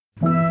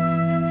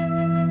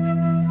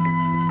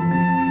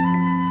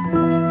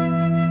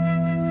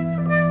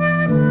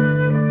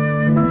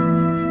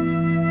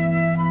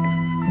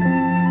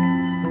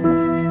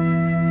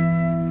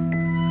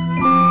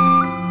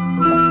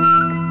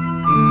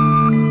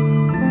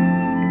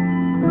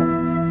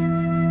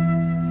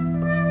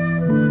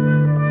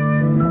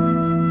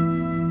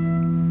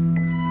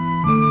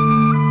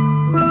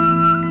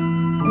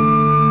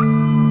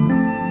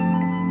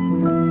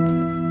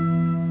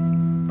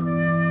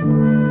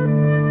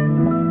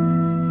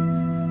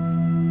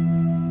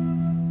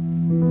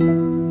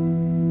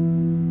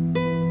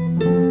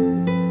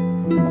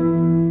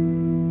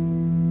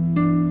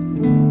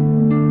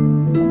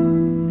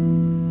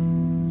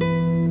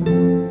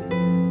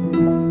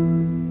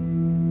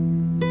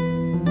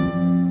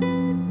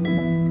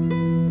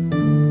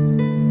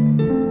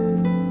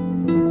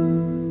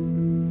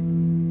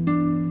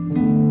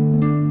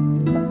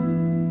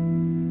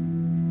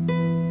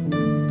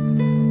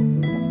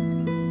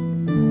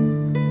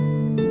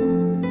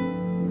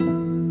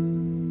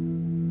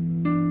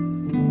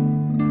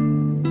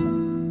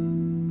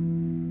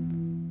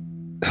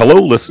Hello,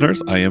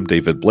 listeners. I am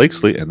David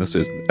Blakesley, and this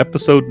is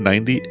episode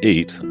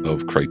 98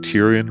 of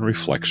Criterion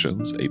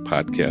Reflections, a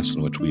podcast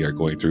in which we are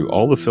going through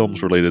all the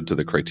films related to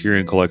the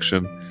Criterion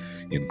Collection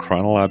in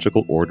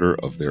chronological order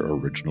of their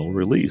original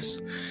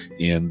release.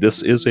 And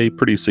this is a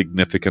pretty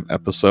significant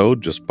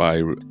episode just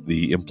by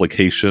the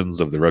implications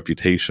of the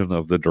reputation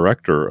of the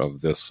director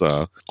of this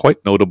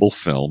quite notable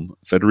film,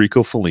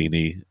 Federico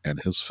Fellini, and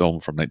his film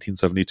from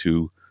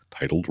 1972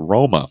 titled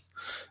Roma.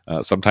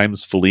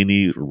 Sometimes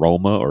Fellini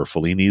Roma or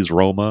Fellini's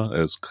Roma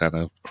is kind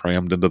of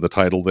crammed into the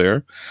title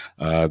there.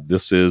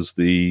 This is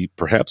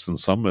perhaps in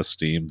some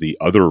esteem, the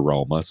other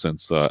Roma,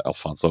 since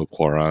Alfonso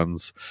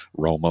Cuarón's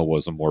Roma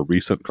was a more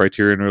recent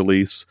Criterion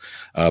release.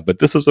 But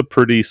this is a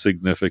pretty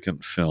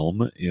significant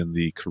film in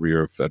the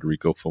career of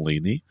Federico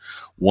Fellini,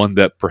 one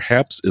that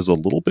perhaps is a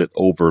little bit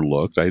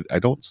overlooked. I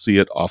don't see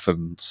it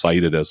often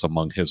cited as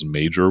among his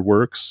major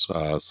works,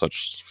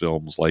 such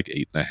films like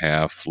Eight and a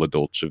Half, La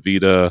Dolce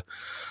Vita,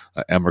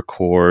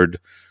 Amarcord,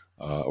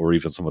 or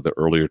even some of the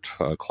earlier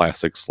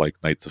classics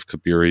like Knights of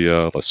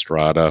Cabiria, La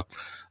Strada.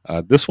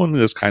 This one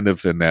is kind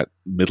of in that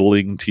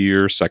middling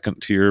tier,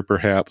 second tier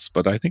perhaps,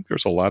 but I think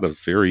there's a lot of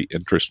very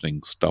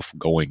interesting stuff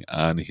going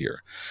on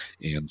here.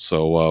 And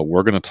so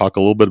we're going to talk a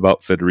little bit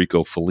about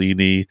Federico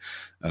Fellini,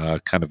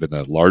 kind of in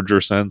a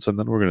larger sense, and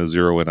then we're going to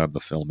zero in on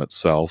the film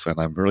itself. And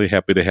I'm really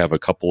happy to have a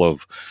couple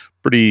of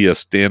pretty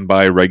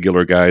standby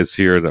regular guys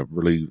here that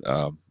really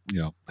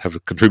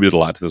have contributed a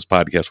lot to this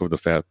podcast over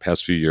the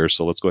past few years.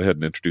 So let's go ahead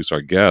and introduce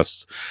our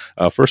guests.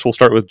 First, we'll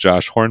start with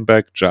Josh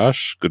Hornbeck.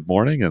 Josh, good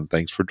morning, and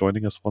thanks for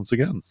joining us once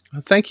again.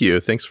 Thank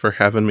you. Thanks for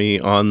having me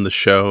on the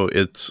show.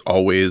 It's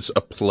always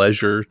a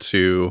pleasure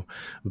to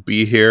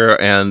be here,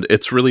 and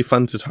it's really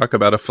fun to talk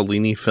about a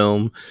Fellini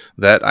film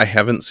that I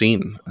haven't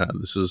seen.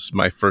 This is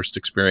my first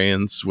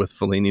experience with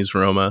Fellini's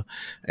Roma,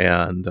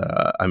 and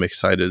I'm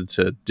excited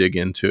to dig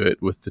into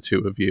it with the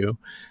two of you,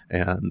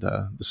 and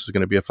this is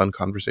going to be a fun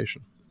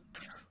conversation.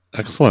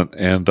 Excellent.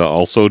 And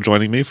also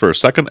joining me for a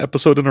second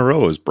episode in a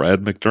row is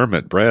Brad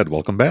McDermott. Brad,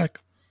 welcome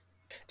back.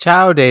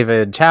 Ciao,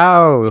 David.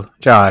 Ciao,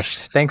 Josh.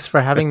 Thanks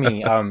for having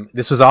me.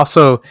 This was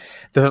also,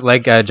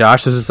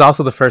 Josh, this is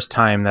also the first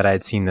time that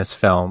I'd seen this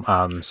film,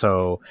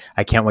 so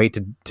I can't wait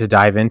to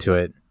dive into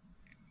it.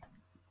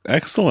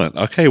 Excellent.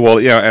 Okay,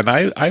 well, yeah, and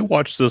I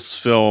watched this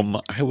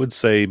film, I would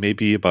say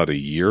maybe about a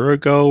year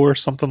ago or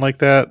something like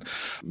that,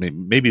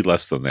 maybe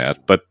less than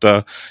that. But,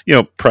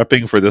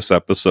 prepping for this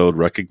episode,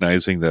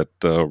 recognizing that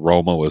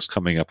Roma was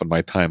coming up in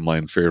my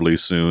timeline fairly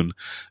soon,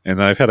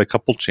 and I've had a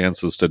couple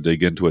chances to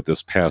dig into it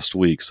this past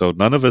week. So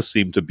none of us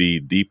seem to be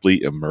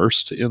deeply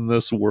immersed in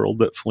this world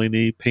that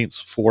Fellini paints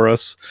for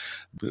us.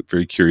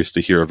 Very curious to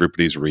hear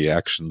everybody's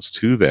reactions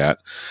to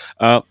that.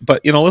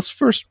 But, let's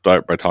first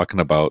start by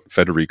talking about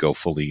Federico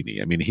Fellini.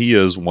 I mean, he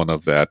is one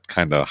of that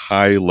kind of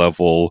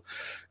high-level,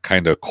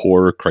 kind of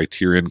core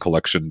Criterion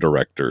Collection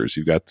directors.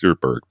 You got your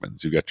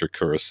Bergmans, you got your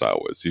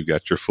Kurosawas, you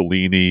got your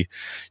Fellini.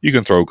 You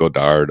can throw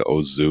Godard,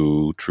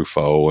 Ozu,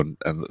 Truffaut,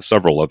 and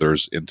several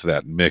others into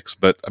that mix.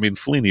 But, I mean,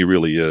 Fellini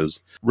really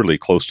is really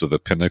close to the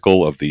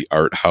pinnacle of the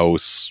art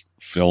house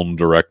film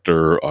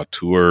director,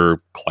 auteur,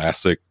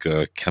 classic,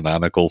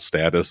 canonical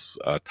status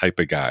type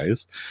of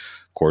guys.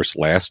 Of course,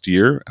 last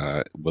year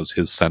was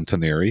his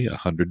centenary.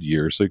 100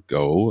 years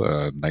ago,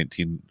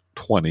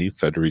 1920,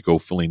 Federico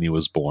Fellini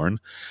was born.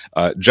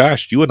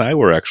 Josh, you and I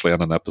were actually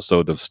on an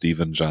episode of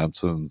Stephen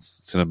Johnson's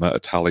Cinema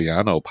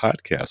Italiano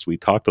podcast. We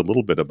talked a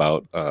little bit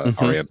about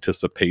our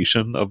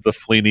anticipation of the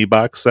Fellini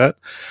box set.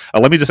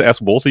 Let me just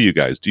ask both of you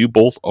guys, do you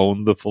both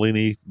own the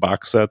Fellini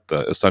box set,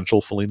 the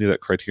Essential Fellini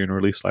that Criterion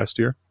released last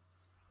year?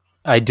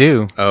 I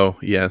do. Oh,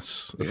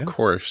 yes, of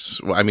course.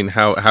 Well, I mean,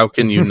 how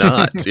can you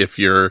not if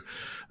you're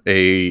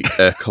a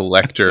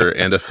collector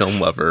and a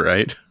film lover,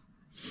 right?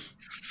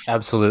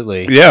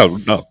 Absolutely. Yeah,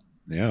 no.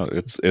 Yeah,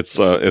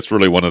 it's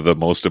really one of the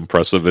most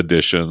impressive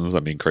editions. I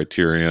mean,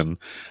 Criterion,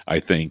 I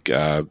think,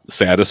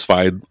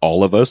 satisfied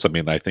all of us. I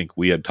mean, I think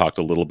we had talked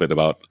a little bit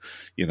about,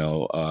 in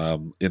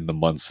the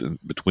months in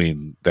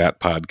between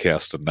that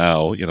podcast and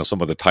now,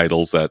 some of the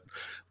titles that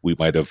we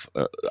might have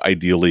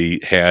ideally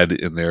had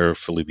in there: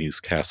 Fellini's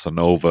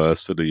Casanova,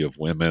 City of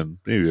Women,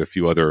 maybe a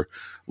few other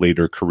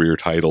later career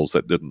titles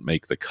that didn't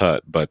make the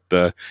cut. But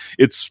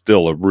it's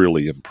still a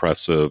really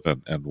impressive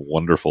and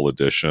wonderful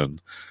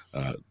edition.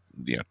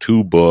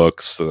 2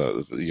 books,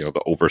 the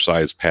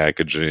oversized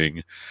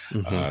packaging,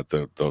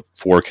 the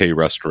 4K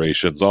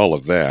restorations, all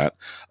of that.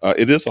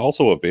 It is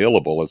also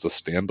available as a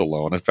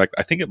standalone. In fact,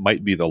 I think it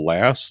might be the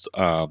last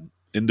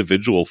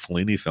individual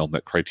Fellini film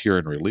that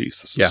Criterion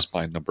released. This is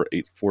Spine number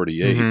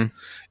 848.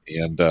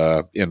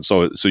 And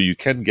so you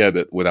can get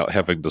it without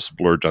having to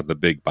splurge on the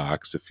big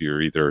box if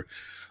you're either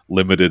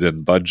limited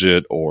in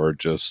budget or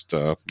just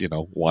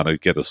want to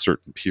get a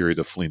certain period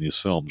of Fellini's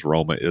films.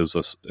 Roma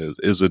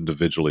is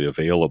individually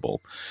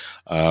available.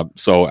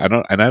 So I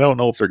don't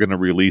know if they're going to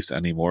release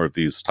any more of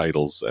these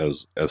titles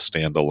as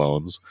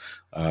standalones.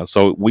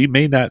 So we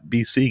may not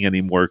be seeing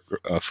any more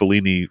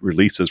Fellini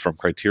releases from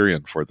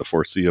Criterion for the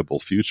foreseeable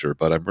future,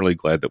 but I'm really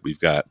glad that we've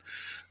got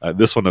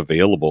this one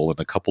available in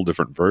a couple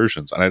different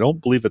versions, and I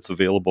don't believe it's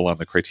available on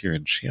the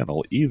Criterion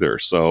channel either.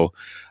 So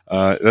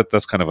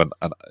that's kind of an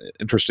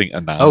interesting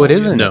anomaly. Oh, it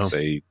isn't. No.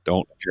 They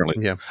don't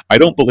apparently. Yeah. I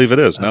don't believe it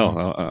is.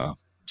 No.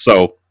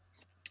 So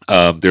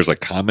there's a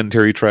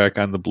commentary track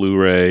on the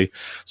Blu-ray,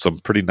 some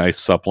pretty nice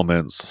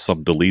supplements,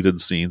 some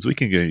deleted scenes. We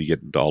can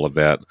get into all of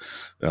that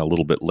a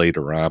little bit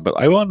later on, but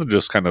I want to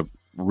just kind of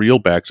reel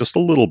back just a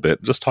little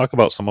bit, just talk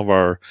about some of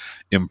our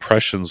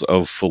impressions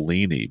of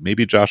Fellini.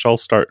 Maybe Josh, I'll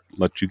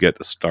let you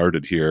get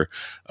started here.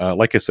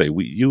 Like I say,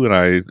 you and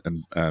I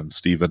and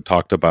Stephen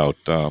talked about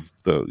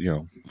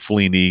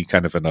Fellini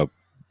kind of in a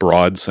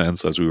broad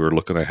sense as we were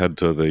looking ahead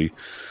to the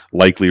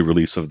likely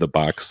release of the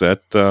box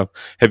set.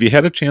 Have you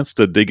had a chance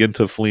to dig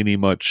into Fellini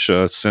much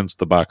since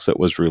the box set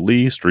was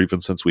released, or even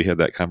since we had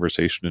that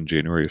conversation in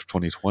January of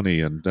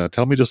 2020? And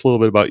tell me just a little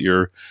bit about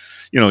your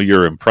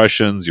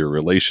impressions, your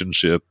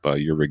relationship,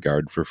 your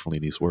regard for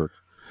Fellini's work.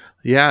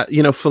 Yeah,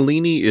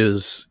 Fellini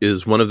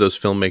is one of those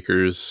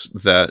filmmakers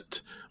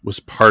that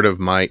was part of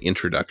my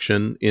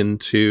introduction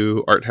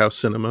into art house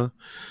cinema.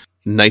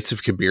 Nights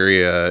of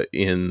Cabiria,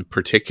 in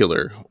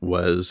particular,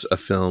 was a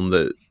film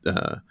that,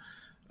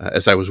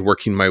 as I was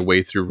working my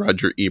way through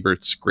Roger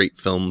Ebert's great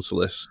films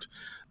list,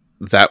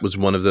 that was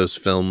one of those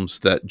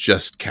films that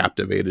just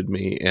captivated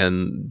me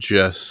and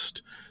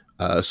just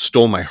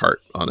stole my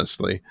heart,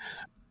 honestly.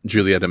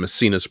 Giulietta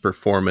Messina's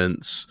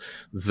performance,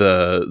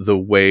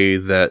 the way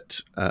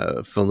that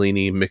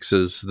Fellini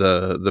mixes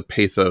the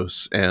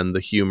pathos and the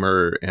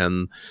humor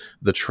and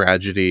the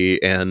tragedy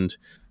and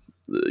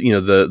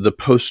the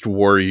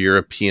post-war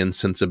European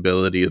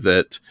sensibility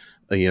that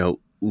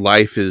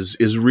life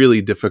is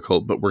really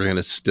difficult, but we're going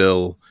to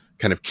still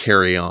kind of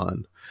carry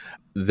on.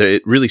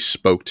 It really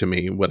spoke to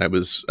me when I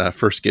was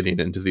first getting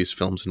into these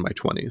films in my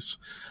 20s,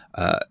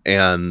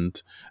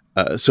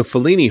 so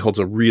Fellini holds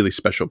a really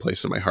special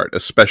place in my heart,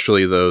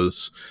 especially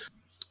those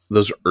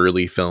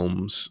early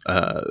films.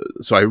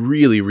 So I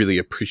really, really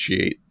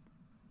appreciate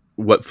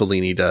what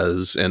Fellini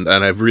does, and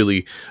I've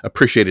really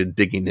appreciated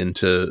digging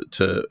into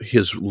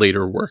his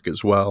later work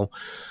as well.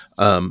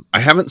 I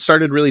haven't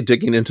started really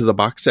digging into the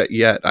box set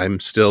yet. I'm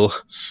still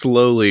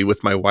slowly,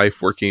 with my wife,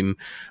 we're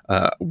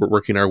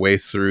working our way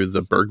through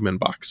the Bergman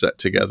box set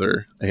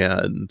together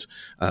and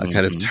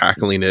kind of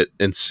tackling it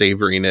and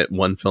savoring it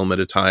one film at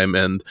a time.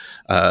 And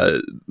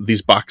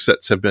these box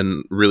sets have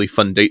been really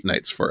fun date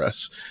nights for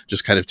us,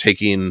 just kind of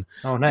taking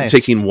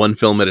one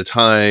film at a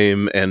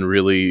time and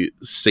really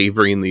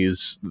savoring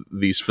these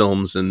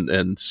films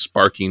and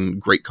sparking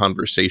great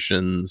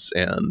conversations.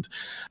 And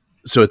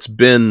so it's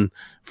been,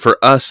 for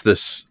us,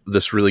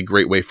 this really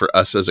great way for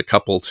us as a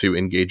couple to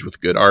engage with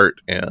good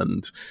art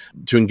and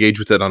to engage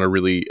with it on a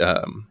really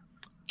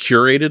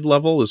curated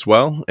level as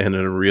well, and in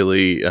a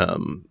really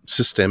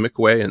systematic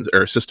way. And so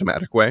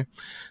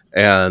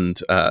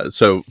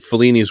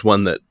Fellini is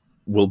one that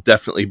we'll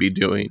definitely be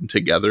doing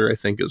together, I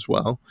think, as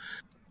well.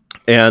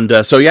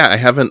 And so yeah, I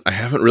haven't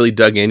really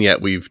dug in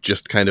yet. We've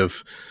just kind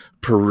of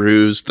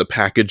perused the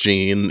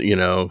packaging,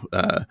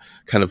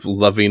 kind of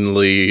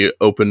lovingly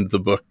opened the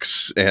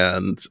books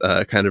and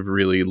kind of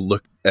really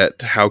looked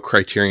at how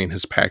Criterion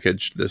has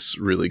packaged this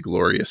really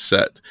glorious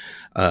set.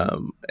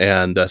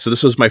 So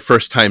this was my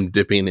first time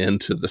dipping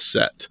into the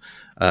set.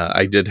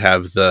 I did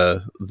have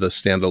the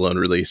standalone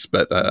release,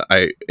 but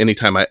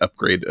anytime I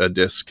upgrade a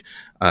disc,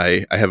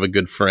 I have a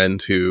good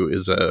friend who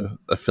is a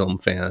film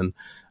fan,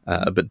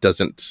 but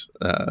doesn't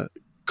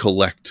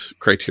collect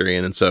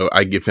Criterion, and so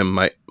I give him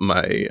my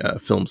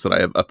films that I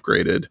have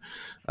upgraded.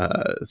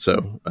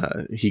 So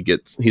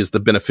he's the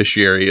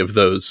beneficiary of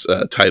those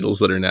titles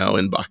that are now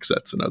in box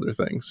sets and other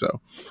things.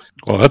 So,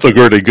 well, that's a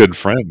really good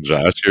friend,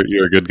 Josh.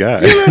 You're a good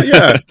guy.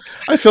 Yeah.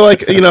 I feel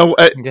like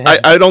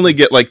I'd only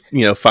get like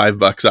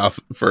 $5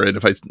 off for it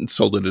if I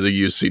sold it at a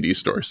used CD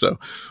store. So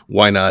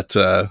why not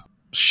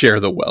share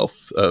the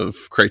wealth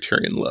of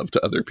Criterion love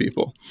to other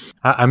people?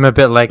 I'm a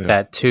bit like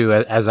that too.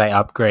 As I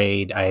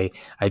upgrade, I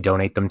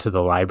donate them to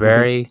the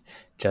library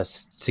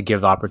just to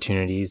give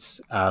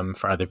opportunities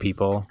for other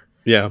people.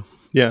 Yeah.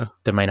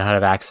 That might not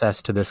have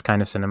access to this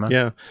kind of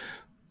cinema.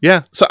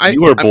 Yeah. So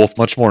you are both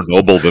much more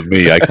noble than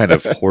me. I kind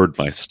of hoard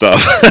my stuff.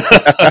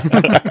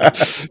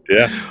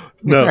 Yeah.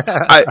 No,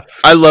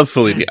 I love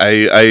Fellini.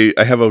 I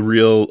have a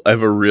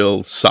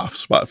real soft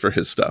spot for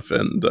his stuff,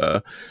 and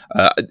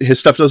his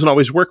stuff doesn't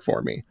always work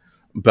for me,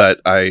 but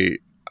I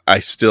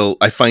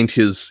find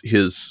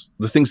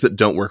the things that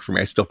don't work for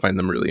me, I still find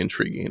them really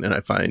intriguing, and I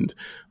find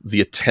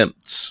the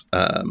attempts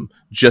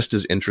just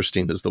as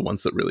interesting as the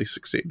ones that really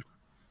succeed.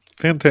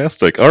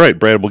 Fantastic. All right,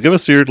 Brad, well, give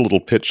us your little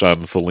pitch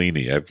on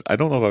Fellini. I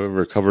don't know if I've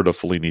ever covered a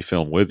Fellini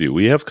film with you.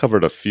 We have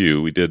covered a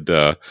few. We did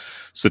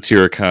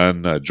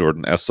Satyricon,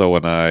 Jordan Esso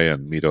and I,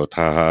 and Mito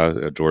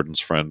Taha,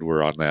 Jordan's friend,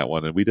 were on that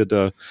one. And we did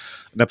an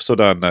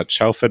episode on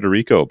Ciao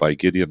Federico by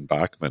Gideon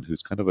Bachman,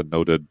 who's kind of a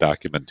noted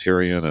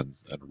documentarian and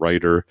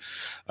writer.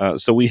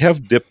 So we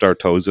have dipped our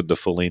toes into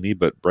Fellini,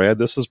 but Brad,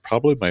 this is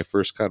probably my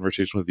first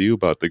conversation with you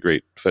about the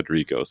great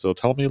Federico. So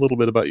tell me a little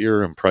bit about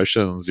your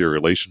impressions, your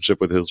relationship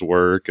with his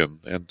work,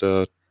 and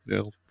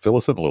fill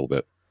us in a little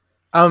bit.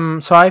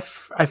 So I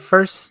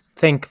first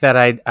think that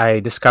I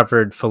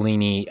discovered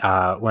Fellini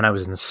when I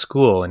was in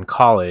school, in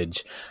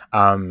college.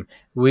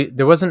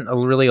 There wasn't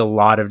really a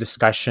lot of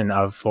discussion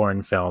of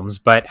foreign films,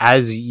 but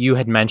as you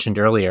had mentioned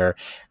earlier,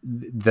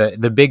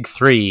 the big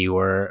three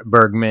were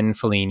Bergman,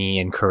 Fellini,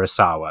 and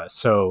Kurosawa.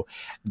 So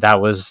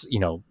that was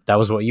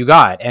what you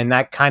got, and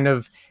that kind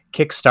of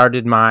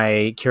kickstarted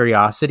my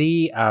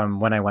curiosity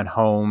when I went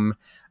home.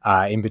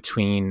 In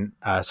between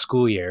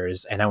school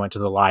years, and I went to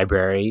the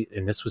library,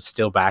 and this was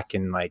still back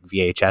in like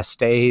VHS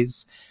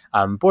days,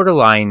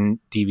 borderline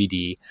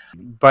DVD,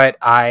 but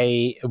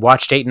I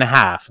watched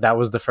 8.5. That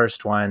was the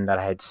first one that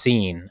I had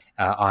seen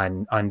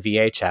on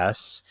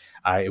VHS.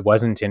 It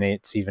wasn't in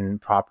its even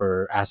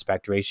proper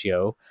aspect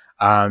ratio.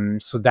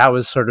 So that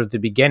was sort of the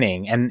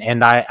beginning,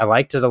 and I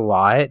liked it a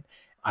lot.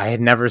 I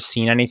had never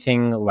seen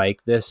anything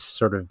like this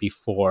sort of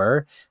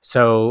before.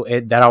 So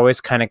that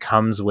always kind of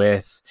comes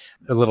with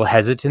a little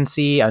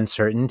hesitancy,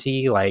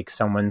 uncertainty, like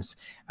someone's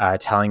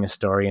telling a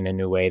story in a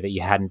new way that you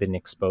hadn't been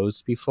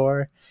exposed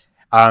before.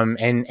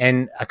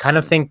 And I kind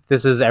of think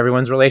this is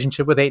everyone's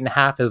relationship with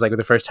 8.5 is like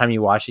the first time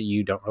you watch it,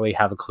 you don't really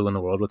have a clue in the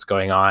world what's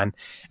going on.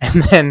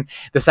 And then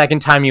the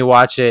second time you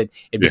watch it,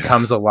 it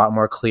becomes a lot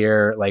more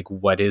clear, like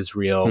what is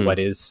real, what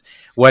is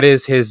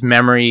his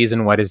memories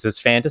and what is his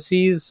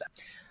fantasies.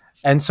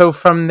 And so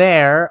from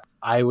there,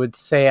 I would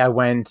say I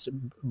went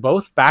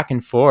both back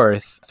and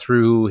forth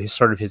through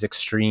his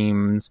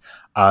extremes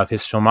of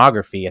his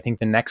filmography. I think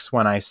the next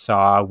one I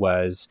saw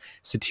was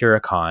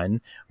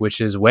Satyricon,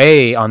 which is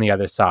way on the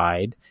other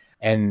side.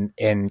 And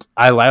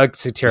I liked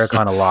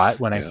Satyricon a lot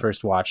when I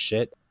first watched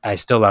it. I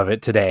still love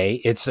it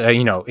today. It's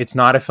it's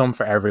not a film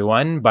for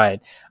everyone,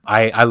 but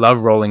I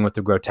love rolling with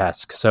the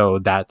grotesque. So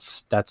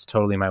that's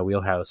totally my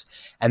wheelhouse.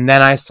 And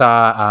then I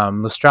saw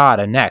La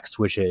Strada next,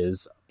 which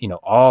is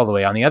all the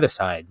way on the other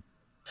side.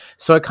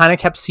 So it kind of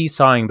kept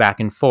seesawing back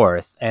and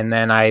forth. And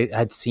then I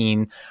had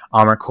seen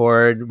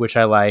Amarcord, which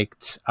I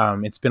liked.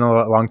 It's been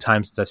a long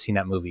time since I've seen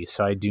that movie,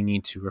 so I do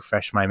need to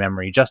refresh my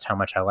memory just how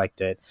much I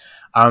liked it.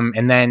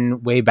 And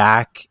then way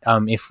back,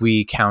 if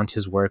we count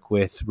his work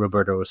with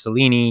Roberto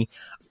Rossellini,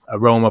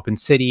 Rome Open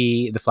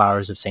City, The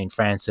Flowers of St.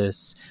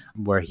 Francis,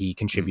 where he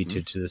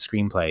contributed to the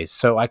screenplays.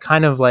 So I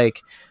kind of I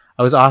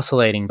was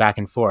oscillating back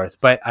and forth,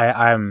 but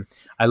I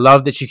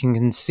love that you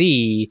can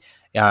see.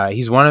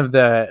 He's one of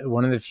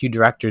the few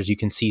directors you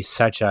can see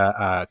such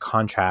a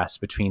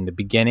contrast between the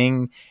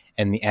beginning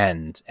and the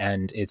end,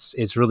 and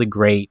it's really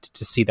great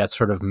to see that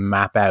sort of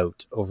map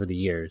out over the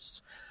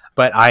years.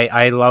 But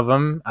I love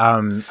him.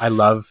 I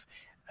love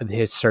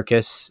his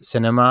circus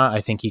cinema. I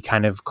think he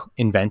kind of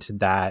invented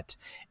that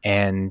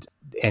and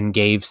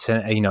gave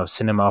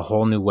cinema a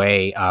whole new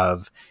way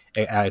of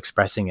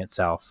expressing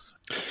itself.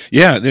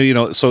 Yeah,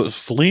 so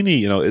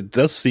Fellini, it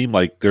does seem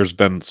like there's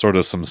been sort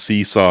of some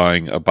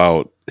seesawing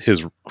about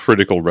his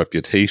critical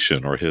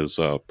reputation or his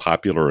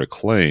popular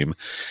acclaim.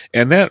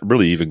 And that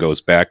really even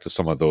goes back to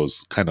some of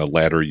those kind of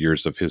latter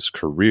years of his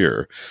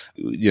career.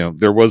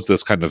 There was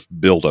this kind of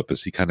buildup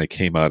as he kind of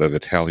came out of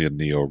Italian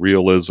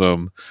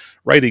neorealism,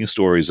 writing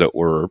stories that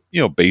were,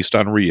 based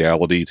on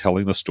reality,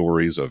 telling the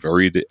stories of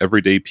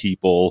everyday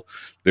people,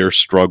 their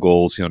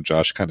struggles.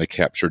 Josh kind of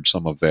captured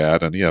some of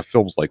that. And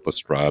films like La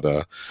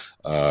Strada,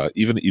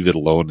 even I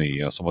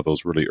Vitelloni, some of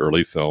those really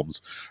early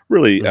films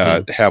really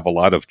have a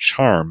lot of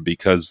charm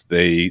because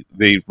they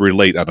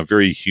relate on a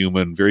very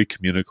human, very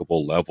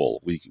communicable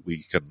level. We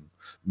can,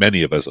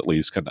 many of us at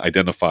least, can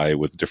identify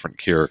with different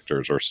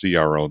characters or see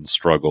our own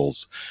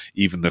struggles,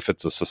 even if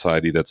it's a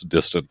society that's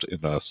distant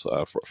in us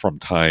from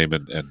time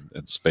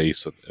and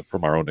space and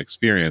from our own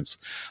experience.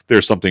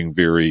 There's something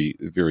very,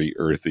 very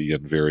earthy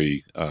and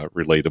very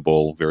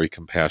relatable, very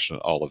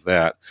compassionate, all of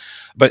that.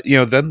 But,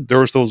 then there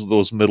was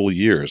those middle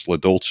years, La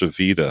Dolce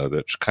Vita,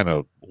 that kind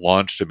of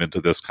launched him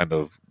into this kind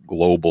of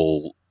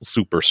global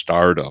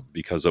superstardom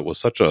because it was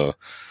such a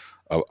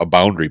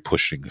boundary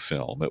pushing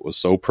film. It was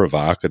so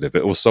provocative.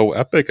 It was so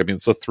epic. I mean,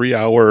 it's a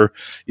 3-hour,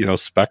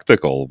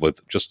 spectacle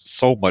with just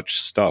so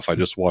much stuff. I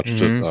just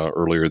watched it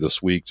earlier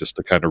this week just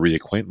to kind of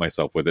reacquaint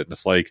myself with it. And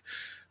it's like,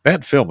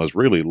 that film is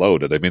really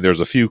loaded. I mean, there's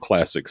a few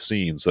classic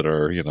scenes that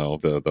are,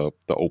 the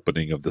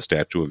opening of the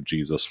statue of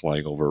Jesus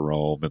flying over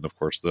Rome, and of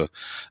course the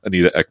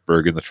Anita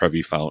Ekberg and the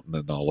Trevi Fountain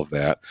and all of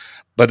that.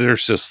 But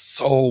there's just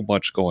so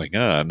much going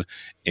on,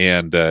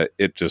 and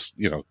it just,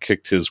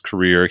 kicked his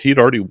career. He'd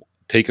already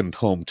taken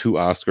home 2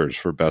 Oscars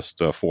for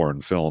Best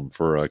Foreign Film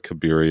for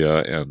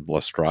Cabiria and La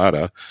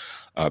Strada.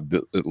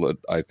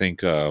 I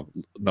think no,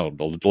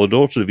 La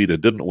Dolce Vita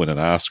didn't win an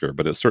Oscar,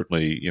 but it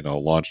certainly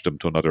launched him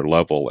to another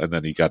level. And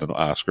then he got an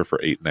Oscar for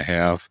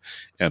 8.5,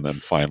 and then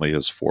finally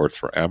his 4th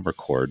for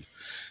Amarcord.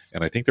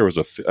 And I think I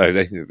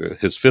think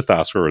his 5th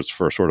Oscar was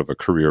for sort of a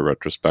career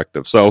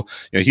retrospective. So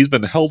he's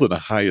been held in a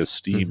high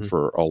esteem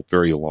for a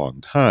very long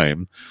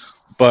time.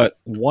 But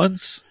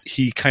once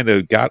he kind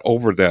of got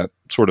over that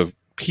sort of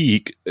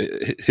peak,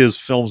 his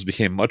films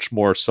became much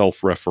more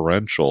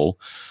self-referential,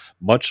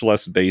 much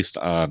less based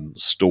on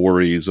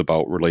stories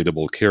about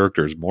relatable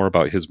characters, more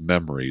about his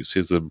memories,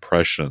 his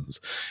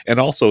impressions, and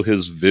also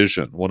his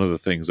vision. One of the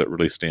things that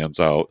really stands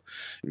out,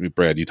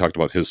 Brad, you talked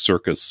about his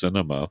circus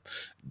cinema.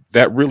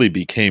 That really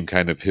became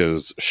kind of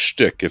his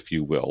shtick, if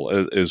you will,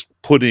 is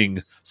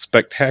putting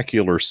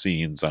spectacular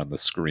scenes on the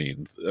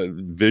screen,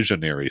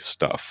 visionary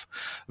stuff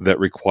that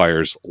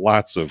requires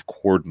lots of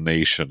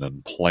coordination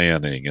and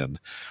planning and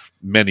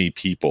many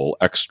people,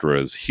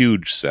 extras,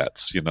 huge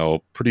sets,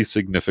 pretty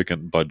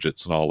significant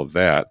budgets and all of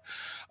that.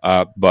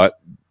 But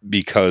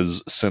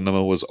because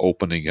cinema was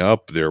opening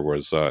up, there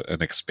was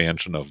an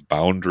expansion of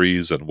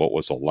boundaries and what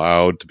was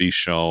allowed to be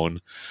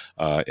shown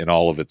in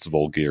all of its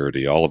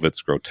vulgarity, all of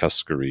its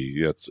grotesquerie,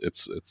 its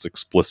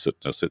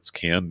explicitness, its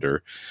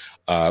candor.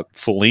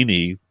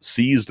 Fellini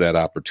seized that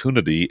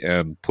opportunity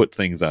and put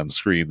things on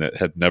screen that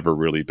had never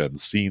really been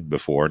seen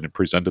before, and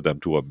presented them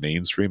to a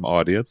mainstream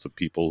audience of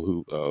people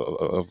who,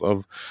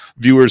 of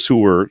viewers who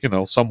were,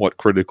 somewhat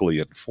critically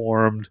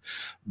informed,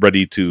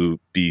 ready to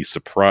be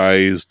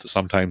surprised,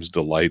 sometimes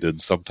delighted,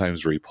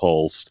 sometimes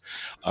repulsed.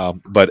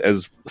 But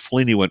as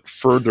Fellini went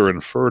further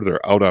and further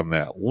out on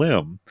that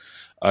limb,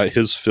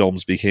 his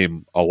films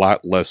became a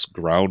lot less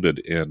grounded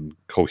in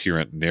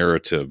coherent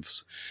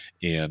narratives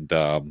and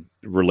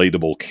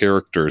relatable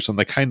characters and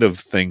the kind of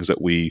things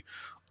that we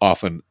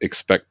often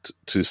expect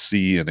to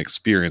see and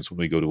experience when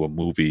we go to a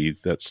movie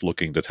that's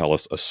looking to tell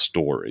us a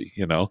story.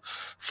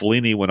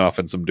 Fellini went off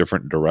in some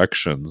different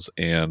directions,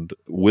 and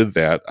with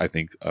that, I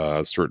think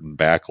a certain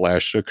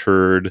backlash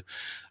occurred.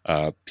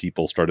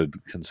 People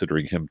started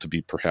considering him to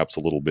be perhaps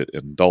a little bit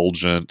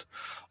indulgent,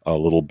 a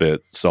little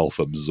bit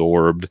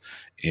self-absorbed,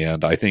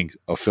 and I think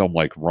a film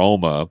like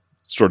Roma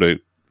sort of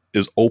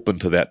is open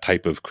to that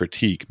type of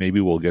critique. Maybe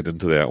we'll get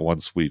into that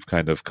once we've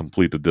kind of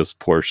completed this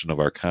portion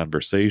of our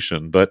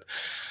conversation. But,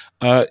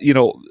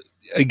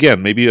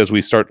 again, maybe as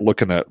we start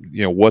looking at,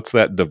 what's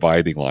that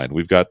dividing line?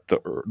 We've got the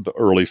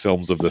early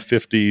films of the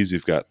 50s.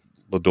 You've got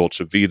La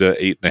Dolce Vita,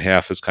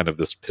 8.5 is kind of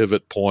this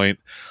pivot point.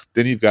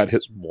 Then you've got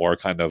his more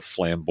kind of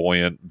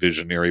flamboyant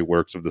visionary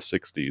works of the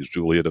 60s,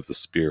 Juliet of the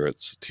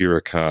Spirits,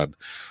 Satyricon,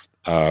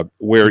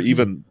 where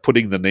even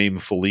putting the name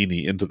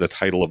Fellini into the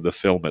title of the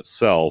film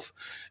itself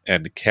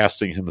and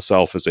casting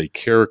himself as a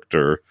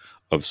character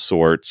of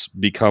sorts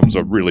becomes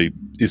a really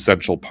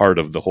essential part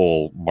of the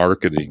whole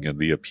marketing and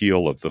the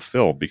appeal of the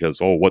film, because,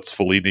 what's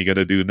Fellini going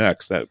to do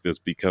next? That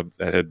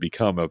had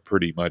become a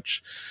pretty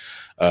much,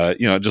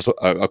 just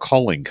a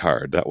calling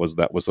card. That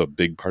was a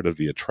big part of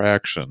the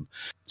attraction.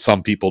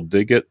 Some people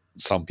dig it,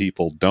 some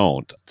people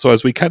don't. So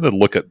as we kind of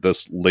look at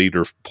this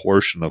later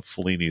portion of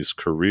Fellini's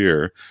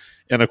career,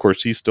 and of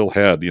course, he still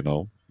had,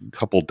 a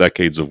couple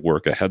decades of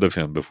work ahead of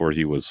him before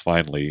he was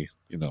finally,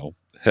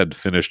 had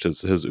finished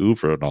his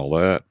oeuvre and all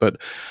that. But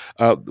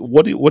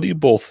what do you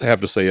both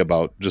have to say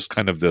about just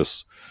kind of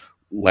this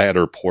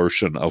latter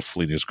portion of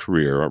Fellini's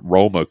career?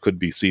 Roma could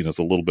be seen as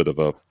a little bit of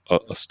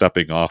a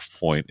stepping off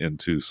point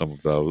into some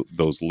of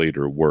those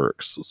later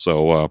works.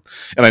 So,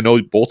 and I know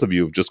both of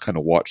you have just kind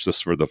of watched this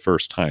for the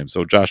first time.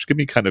 So, Josh, give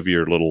me kind of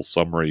your little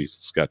summary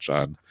sketch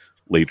on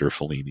later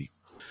Fellini.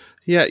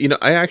 Yeah,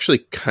 I actually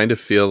kind of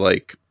feel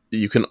like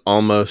you can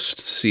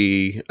almost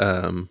see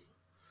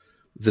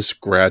this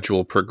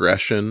gradual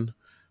progression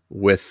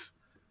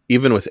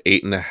even with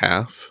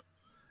 8.5.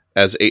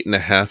 As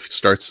 8.5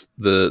 starts,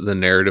 the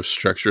narrative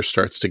structure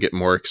starts to get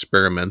more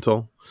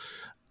experimental.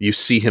 You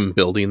see him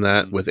building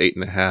that with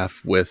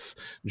 8.5, with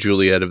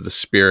Juliet of the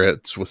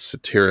Spirits, with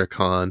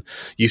Satyricon.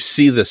 You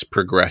see this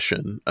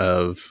progression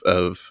of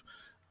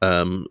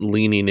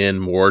leaning in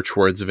more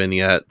towards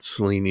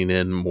vignettes, leaning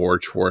in more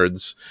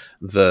towards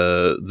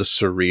the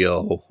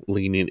surreal,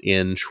 leaning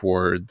in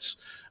towards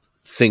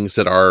things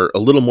that are a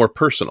little more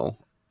personal.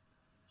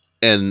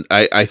 And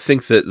I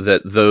think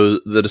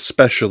that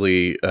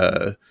especially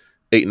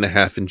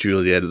 8.5 and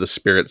Juliet of the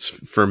Spirits,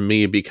 for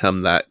me,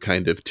 become that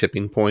kind of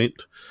tipping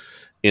point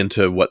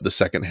into what the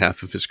second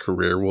half of his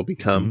career will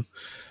become.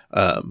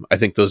 Mm-hmm. I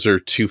think those are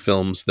two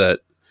films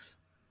that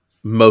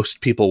most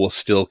people will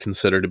still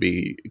consider to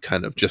be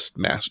kind of just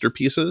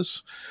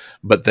masterpieces,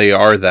 but they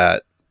are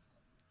that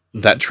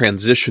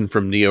transition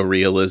from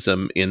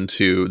neorealism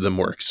into the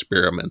more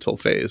experimental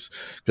phase.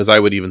 Because I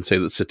would even say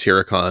that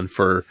Satyricon,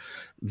 for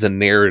the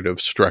narrative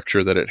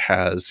structure that it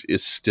has,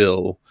 is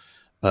still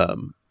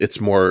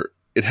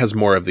it has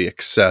more of the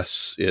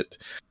excess. It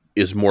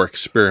is more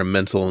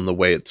experimental in the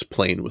way it's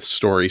playing with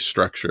story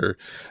structure.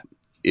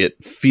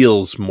 it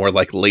feels more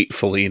like late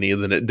Fellini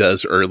than it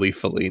does early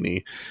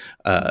Fellini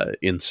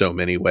in so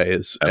many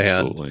ways.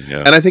 Absolutely,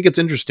 yeah. And I think it's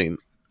interesting.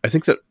 I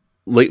think that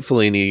late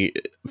Fellini,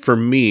 for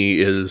me,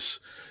 is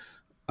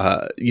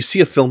you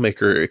see a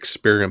filmmaker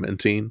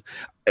experimenting,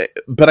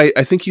 but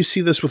I think you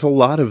see this with a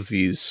lot of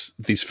these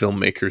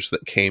filmmakers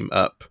that came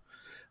up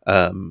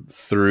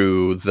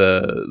through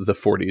the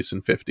 40s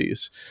and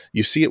 50s.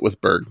 You see it with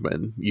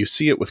Bergman, you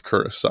see it with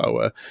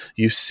Kurosawa,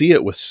 you see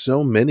it with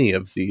so many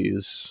of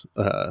these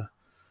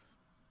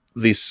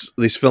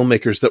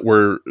filmmakers that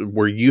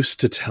were used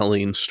to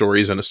telling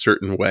stories in a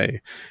certain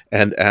way,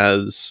 and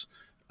as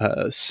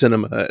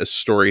cinema, as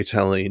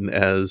storytelling,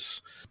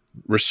 as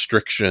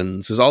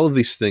restrictions, as all of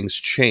these things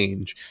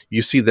change,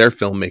 you see their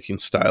filmmaking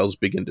styles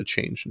begin to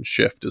change and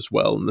shift as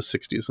well in the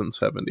 60s and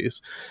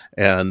 70s,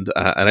 and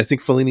I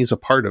think Fellini's a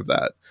part of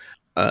that.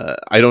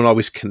 I don't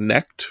always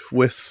connect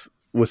with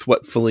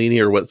what Fellini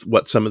or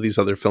what some of these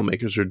other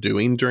filmmakers are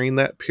doing during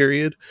that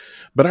period,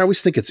 but I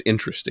always think it's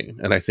interesting,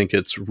 and I think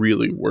it's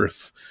really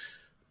worth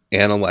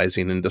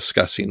analyzing and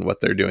discussing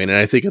what they're doing, and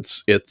I think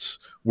it's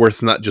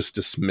worth not just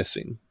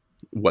dismissing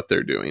what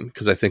they're doing,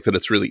 because I think that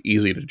it's really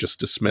easy to just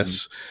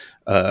dismiss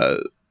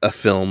a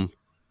film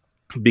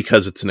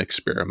because it's an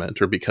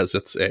experiment, or because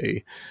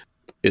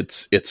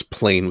it's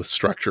playing with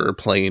structure or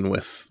playing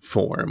with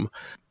form,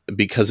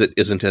 because it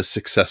isn't as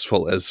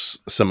successful as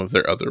some of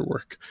their other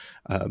work.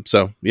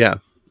 So yeah,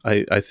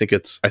 I think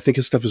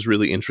his stuff is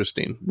really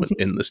interesting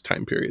in this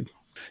time period.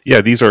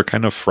 Yeah, these are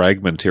kind of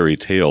fragmentary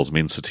tales. I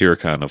mean,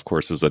 Satyricon, of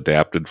course, is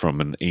adapted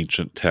from an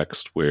ancient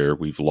text where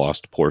we've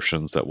lost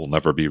portions that will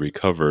never be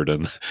recovered.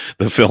 And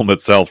the film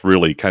itself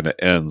really kind of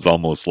ends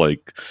almost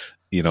like,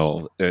 in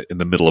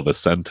the middle of a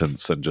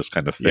sentence and just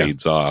kind of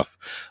fades off,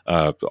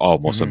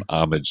 almost an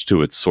homage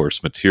to its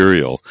source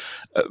material.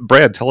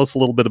 Brad, tell us a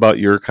little bit about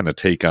your kind of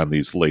take on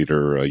these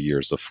later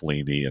years of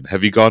Fellini. And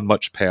have you gone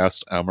much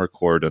past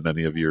Amarcord in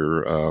any of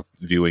your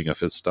viewing of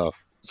his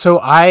stuff? So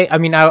I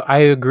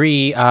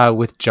agree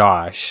with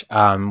Josh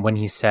when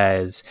he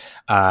says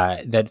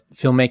that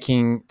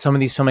filmmaking, some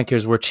of these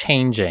filmmakers were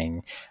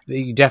changing.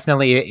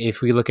 Definitely,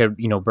 if we look at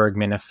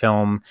Bergman, a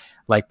film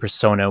like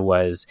Persona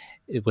was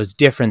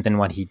different than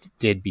what he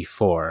did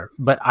before.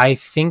 But I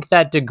think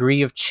that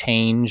degree of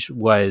change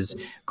was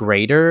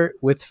greater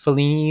with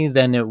Fellini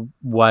than it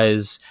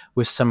was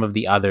with some of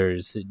the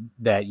others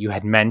that you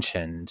had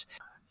mentioned.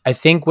 I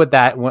think what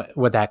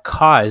that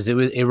caused,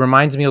 it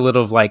reminds me a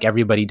little of like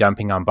everybody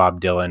dumping on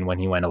Bob Dylan when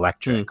he went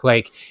electric,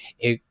 like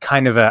it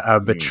kind of a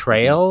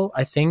betrayal.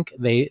 I think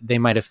they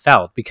might have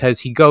felt,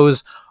 because he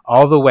goes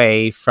all the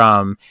way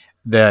from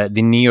the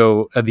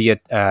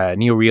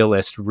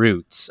neorealist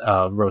roots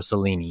of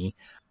Rossellini,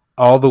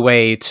 all the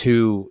way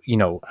to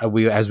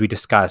as we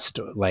discussed,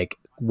 like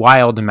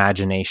wild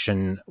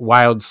imagination,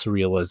 wild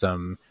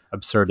surrealism,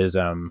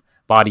 absurdism,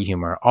 body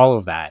humor, all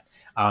of that,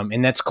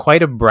 and that's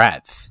quite a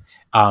breadth.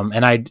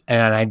 And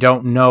I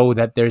don't know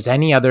that there's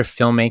any other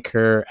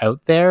filmmaker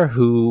out there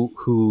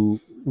who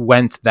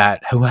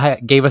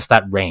gave us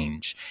that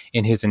range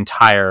in his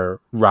entire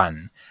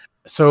run.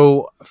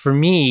 So for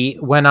me,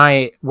 when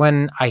I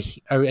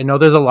know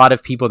there's a lot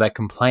of people that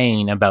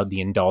complain about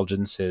the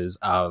indulgences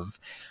of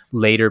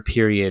later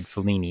period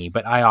Fellini,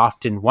 but I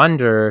often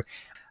wonder,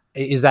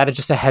 is that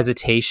just a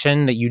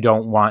hesitation that you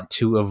don't want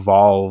to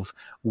evolve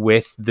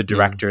with the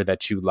director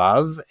that you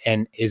love?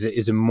 And is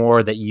it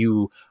more that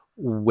you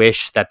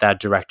wish that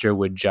director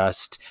would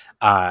just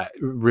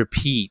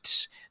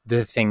repeat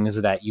the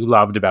things that you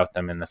loved about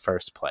them in the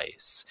first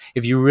place?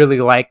 If you really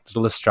liked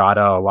La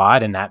Strada a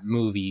lot and that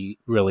movie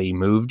really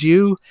moved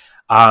you,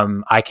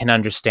 I can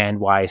understand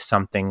why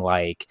something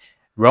like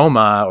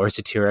Roma or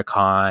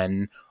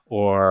Satyricon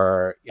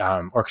or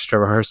Orchestra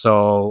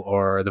Rehearsal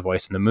or The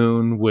Voice in the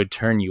Moon would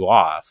turn you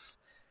off.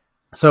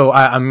 So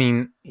I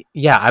mean,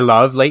 yeah, I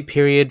love late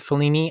period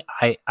Fellini.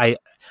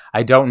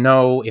 I don't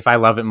know if I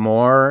love it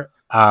more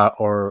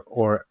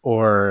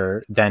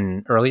or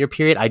than earlier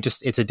period.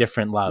 It's a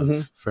different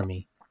love for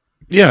me.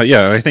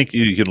 Yeah. I think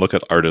you can look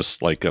at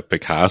artists like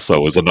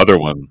Picasso as another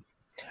one.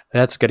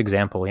 That's a good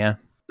example. Yeah.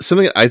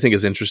 Something that I think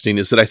is interesting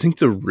is that I think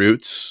the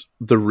roots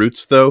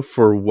though,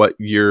 for what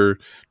you're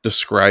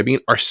describing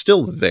are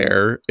still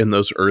there in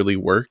those early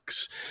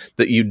works,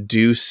 that you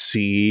do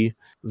see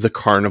the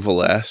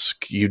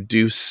carnivalesque, you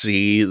do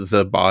see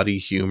the body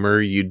humor,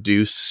 you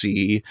do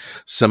see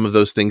some of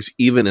those things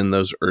even in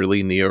those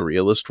early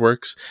neorealist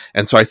works.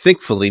 And so I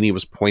think Fellini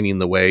was pointing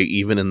the way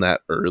even in that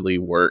early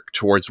work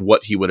towards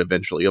what he would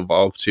eventually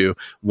evolve to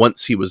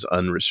once he was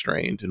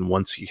unrestrained and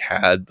once he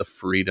had the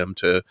freedom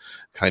to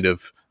kind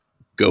of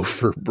go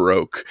for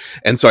broke.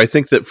 And so I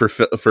think that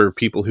for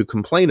people who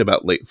complain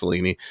about late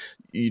Fellini,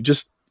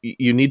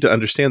 you need to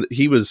understand that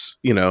he was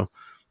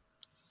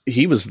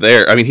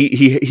there. I mean,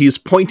 he's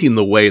pointing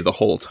the way the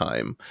whole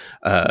time,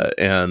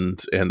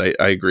 and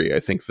I agree.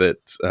 I think that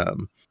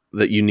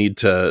that you need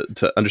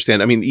to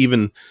understand. I mean,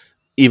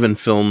 even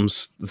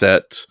films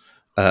that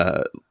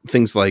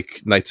things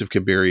like Nights of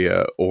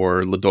Cabiria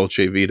or La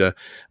Dolce Vita,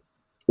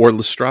 or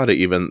Lestrada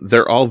even,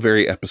 they're all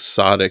very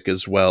episodic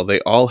as well. They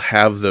all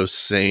have those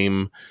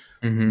same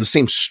the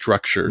same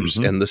structures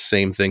and the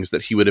same things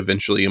that he would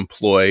eventually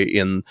employ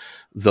in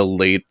the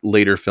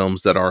later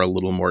films that are a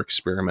little more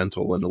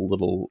experimental and a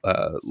little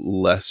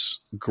less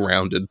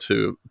grounded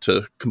to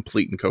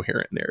complete and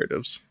coherent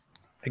narratives.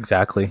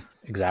 Exactly.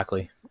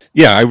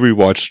 Yeah, I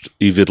rewatched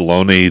I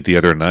Vigilone the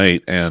other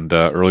night and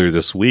earlier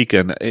this week,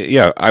 and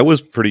yeah, I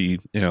was pretty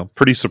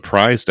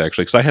surprised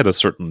actually, because I had a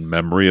certain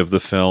memory of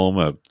the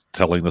film,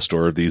 telling the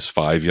story of these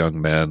 5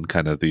 young men,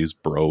 kind of these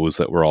bros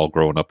that were all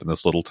growing up in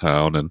this little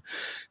town and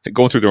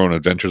going through their own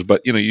adventures.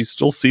 But you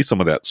still see some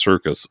of that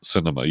circus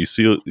cinema. You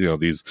see,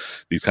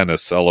 these kind of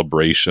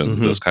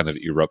celebrations, this kind of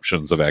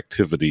eruptions of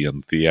activity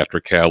and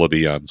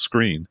theatricality on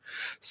screen.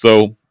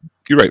 So.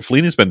 You're right.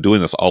 Fellini's been doing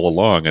this all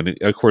along, and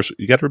of course,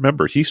 you got to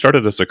remember he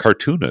started as a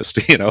cartoonist.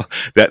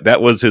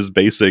 That was his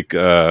basic,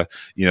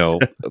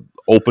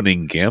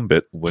 opening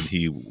gambit when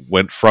he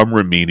went from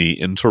Rimini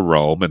into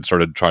Rome and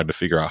started trying to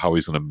figure out how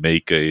he's going to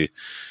make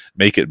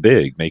it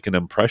big, make an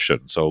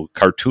impression. So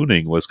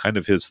cartooning was kind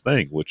of his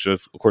thing, which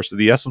of course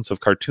the essence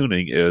of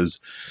cartooning is,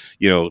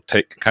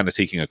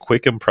 taking a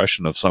quick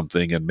impression of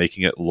something and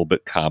making it a little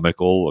bit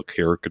comical, a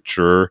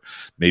caricature,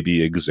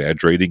 maybe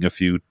exaggerating a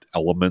few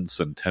elements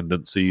and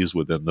tendencies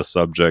within the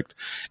subject,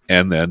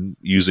 and then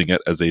using it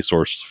as a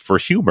source for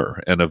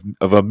humor and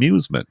of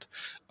amusement.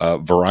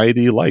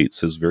 Variety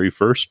Lights, his very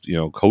first,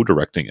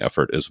 co-directing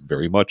effort, is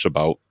very much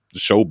about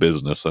show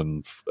business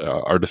and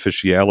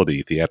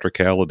artificiality,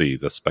 theatricality,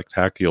 the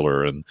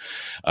spectacular. And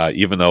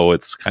even though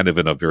it's kind of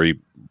in a very,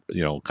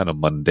 kind of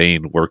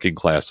mundane working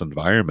class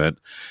environment,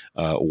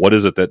 what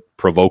is it that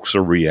provokes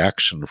a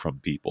reaction from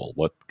people?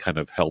 What kind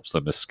of helps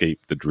them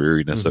escape the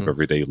dreariness of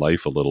everyday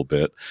life a little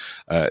bit?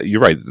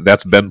 You're right.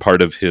 That's been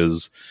part of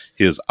his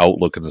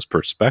outlook and his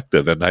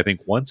perspective. And I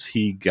think once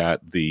he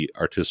got the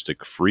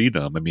artistic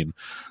freedom,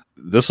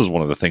 this is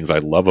one of the things I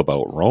love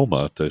about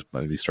Roma, to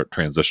maybe start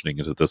transitioning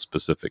into this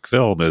specific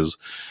film, is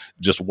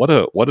just what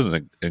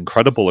an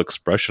incredible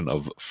expression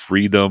of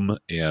freedom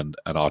and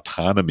an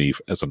autonomy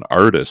as an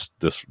artist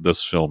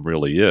this film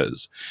really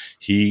is.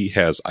 He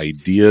has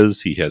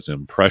ideas, he has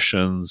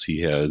impressions, he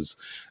has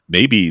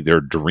maybe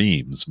their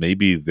dreams,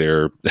 maybe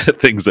they're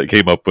things that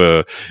came up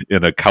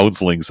in a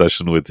counseling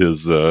session with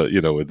his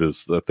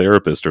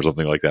therapist or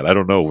something like that. I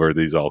don't know where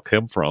these all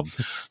came from,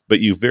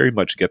 but you very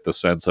much get the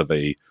sense of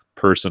a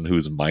person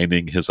who's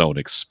mining his own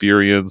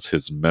experience,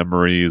 his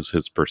memories,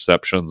 his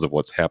perceptions of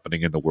what's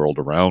happening in the world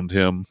around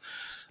him,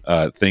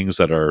 things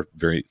that are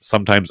very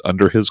sometimes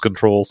under his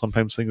control,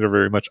 sometimes things are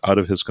very much out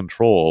of his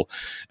control,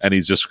 and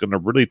he's just going to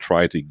really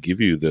try to give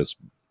you this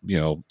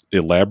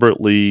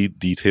elaborately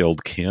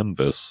detailed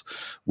canvas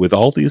with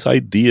all these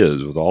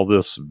ideas, with all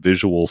this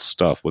visual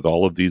stuff, with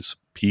all of these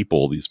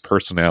people, these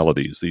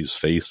personalities, these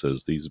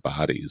faces, these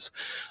bodies.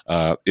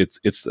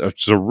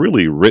 It's a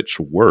really rich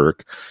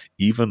work,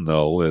 even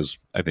though, as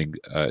I think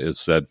is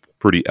said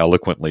pretty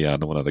eloquently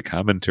on one of the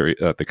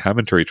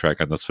commentary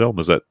track on this film,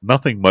 is that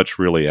nothing much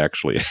really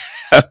actually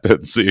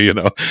happens.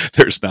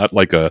 There's not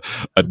like a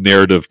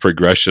narrative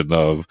progression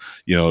of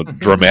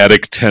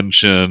dramatic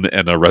tension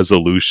and a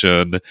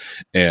resolution,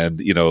 and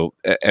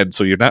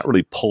so you're not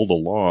really pulled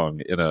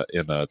along in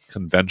a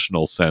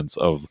conventional sense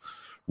of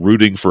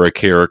rooting for a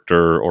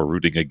character or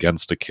rooting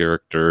against a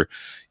character.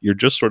 You're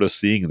just sort of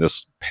seeing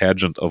this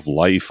pageant of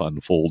life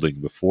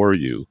unfolding before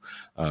you,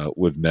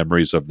 with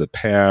memories of the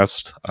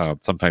past.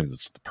 Sometimes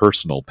it's the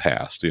personal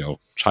past,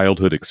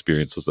 childhood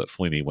experiences that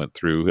Fellini went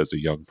through as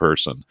a young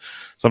person.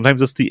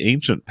 Sometimes it's the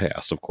ancient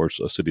past. Of course,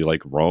 a city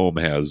like Rome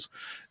has,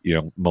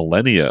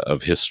 millennia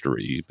of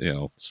history,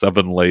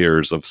 7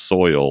 layers of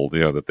soil,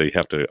 that they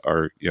have to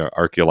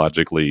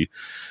archaeologically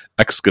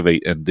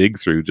excavate and dig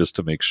through just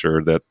to make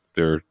sure that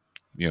they're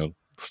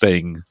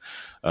staying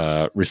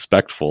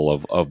respectful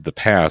of the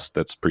past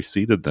that's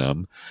preceded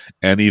them,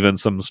 and even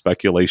some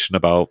speculation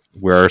about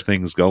where are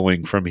things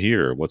going from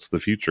here, what's the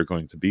future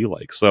going to be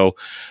like. So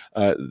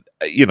I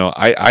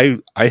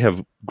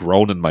have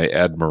grown in my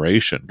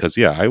admiration, because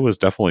I was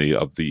definitely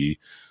of the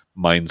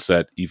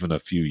mindset even a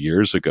few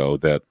years ago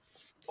that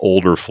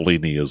older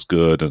Fellini is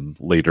good and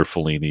later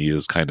Fellini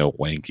is kind of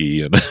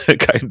wanky and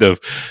kind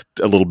of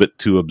a little bit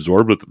too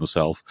absorbed with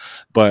himself.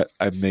 But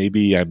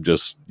maybe I'm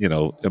just,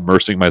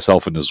 immersing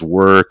myself in his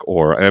work,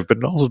 or I've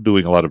been also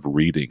doing a lot of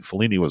reading.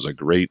 Fellini was a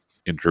great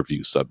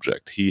interview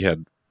subject. He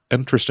had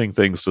interesting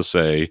things to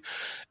say,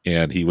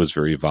 and he was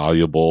very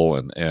valuable,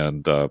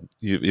 and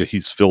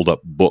he's filled up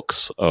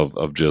books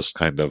of just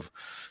kind of,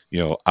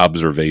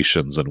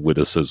 observations and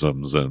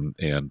witticisms and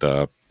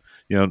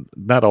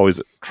not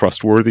always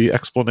trustworthy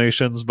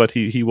explanations, but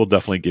he will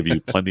definitely give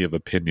you plenty of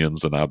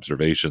opinions and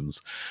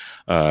observations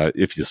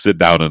if you sit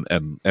down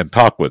and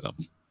talk with him.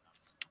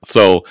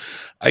 So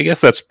I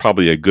guess that's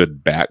probably a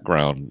good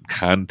background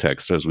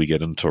context as we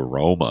get into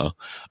Roma.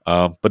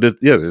 But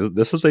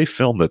this is a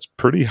film that's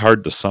pretty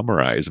hard to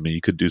summarize.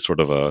 You could do sort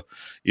of a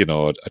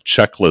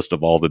checklist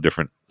of all the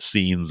different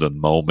scenes and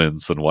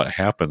moments and what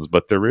happens,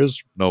 but there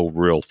is no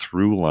real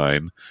through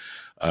line.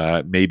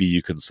 Maybe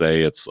you can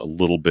say it's a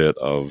little bit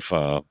of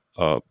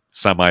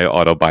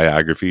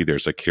semi-autobiography.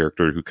 There's a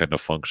character who kind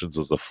of functions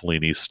as a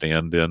Fellini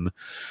stand-in.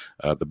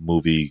 The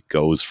movie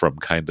goes from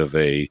kind of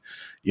a,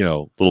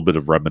 little bit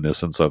of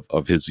reminiscence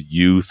of his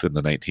youth in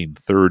the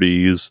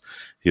 1930s,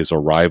 his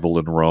arrival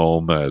in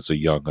Rome as a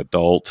young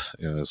adult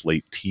in his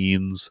late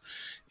teens,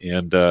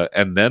 and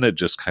then it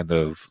just kind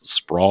of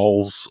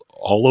sprawls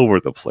all over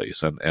the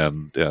place,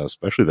 and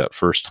especially that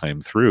first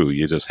time through,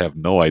 you just have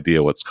no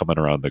idea what's coming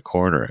around the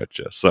corner at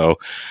you. So,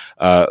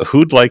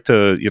 who'd like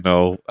to,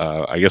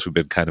 I guess we've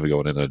been kind of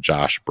going in a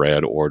Josh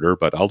Brad order,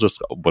 but I'll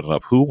just open it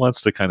up. Who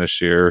wants to kind of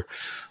share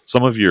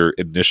some of your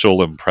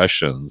initial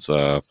impressions?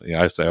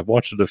 I say I've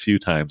watched it a few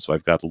times, so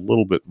I've got a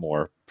little bit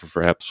more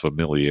perhaps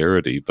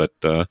familiarity, but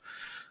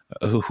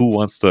who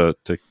wants to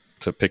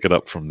pick it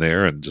up from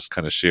there and just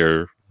kind of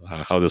share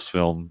how this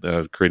film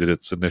created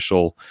its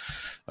initial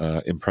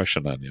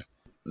impression on you?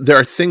 There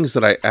are things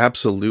that I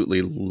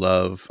absolutely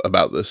love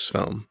about this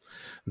film.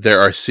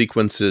 There are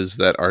sequences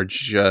that are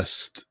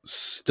just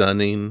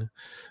stunning,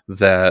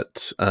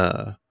 that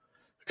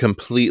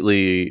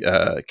completely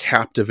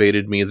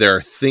captivated me. There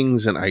are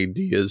things and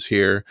ideas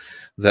here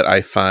that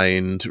I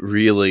find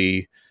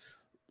really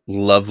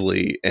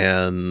lovely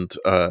and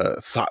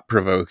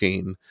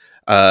thought-provoking.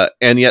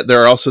 And yet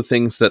there are also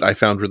things that I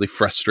found really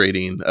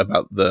frustrating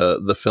about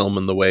the film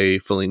and the way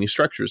Fellini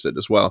structures it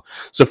as well.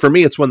 So for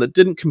me, it's one that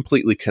didn't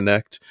completely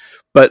connect,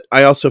 but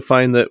I also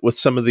find that with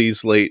some of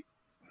these late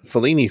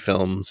Fellini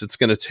films, it's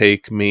going to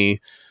take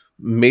me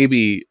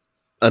maybe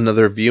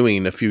another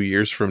viewing a few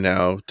years from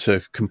now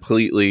to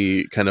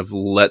completely kind of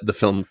let the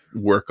film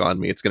work on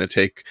me. It's going to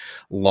take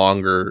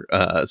longer.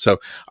 So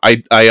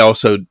I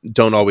also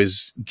don't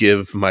always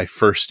give my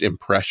first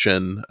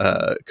impression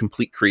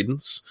complete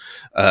credence,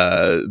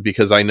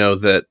 because I know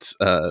that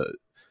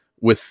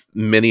with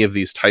many of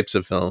these types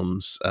of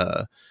films,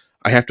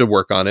 I have to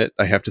work on it.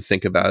 I have to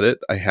think about it.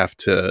 I have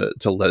to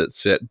let it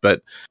sit.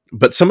 But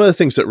some of the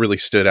things that really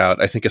stood out,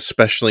 I think,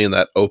 especially in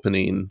that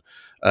opening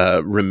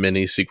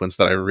Rimini sequence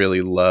that I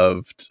really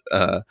loved.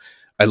 I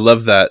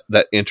love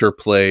that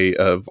interplay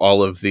of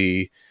all of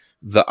the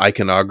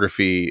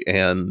iconography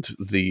and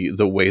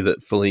the way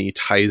that Fellini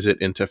ties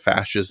it into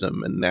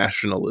fascism and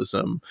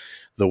nationalism,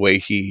 the way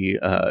he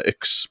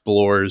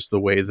explores the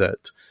way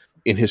that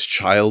in his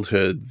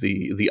childhood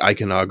the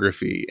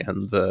iconography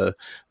and the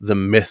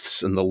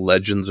myths and the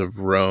legends of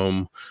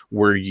Rome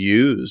were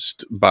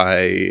used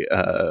by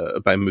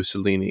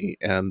Mussolini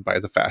and by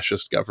the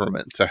fascist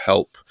government to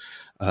help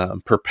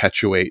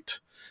perpetuate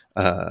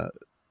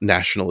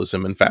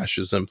nationalism and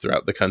fascism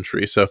throughout the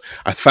country. So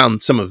I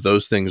found some of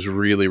those things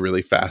really,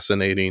 really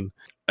fascinating.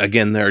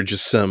 Again, there are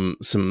just some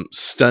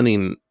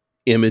stunning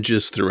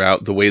images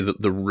throughout, the way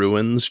that the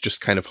ruins just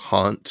kind of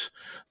haunt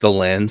the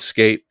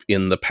landscape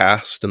in the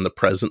past and the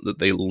present, that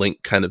they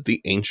link kind of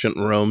the ancient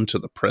Rome to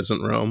the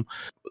present Rome.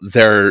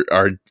 There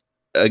are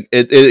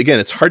again,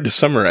 it's hard to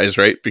summarize,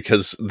 right?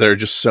 Because there are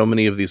just so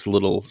many of these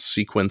little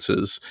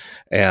sequences,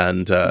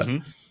 and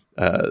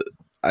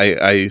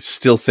I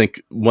still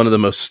think one of the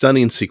most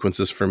stunning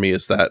sequences for me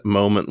is that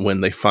moment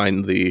when they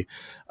find the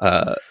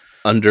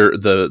under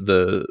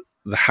the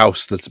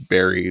house that's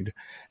buried,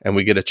 and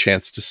we get a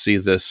chance to see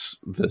this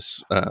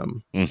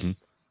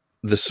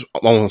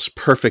almost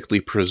perfectly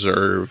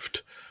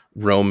preserved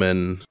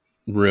Roman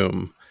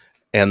room,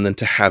 and then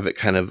to have it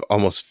kind of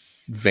almost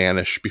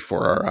vanish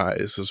before our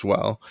eyes as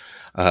well.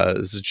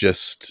 Is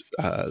just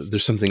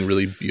there's something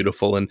really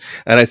beautiful, and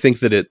I think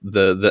that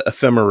the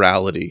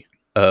ephemerality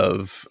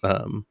of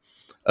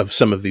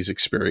some of these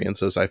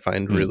experiences I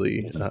find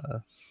really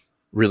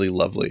really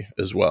lovely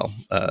as well.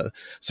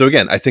 So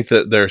again, I think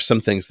that there are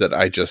some things that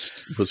I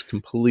just was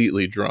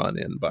completely drawn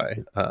in by.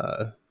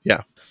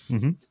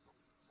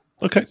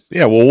 Okay.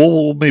 Yeah. Well,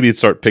 we'll maybe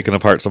start picking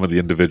apart some of the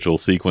individual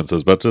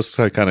sequences, but just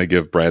to kind of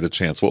give Brad a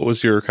chance. What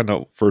was your kind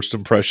of first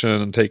impression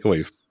and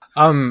takeaway?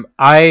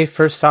 I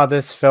first saw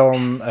this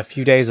film a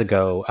few days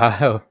ago.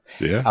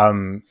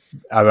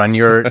 On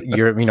your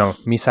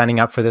me signing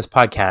up for this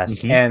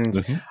podcast,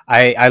 and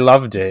I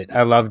loved it.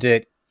 I loved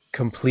it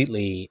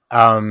completely.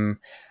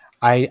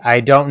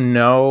 I don't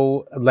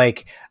know,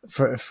 like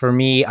for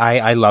me,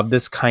 I love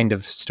this kind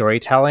of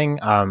storytelling.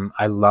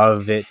 I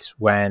love it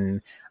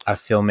when a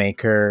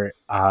filmmaker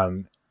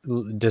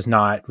does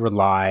not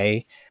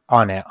rely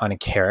on a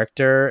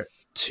character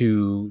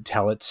to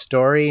tell its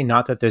story.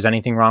 Not that there's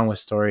anything wrong with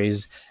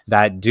stories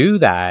that do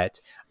that,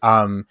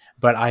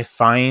 but I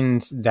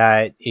find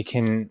that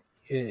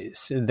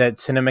that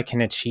cinema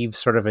can achieve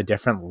sort of a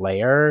different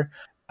layer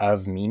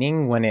of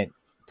meaning when it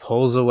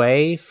pulls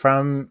away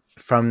from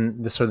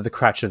the sort of the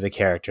crutch of the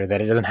character,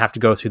 that it doesn't have to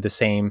go through the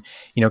same,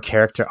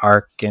 character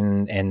arc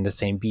and the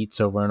same beats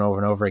over and over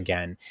and over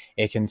again.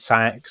 It can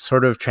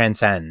sort of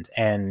transcend.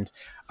 And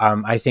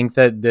I think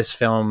that this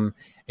film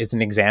is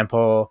an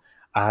example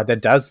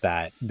that does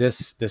that.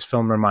 This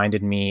film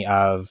reminded me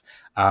of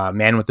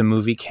Man with the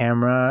Movie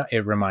Camera.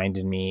 It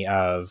reminded me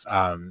of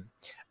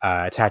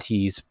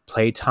Tati's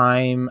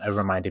Playtime. It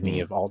reminded me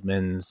of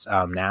Altman's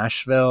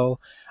Nashville.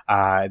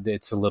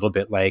 It's a little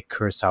bit like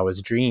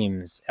Kurosawa's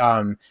Dreams,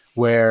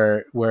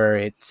 where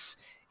it's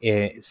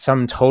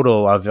sum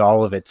total of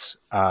all of its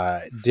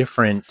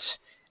different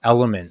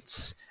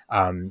elements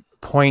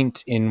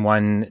point in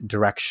one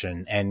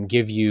direction and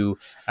give you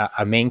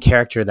a main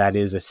character that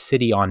is a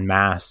city en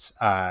masse,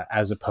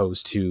 as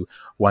opposed to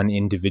one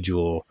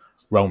individual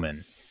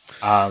Roman.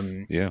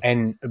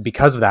 And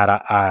because of that,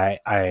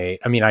 I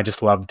mean, I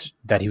just loved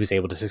that he was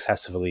able to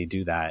successfully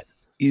do that.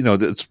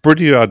 It's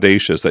pretty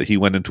audacious that he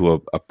went into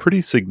a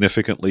pretty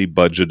significantly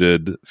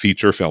budgeted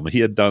feature film. He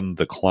had done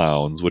The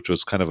Clowns, which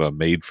was kind of a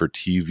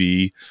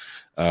made-for-TV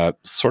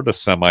sort of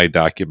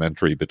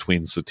semi-documentary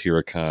between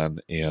Satyricon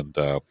and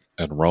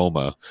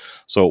Roma.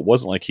 So it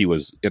wasn't like he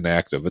was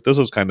inactive, but this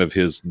was kind of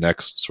his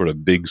next sort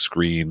of big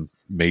screen,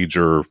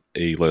 major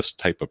A-list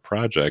type of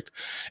project.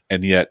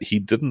 And yet he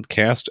didn't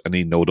cast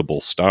any notable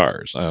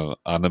stars.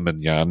 Anna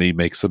Magnani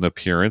makes an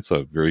appearance,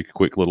 a very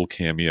quick little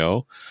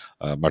cameo.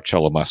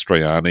 Marcello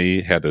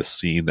Mastroianni had a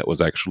scene that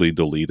was actually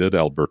deleted.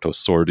 Alberto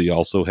Sordi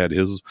also had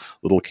his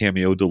little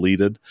cameo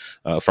deleted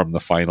from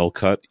the final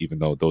cut, even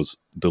though those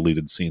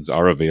deleted scenes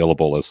are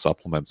available as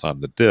supplements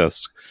on the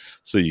disc.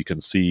 So you can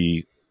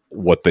see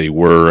what they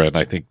were, and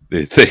I think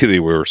they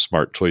were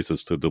smart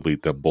choices to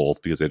delete them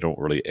both because they don't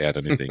really add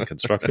anything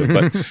constructive.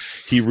 But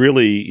he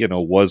really,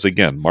 was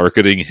again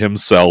marketing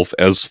himself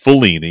as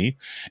Fellini,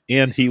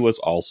 and he was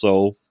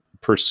also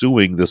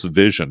pursuing this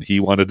vision. He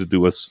wanted to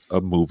do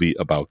a movie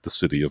about the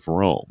city of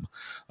Rome.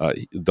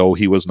 Though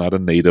he was not a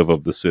native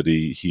of the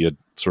city, he had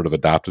sort of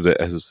adopted it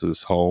as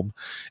his home.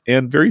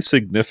 And very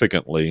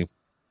significantly,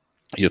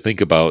 you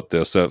think about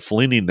this,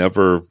 Fellini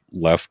never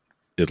left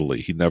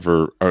Italy. He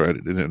never, or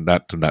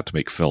not to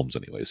make films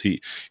anyways.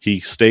 He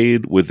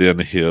stayed within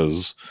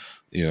his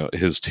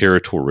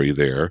territory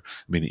there.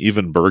 I mean,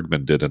 even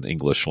Bergman did an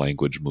English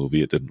language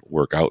movie. It didn't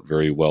work out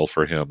very well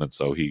for him, and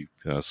so he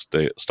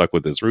stuck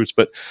with his roots.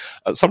 But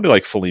somebody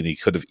like Fellini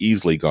could have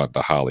easily gone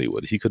to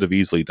Hollywood. He could have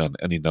easily done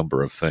any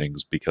number of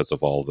things because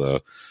of all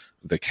the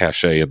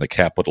cachet and the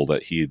capital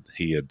that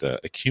he had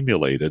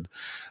accumulated.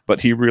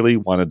 But he really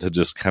wanted to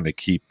just kind of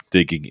keep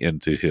digging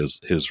into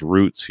his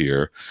roots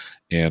here.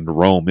 And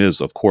Rome is,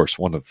 of course,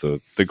 one of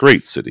the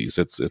great cities.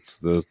 It's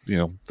the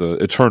the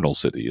eternal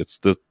city. It's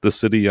the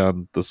city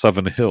on the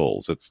seven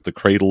hills. It's the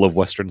cradle of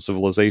Western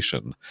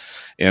civilization.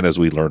 And as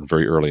we learned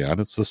very early on,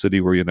 it's the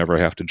city where you never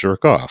have to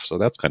jerk off. So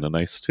that's kind of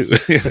nice too.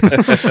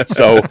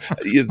 So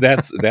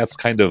that's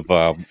kind of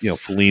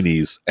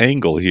Fellini's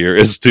angle here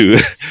is to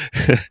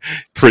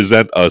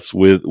present us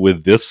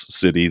with this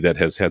city that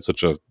has had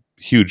such a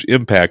huge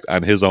impact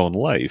on his own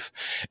life.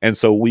 And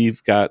so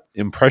we've got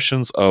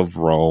impressions of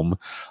Rome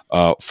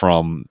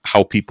from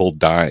how people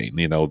dine,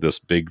 this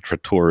big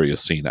trattoria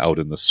scene out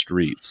in the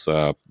streets,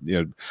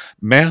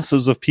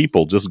 masses of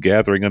people just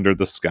gathering under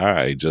the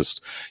sky,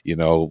 just,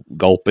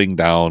 gulping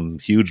down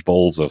huge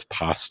bowls of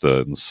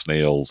pasta and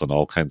snails and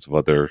all kinds of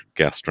other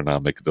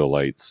gastronomic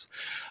delights.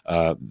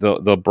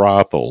 The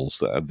brothels,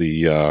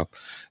 the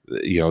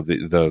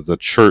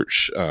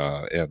church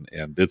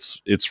and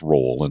its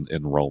role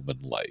in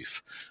Roman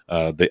life,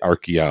 the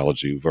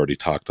archaeology we've already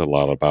talked a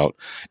lot about,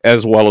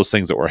 as well as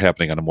things that were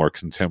happening on a more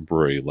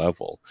contemporary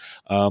level.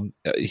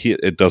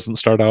 It doesn't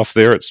start off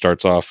there. It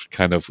starts off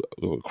kind of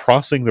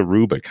crossing the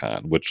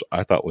Rubicon, which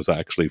I thought was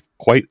actually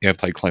quite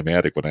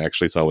anticlimactic when I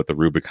actually saw what the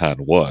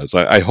Rubicon was.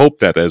 I hope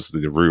that as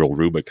the real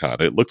Rubicon.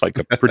 It looked like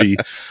a pretty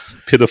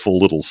pitiful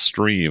little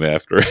stream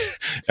after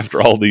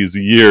all these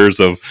years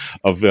of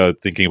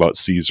thinking about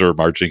Caesar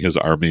marching his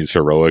armies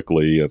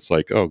heroically. It's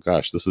like, oh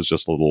gosh, this is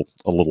just a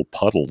little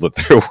puddle that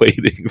they're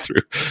wading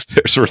through.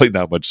 There's really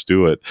not much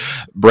to it.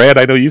 Brad,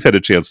 I know you've had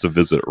a chance to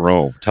visit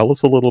Rome. Tell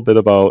us a little bit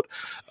about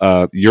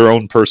your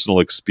own personal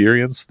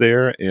experience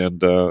there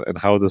and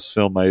how this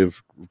film might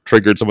have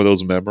triggered some of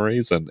those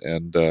memories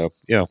and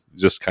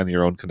just kind of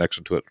your own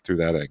connection to it through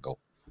that angle.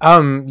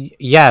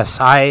 Yes,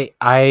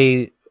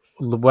 I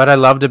what I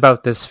loved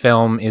about this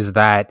film is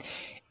that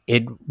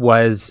it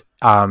was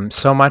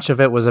so much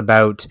of it was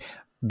about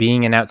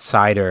being an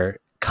outsider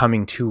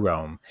coming to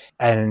Rome.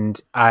 And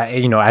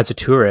as a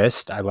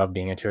tourist, I love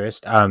being a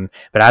tourist. But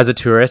as a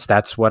tourist,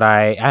 that's what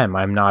I am.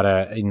 I'm not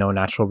a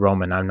natural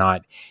Roman. I'm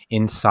not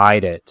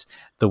inside it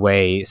the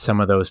way some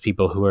of those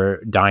people who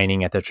are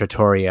dining at the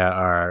trattoria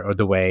are, or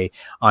the way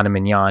Anna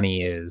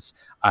Magnani is.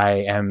 I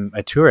am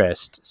a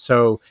tourist.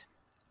 So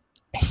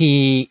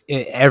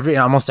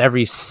almost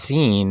every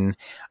scene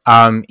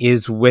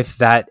is with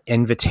that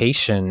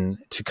invitation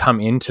to come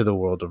into the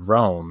world of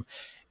Rome.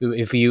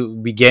 If you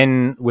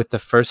begin with the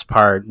first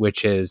part,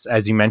 which is,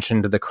 as you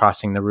mentioned, the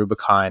crossing the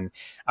Rubicon,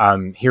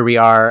 here we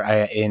are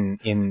in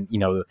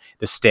the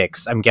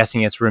sticks. I'm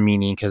guessing it's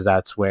Rimini because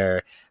that's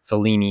where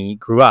Fellini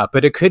grew up,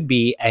 but it could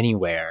be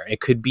anywhere. It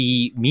could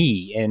be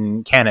me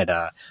in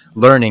Canada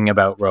learning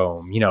about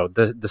Rome.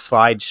 The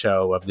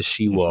slideshow of the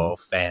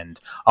She-Wolf and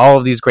all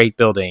of these great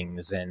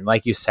buildings, and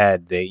like you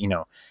said,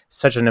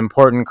 such an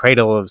important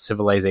cradle of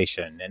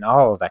civilization and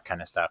all of that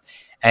kind of stuff.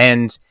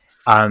 And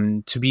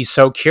to be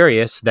so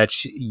curious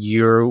that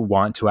you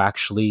want to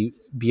actually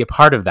be a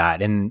part of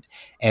that. And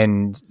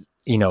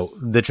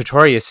the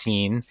trattoria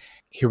scene,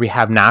 here we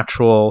have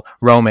natural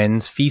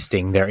Romans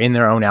feasting. They're in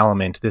their own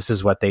element. This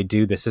is what they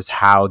do. This is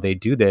how they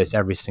do this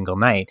every single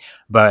night.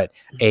 But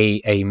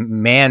a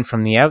man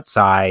from the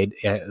outside,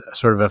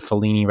 sort of a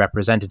Fellini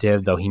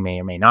representative, though he may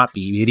or may not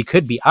be, he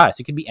could be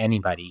us, it could be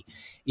anybody,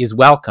 is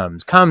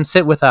welcomed. Come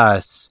sit with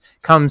us.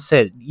 Come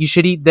sit. You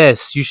should eat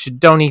this.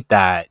 Don't eat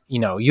that.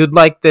 You'd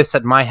like this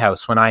at my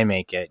house when I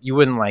make it. You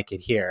wouldn't like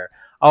it here.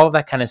 All of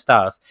that kind of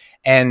stuff.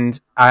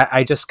 And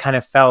I just kind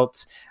of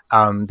felt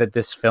that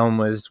this film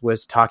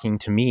was talking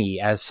to me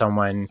as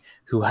someone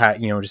who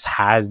had, just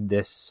had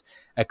this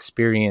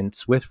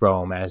experience with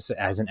Rome as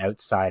an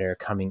outsider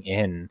coming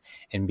in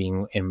and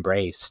being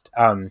embraced.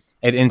 And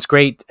it's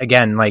great.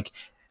 Again, like,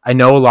 I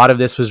know a lot of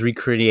this was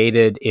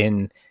recreated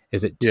in,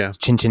 is it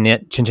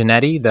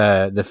Cincinnati,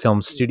 the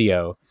film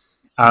studio?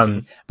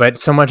 But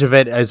so much of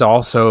it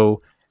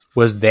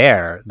was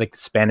there. Like, the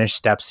Spanish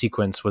step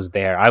sequence was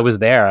there. I was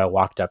there. I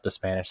walked up the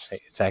Spanish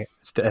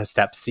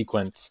step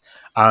sequence.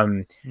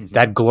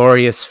 That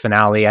glorious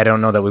finale. I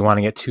don't know that we want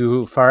to get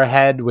too far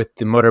ahead with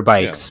the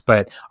motorbikes,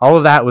 but all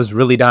of that was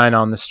really done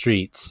on the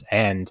streets.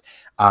 And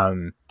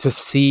to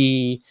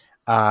see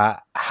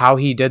how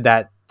he did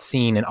that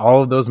scene and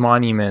all of those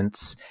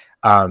monuments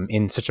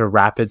in such a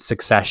rapid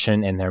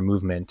succession in their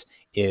movement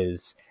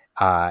is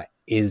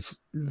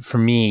for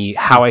me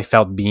how I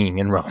felt being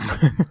in Rome.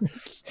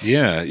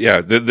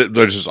 Yeah.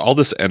 There's just all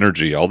this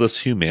energy, all this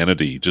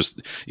humanity, just,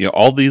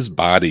 all these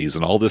bodies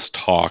and all this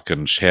talk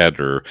and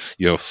chatter,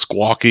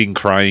 squawking,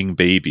 crying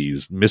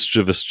babies,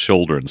 mischievous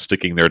children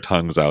sticking their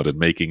tongues out and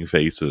making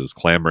faces,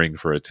 clamoring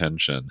for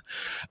attention.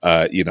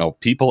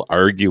 People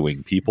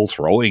arguing, people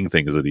throwing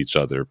things at each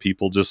other,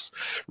 people just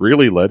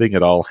really letting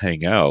it all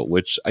hang out,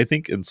 which I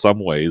think in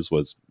some ways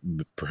was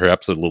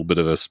perhaps a little bit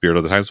of a spirit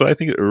of the times, but I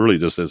think it really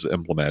just is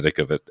emblematic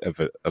of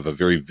a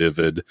very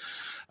vivid,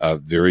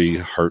 very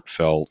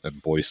heartfelt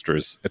and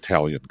boisterous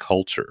Italian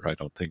culture. I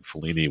don't think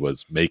Fellini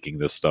was making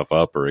this stuff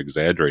up or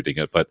exaggerating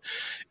it, but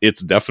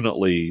it's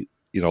definitely,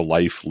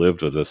 life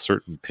lived with a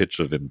certain pitch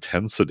of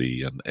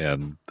intensity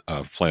and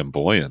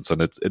flamboyance,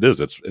 and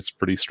it's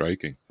pretty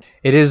striking.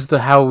 It is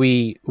how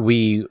we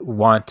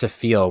want to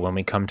feel when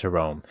we come to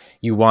Rome.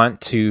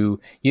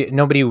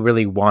 Nobody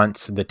really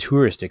wants the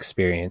tourist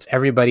experience.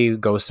 Everybody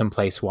goes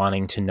someplace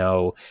wanting to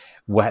know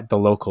what the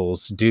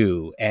locals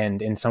do,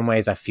 and in some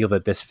ways I feel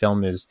that this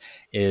film is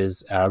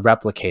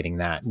replicating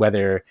that.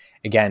 Whether,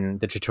 again,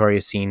 the trattoria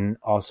scene,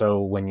 also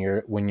when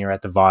you're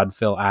at the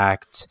vaudeville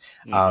act,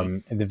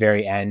 at the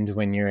very end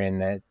when you're in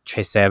the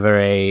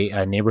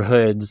Trastevere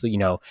neighborhoods,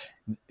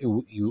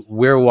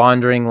 we're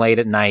wandering late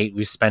at night.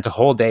 We spent a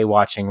whole day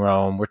watching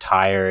Rome. We're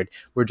tired.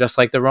 We're just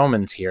like the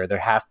Romans here. They're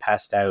half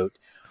passed out,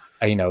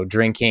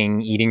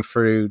 drinking, eating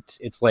fruit.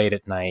 It's late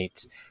at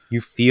night. You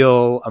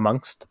feel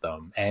amongst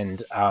them,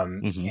 and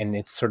and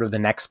it's sort of the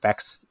next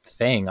best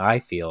thing, I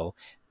feel,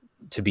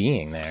 to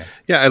being there.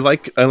 Yeah, I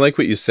like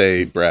what you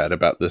say, Brad,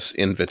 about this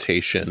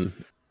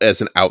invitation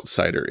as an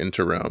outsider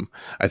into Rome.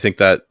 I think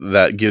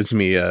that gives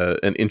me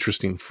an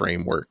interesting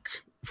framework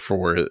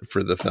for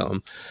the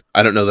film.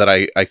 I don't know that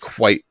I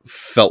quite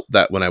felt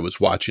that when I was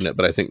watching it,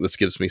 but I think this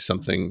gives me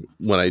something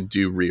when I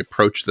do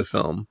reapproach the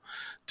film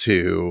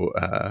to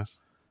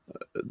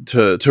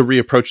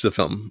reapproach the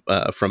film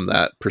from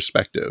that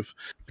perspective,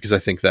 because I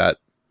think that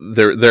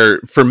there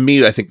for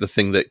me, I think the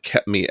thing that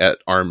kept me at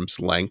arm's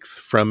length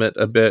from it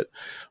a bit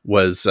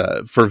was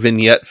for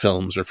vignette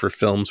films, or for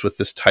films with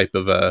this type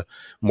of a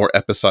more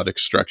episodic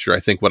structure.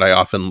 I think what I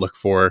often look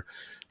for,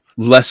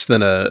 less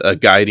than a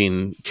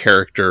guiding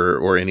character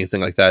or anything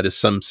like that, is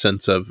some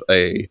sense of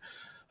a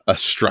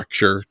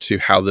structure to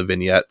how the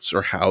vignettes,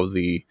 or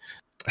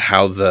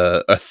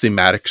a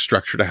thematic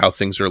structure to how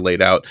things are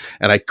laid out.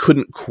 And I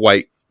couldn't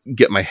quite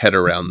get my head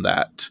around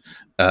that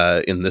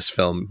in this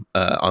film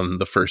on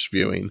the first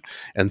viewing.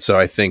 And so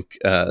I think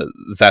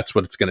that's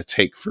what it's going to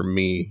take for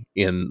me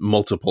in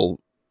multiple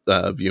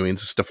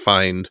viewings, is to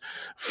find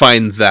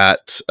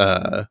that,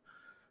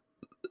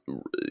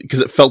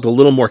 because it felt a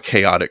little more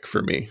chaotic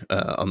for me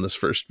on this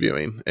first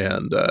viewing.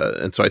 And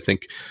so I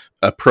think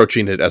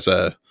approaching it as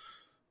an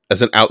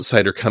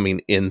outsider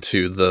coming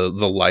into the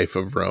life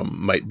of Rome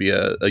might be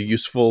a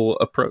useful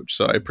approach.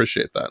 So I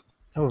appreciate that.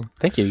 Oh,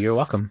 thank you. You're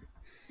welcome.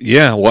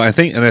 Yeah, well, I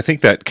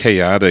think that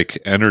chaotic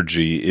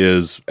energy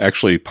is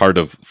actually part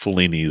of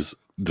Fellini's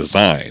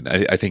design.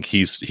 I think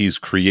he's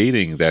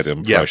creating that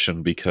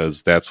impression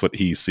because that's what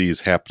he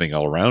sees happening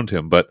all around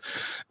him. But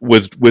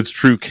with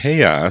true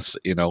chaos,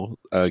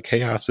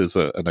 chaos is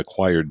an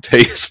acquired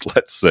taste.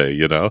 Let's say,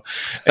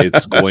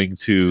 it's going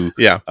to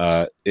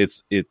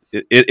it's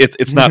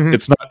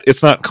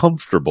not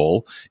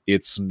comfortable.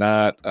 It's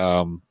not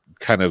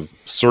kind of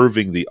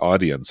serving the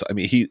audience. I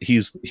mean,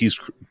 he's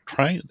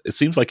trying. It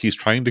seems like he's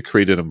trying to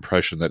create an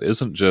impression that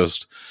isn't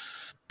just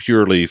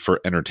purely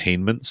for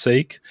entertainment's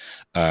sake,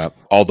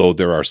 although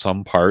there are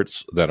some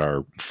parts that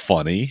are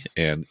funny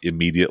and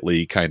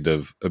immediately kind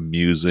of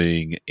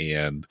amusing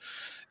and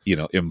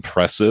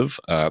impressive.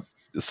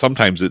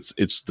 Sometimes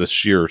it's the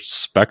sheer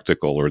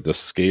spectacle or the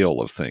scale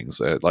of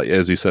things. Like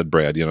as you said,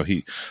 Brad,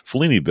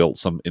 Fellini built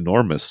some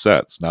enormous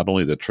sets. Not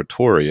only the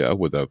Trattoria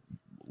with a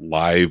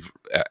live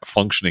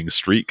functioning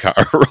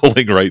streetcar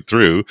rolling right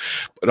through,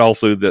 but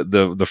also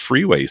the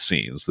freeway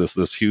scenes.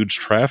 This huge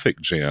traffic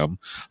jam.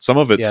 Some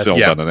of it's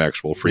filmed on an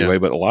actual freeway,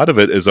 but a lot of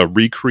it is a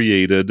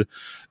recreated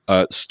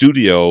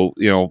studio,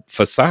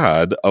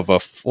 facade of a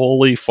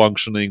fully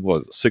functioning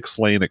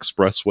 6-lane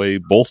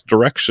expressway, both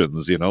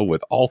directions,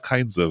 with all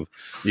kinds of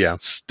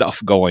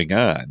stuff going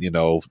on,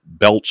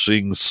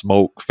 belching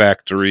smoke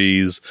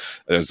factories.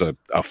 There's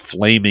a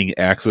flaming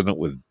accident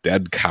with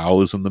dead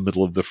cows in the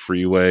middle of the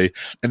freeway.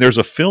 And there's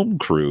a film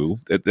crew.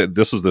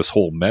 This is this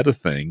whole meta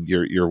thing.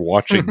 You're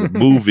watching the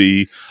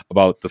movie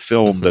about the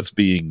film that's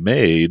being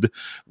made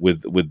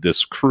with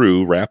this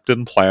crew wrapped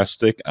in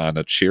plastic on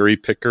a cherry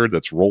picker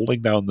that's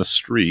rolling down the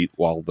street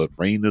while the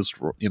rain is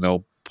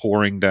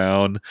pouring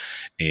down,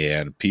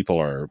 and people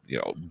are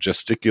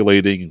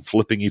gesticulating and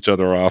flipping each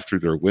other off through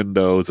their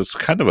windows. It's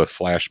kind of a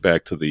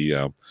flashback to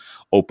the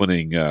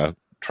opening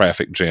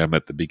traffic jam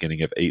at the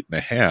beginning of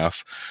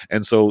 8.5.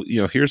 And so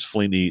here's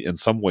Fellini in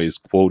some ways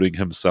quoting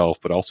himself,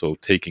 but also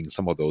taking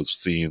some of those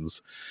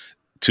scenes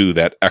to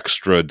that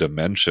extra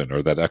dimension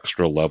or that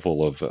extra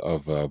level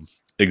of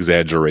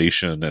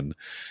exaggeration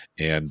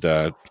and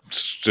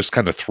just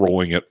kind of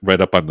throwing it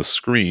right up on the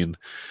screen.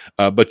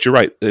 But you're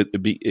right;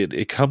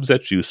 it comes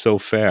at you so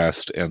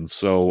fast and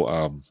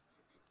so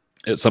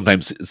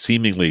sometimes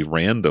seemingly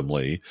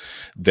randomly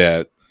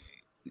that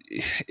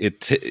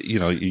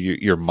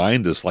your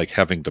mind is like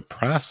having to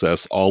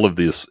process all of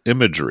this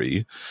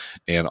imagery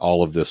and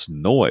all of this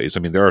noise. I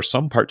mean, there are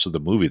some parts of the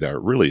movie that are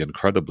really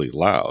incredibly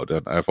loud,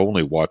 and I've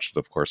only watched it,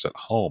 of course, at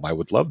home. I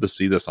would love to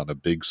see this on a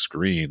big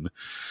screen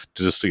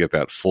to get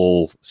that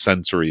full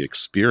sensory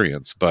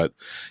experience. But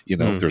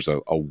there's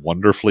a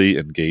wonderfully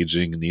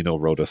engaging Nino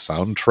Rota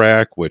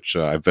soundtrack, which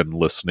I've been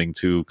listening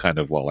to kind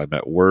of while I'm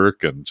at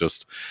work, and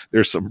just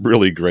there's some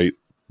really great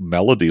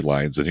melody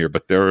lines in here,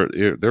 but there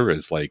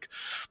is like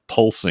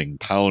pulsing,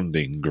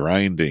 pounding,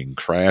 grinding,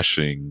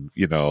 crashing,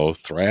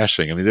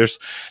 thrashing. I mean,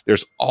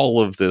 there's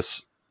all of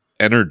this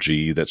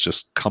energy that's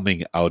just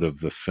coming out of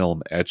the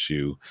film at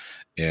you,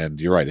 and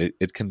you're right,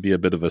 it can be a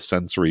bit of a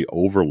sensory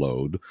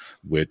overload,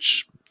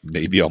 which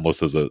maybe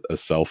almost as a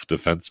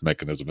self-defense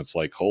mechanism. It's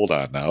like, hold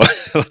on now,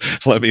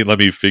 let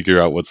me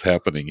figure out what's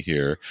happening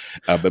here,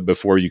 but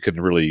before you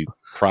can really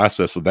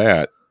process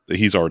that,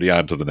 he's already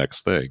on to the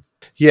next thing.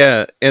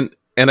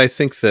 And I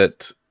think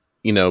that,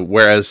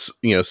 whereas,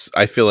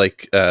 I feel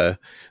like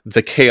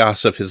the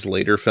chaos of his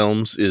later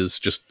films is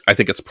just, I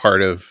think it's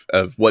part of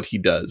what he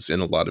does in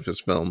a lot of his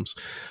films.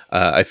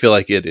 I feel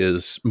like it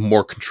is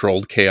more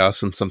controlled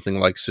chaos in something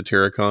like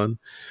Satyricon,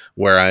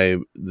 where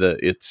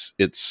it's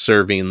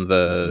serving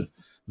the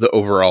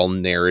overall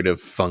narrative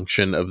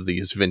function of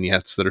these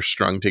vignettes that are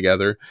strung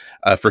together.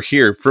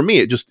 For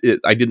me,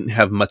 I didn't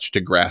have much to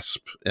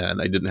grasp,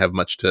 and I didn't have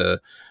much to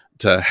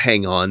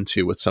hang on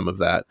to with some of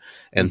that.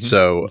 And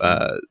so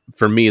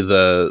for me,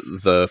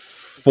 the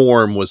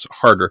form was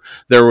harder.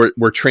 There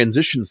were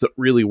transitions that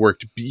really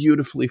worked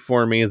beautifully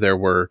for me. There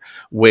were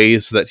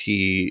ways that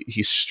he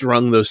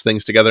strung those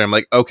things together. I'm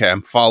like, okay,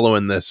 I'm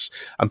following this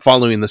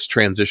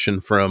transition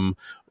from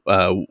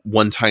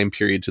one time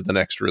period to the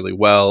next really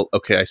well.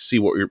 Okay, I see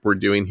what we're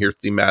doing here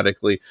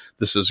thematically.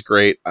 This is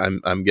great.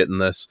 I'm getting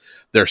this.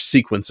 There are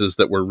sequences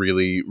that were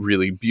really,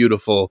 really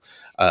beautiful.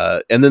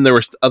 And then there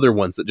were other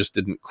ones that just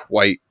didn't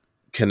quite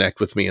connect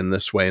with me in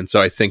this way. And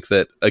so I think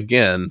that,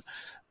 again,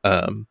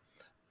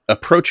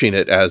 approaching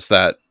it as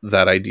that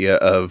idea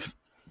of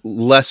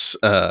less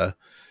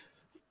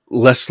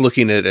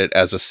looking at it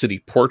as a city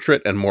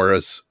portrait and more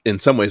as, in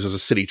some ways, as a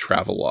city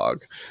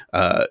travelogue,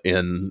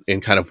 in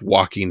kind of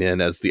walking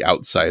in as the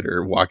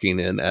outsider, walking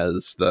in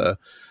as the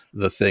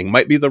thing,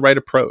 might be the right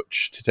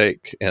approach to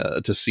take,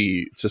 to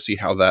see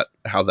how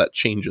that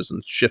changes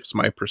and shifts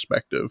my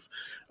perspective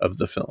of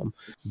the film.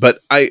 But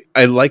I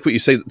like what you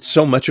say.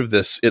 So much of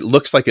this, it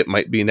looks like it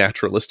might be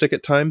naturalistic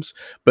at times,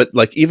 but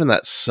like even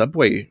that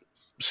subway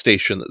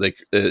station that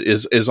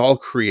is all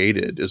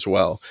created as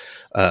well.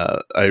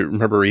 I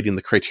remember reading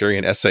the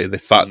Criterion essay. They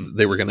thought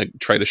they were going to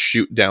try to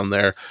shoot down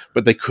there,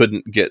 but they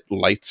couldn't get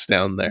lights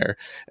down there,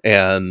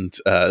 and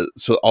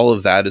so all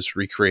of that is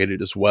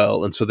recreated as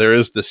well. And so there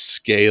is this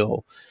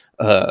scale,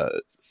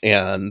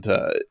 and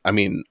I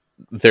mean,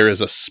 there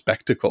is a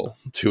spectacle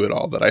to it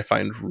all that I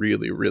find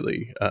really,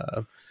 really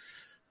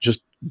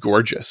just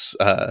gorgeous.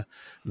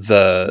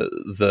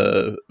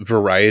 The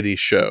variety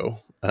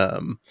show.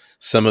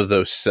 Some of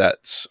those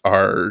sets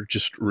are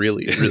just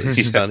really, really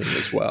stunning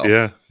as well.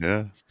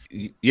 Yeah.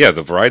 Yeah,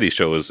 the variety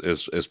show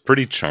is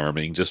pretty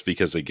charming just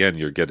because again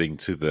you're getting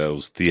to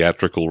those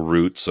theatrical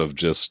roots of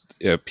just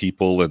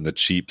people in the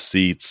cheap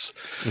seats.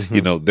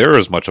 Mm-hmm. They're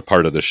as much a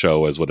part of the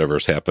show as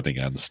whatever's happening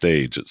on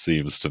stage, it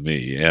seems to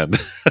me. And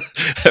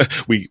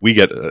we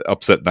get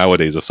upset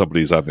nowadays if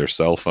somebody's on their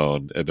cell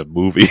phone in a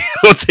movie.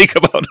 Think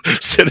about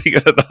sitting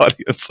in an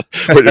audience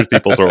where there's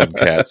people throwing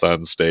cats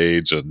on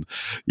stage and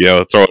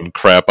throwing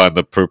crap on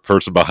the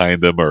person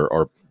behind them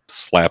or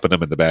slapping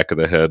them in the back of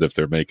the head if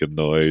they're making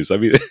noise. I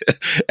mean,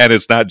 and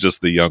it's not just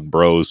the young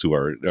bros who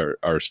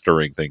are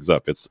stirring things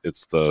up. It's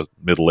the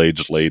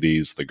middle-aged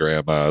ladies, the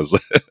grandmas.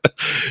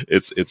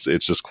 it's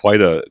just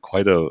quite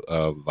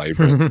a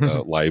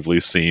vibrant, lively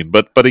scene.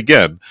 But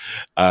again,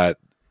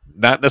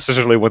 not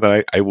necessarily one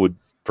that I would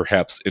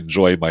perhaps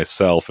enjoy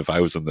myself if I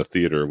was in the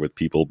theater with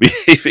people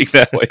behaving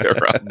that way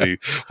around me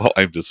while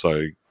I'm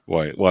deciding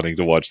wanting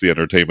to watch the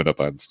entertainment up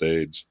on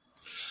stage.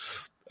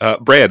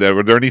 Brad,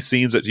 were there any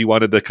scenes that you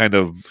wanted to kind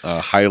of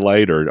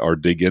highlight or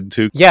dig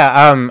into?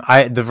 Yeah,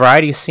 the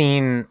variety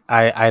scene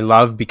I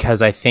love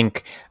because I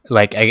think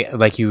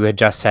like you had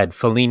just said,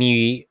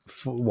 Fellini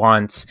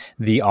wants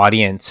the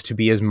audience to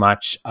be as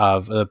much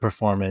of the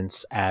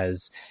performance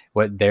as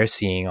what they're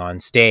seeing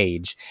on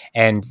stage,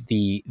 and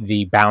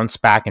the bounce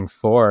back and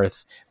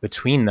forth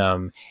between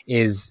them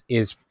is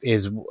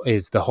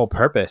the whole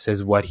purpose,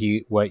 is what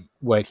he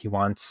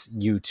wants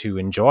you to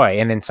enjoy.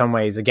 And in some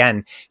ways,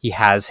 again, he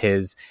has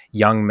his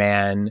young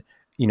man,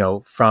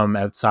 from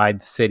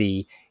outside the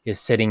city, is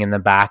sitting in the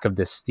back of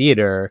this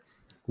theater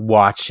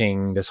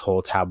watching this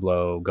whole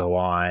tableau go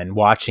on,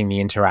 watching the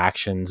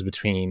interactions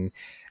between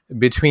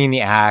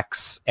the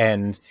acts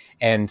and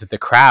the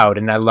crowd.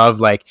 And I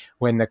love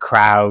when the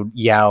crowd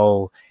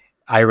yell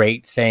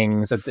irate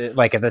things at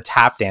the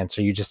tap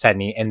dancer you just said,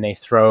 and they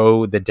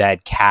throw the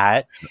dead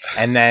cat,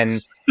 and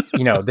then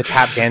the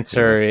tap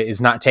dancer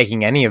is not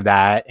taking any of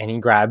that, and he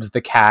grabs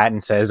the cat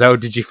and says, "Oh,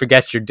 did you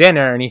forget your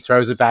dinner?" And he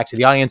throws it back to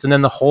the audience, and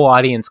then the whole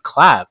audience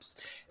claps.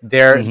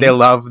 They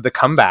love the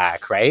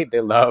comeback, right?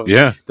 They love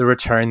the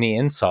return, the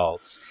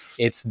insults.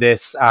 It's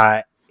this.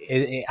 I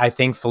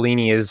think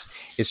Fellini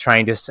is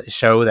trying to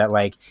show that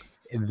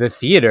the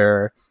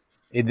theater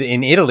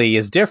in Italy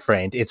is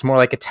different. It's more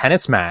like a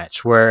tennis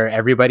match where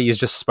everybody is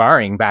just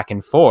sparring back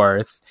and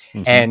forth,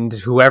 and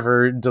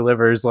whoever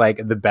delivers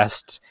the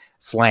best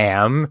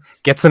slam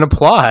gets an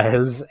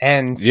applause.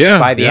 And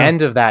by the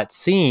end of that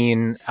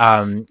scene,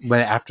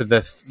 when after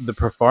the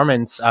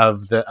performance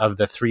of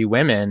the three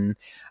women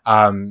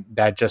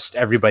that just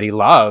everybody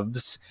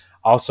loves,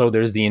 also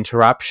there's the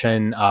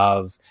interruption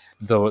of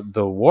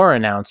the war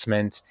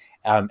announcement.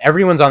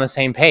 Everyone's on the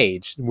same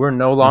page. We're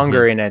no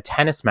longer in a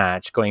tennis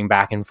match going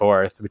back and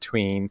forth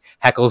between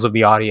heckles of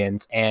the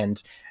audience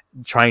and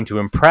trying to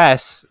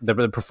impress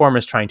the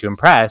performers, trying to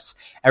impress.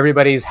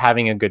 Everybody's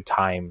having a good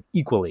time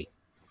equally.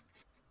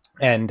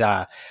 And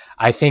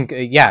I think,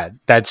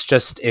 that's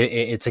just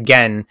it's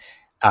again.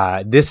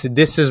 This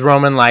is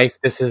Roman life.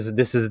 This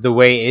is the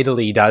way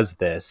Italy does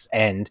this.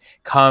 And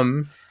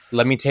come,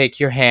 let me take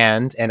your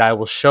hand, and I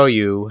will show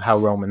you how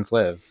Romans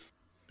live.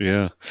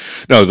 Yeah,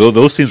 no,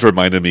 those scenes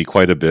reminded me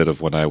quite a bit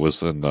of when I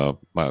was in the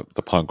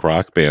punk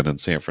rock band in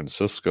San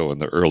Francisco in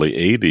the early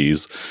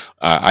 '80s.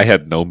 I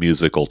had no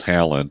musical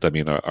talent. I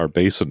mean, our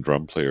bass and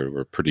drum player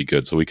were pretty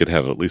good, so we could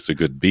have at least a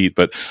good beat.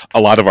 But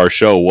a lot of our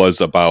show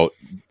was about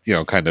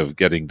kind of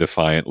getting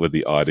defiant with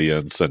the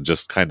audience and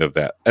just kind of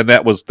that. And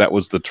that was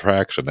the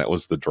traction. That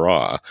was the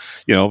draw,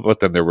 but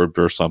then there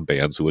were some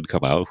bands who would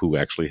come out who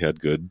actually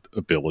had good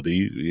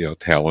ability,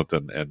 talent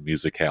and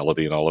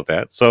musicality and all of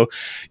that. So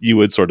you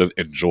would sort of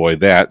enjoy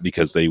that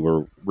because they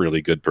were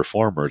really good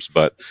performers.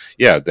 But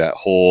yeah, that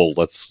whole,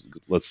 let's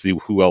see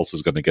who else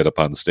is going to get up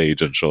on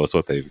stage and show us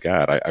what they've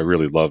got. I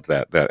really loved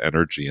that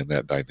energy and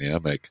that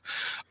dynamic.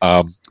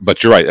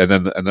 But you're right. And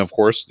then of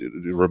course,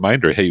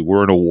 reminder, hey,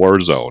 we're in a war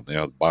zone.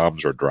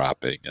 Bombs are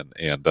dropping,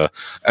 and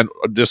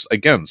just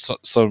again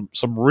some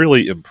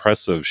really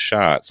impressive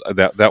shots.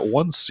 That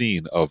one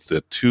scene of the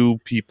two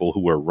people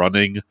who are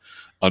running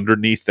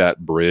underneath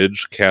that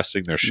bridge,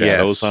 casting their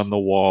shadows on the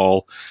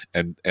wall,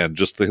 and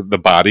just the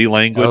body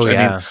language.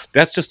 I mean,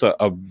 that's just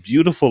a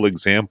beautiful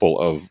example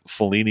of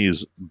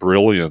Fellini's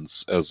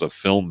brilliance as a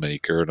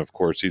filmmaker. And of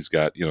course, he's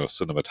got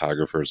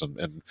cinematographers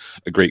and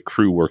a great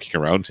crew working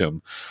around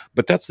him.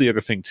 But that's the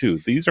other thing too.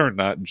 These are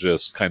not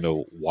just kind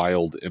of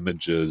wild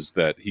images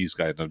that he's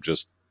kind of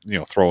just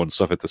throwing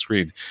stuff at the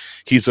screen.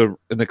 He's an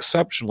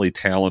exceptionally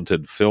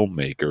talented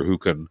filmmaker who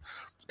can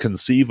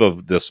conceive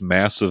of this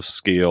massive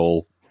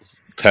scale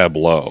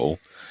tableau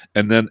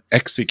and then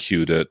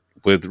execute it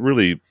with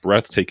really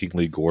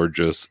breathtakingly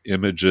gorgeous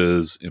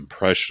images,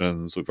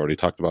 impressions. We've already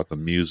talked about the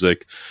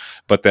music,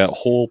 but that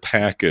whole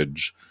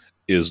package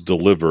is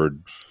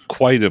delivered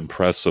quite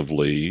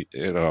impressively.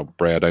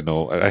 Brad,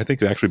 I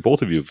think actually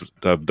both of you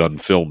have done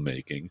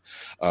filmmaking.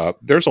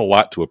 There's a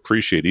lot to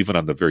appreciate even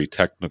on the very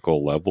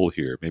technical level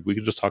here. Maybe we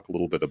can just talk a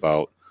little bit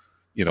about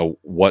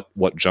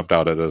what jumped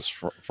out at us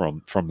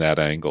from that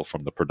angle,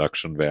 from the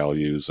production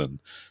values and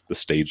the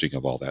staging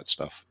of all that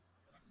stuff.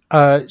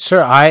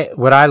 Sure.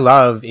 What I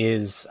love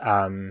is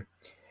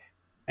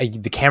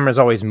the camera's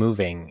always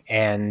moving,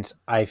 and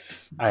I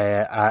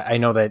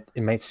know that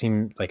it might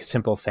seem like a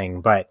simple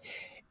thing, but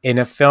in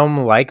a film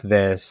like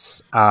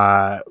this,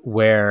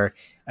 where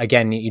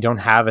again you don't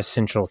have a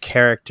central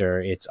character,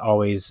 it's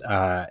always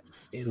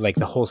like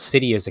the whole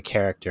city is a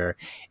character.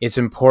 It's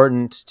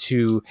important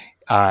to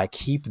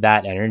keep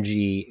that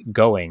energy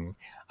going,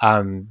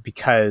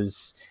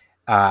 because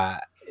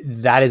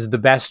that is the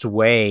best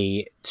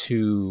way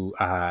to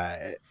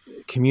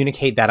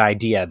communicate that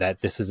idea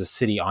that this is a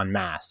city en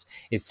masse,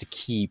 is to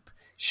keep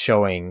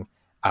showing,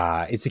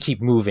 is to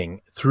keep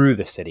moving through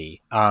the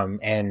city.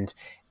 And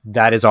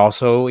that is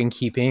also in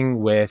keeping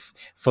with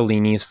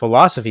Fellini's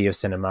philosophy of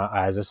cinema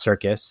as a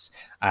circus,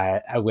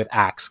 with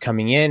acts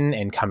coming in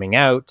and coming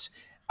out,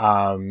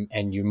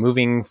 and you're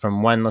moving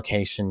from one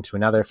location to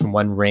another, from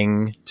one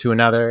ring to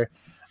another.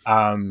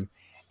 And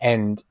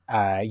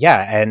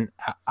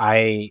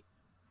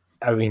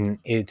I mean,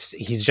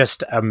 he's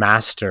just a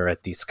master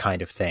at this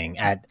kind of thing,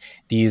 at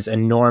these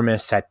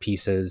enormous set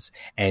pieces,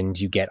 and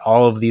you get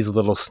all of these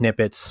little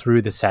snippets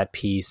through the set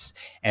piece,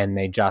 and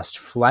they just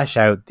flesh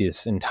out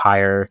this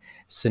entire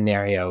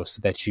scenario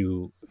so that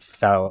you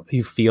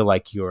feel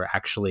like you're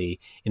actually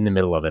in the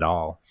middle of it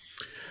all.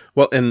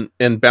 Well,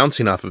 and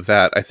bouncing off of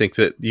that, I think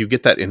that you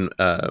get that in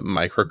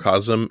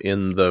microcosm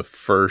in the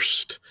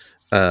first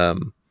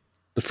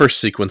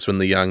sequence when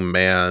the young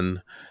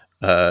man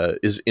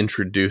is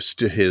introduced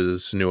to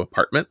his new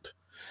apartment,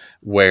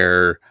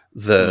 where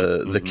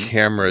the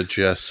camera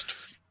just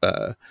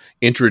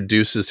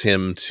introduces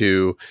him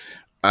to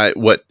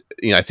what,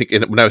 you know, I think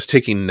when I was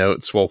taking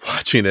notes while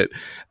watching it,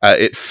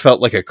 it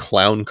felt like a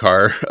clown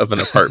car of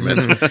an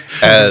apartment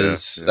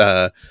as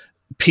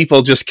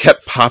people just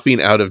kept popping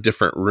out of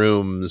different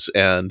rooms,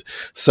 and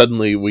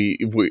suddenly we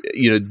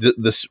you know,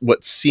 this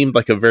what seemed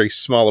like a very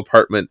small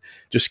apartment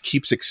just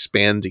keeps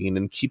expanding,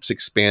 and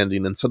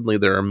suddenly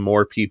there are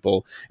more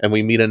people, and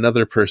we meet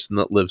another person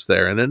that lives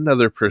there and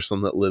another person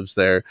that lives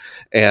there,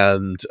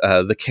 and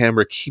the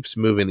camera keeps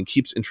moving and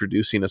keeps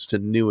introducing us to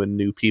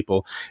new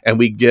people, and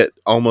we get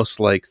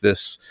almost like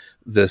this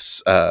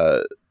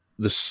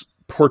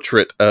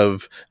portrait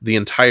of the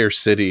entire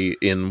city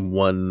in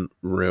one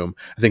room.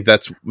 I think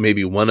that's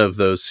maybe one of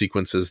those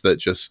sequences that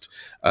just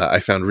I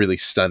found really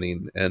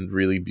stunning and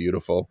really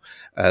beautiful,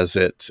 as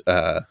it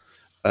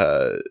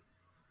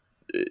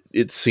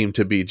seemed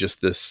to be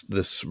just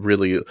this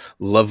really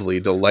lovely,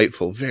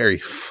 delightful, very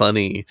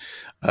funny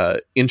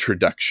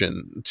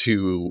introduction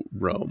to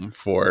Rome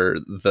for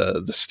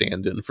the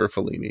stand-in for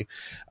Fellini,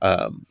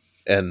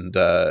 and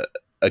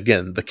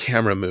again, the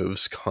camera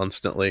moves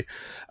constantly.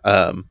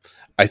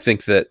 I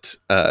think that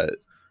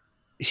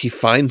he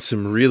finds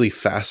some really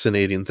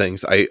fascinating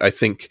things. I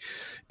think,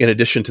 in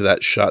addition to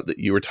that shot that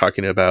you were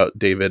talking about,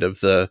 David,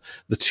 of the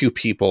two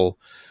people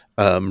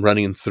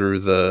running through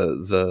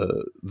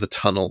the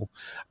tunnel,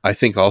 I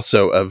think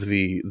also of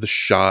the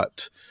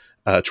shot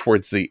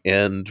towards the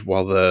end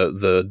while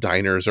the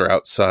diners are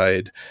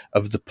outside,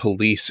 of the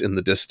police in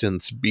the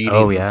distance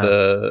beating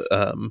the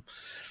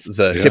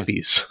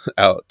hippies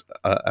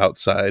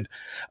outside,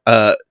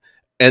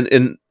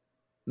 and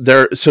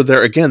there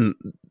again,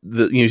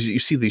 you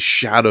see these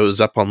shadows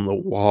up on the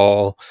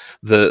wall,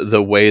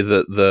 the way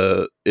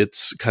that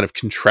it's kind of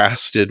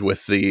contrasted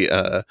with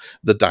the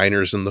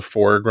diners in the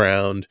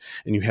foreground,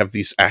 and you have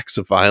these acts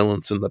of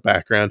violence in the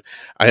background.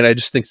 And I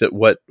just think that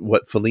what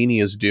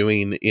Fellini is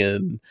doing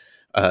in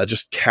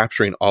just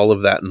capturing all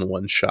of that in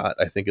one shot,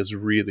 I think, is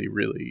really,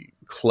 really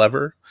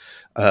clever,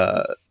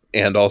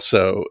 and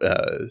also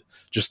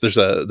just there's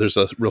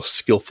a real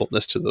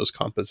skillfulness to those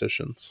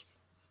compositions.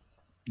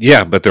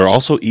 Yeah, but they're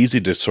also easy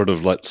to sort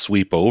of let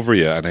sweep over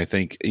you. And I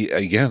think,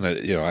 again,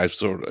 you know, I've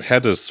sort of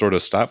had to sort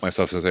of stop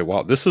myself and say,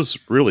 wow, this is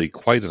really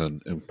quite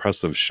an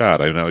impressive shot.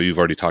 I know you've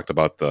already talked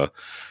about the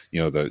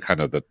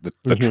kind of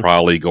the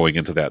trolley going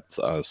into that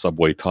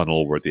subway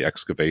tunnel where the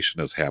excavation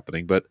is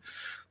happening, but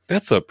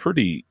that's a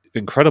pretty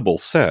incredible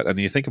set. And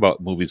you think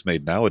about movies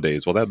made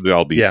nowadays, well, that would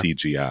all be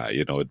CGI,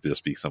 you know, it'd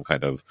just be some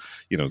kind of,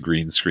 you know,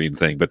 green screen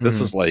thing. But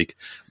this is like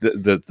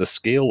the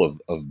scale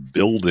of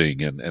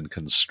building and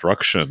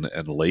construction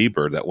and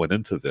labor that went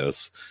into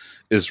this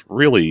is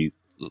really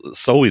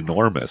so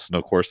enormous. And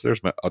of course,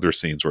 there's other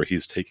scenes where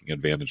he's taking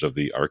advantage of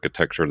the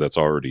architecture that's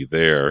already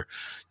there.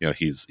 You know,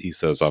 he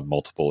says on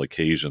multiple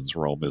occasions,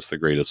 Rome is the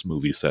greatest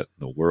movie set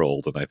in the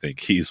world. And I think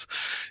he's,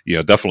 you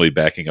know, definitely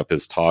backing up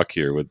his talk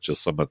here with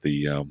just some of the,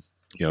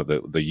 you know,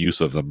 the use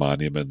of the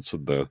monuments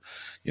and the,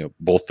 you know,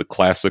 both the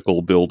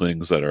classical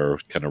buildings that are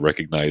kind of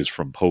recognized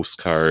from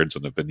postcards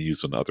and have been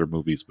used in other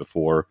movies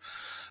before,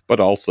 but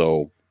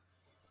also,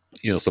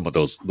 you know, some of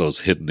those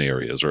hidden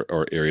areas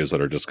or areas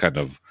that are just kind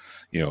of,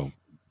 you know,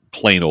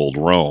 plain old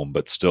Rome,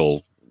 but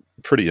still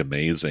pretty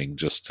amazing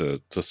just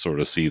to sort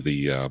of see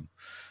the,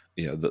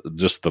 you know,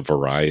 just the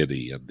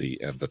variety and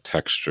the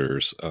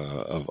textures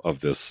of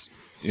this,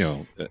 you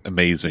know,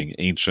 amazing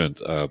ancient,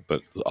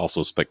 but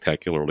also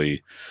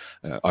spectacularly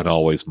and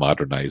always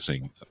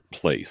modernizing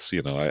place.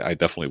 You know, I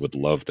definitely would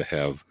love to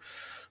have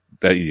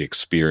that you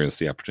experience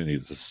the opportunity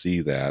to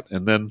see that,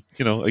 and then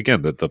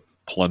again the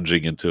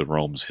plunging into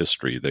Rome's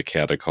history, the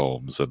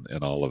catacombs,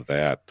 and all of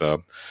that.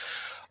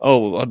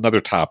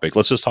 Another topic.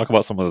 Let's just talk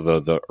about some of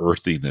the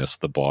earthiness,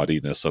 the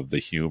bawdiness of the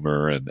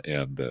humor, and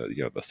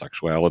the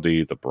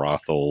sexuality, the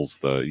brothels,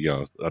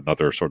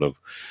 another sort of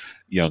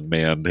young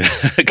man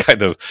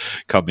kind of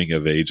coming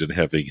of age and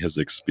having his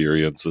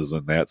experiences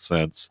in that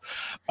sense.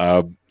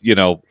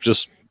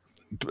 Just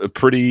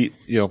pretty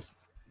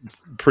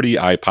pretty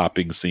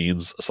eye-popping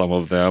scenes, some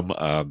of them.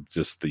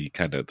 Just the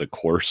kind of the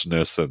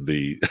coarseness and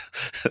the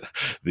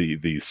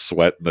the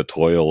sweat and the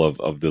toil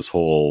of this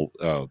whole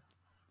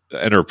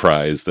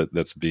enterprise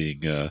that's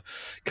being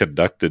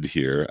conducted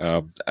here.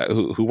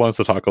 Who wants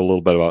to talk a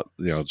little bit about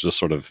just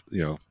sort of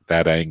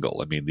that angle?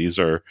 I mean, these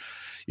are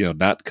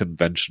not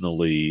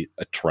conventionally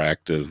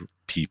attractive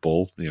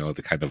people,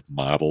 the kind of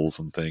models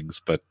and things,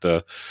 but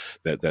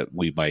that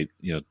we might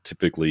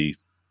typically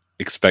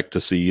expect to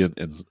see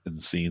in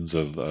scenes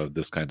of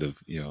this kind of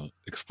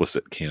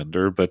explicit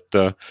candor. But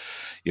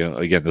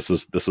again, this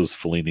is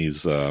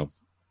Fellini's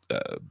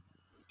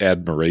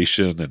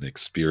admiration and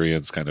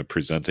experience kind of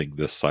presenting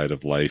this side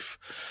of life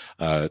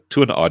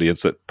to an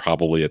audience that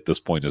probably at this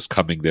point is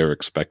coming there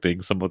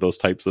expecting some of those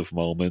types of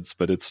moments,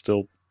 but it's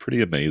still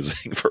pretty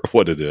amazing for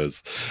what it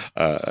is.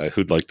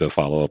 Who'd like to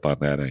follow up on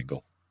that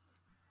angle?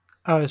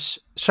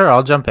 Sure,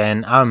 I'll jump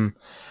in.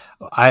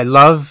 I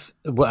love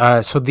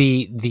so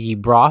the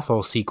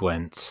brothel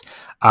sequence.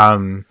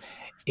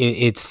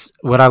 It's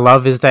what I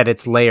love is that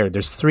it's layered.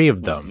 There's 3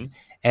 of them, mm-hmm.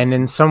 and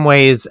in some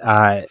ways,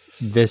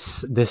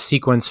 this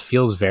sequence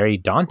feels very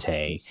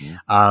Dante,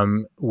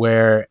 mm-hmm.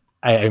 Where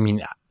I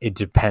mean, it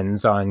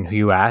depends on who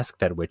you ask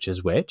that which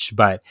is which,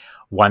 but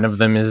one of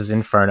them is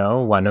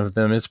Inferno, one of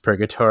them is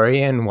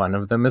Purgatory, and one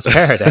of them is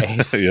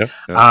Paradise. Yeah.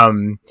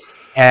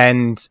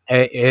 And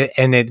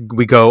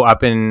we go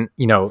up in,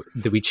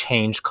 we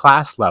change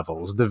class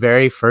levels. The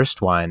very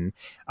first one,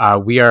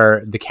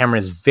 the camera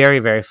is very,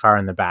 very far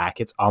in the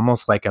back. It's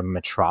almost like a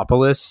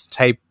Metropolis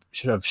type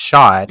of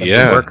shot of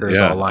the workers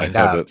all lined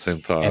up, that same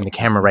thought. And the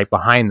camera right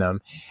behind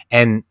them.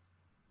 And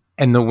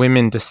the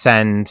women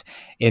descend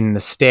in the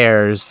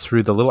stairs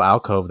through the little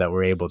alcove that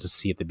we're able to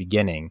see at the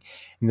beginning.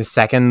 In the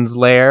second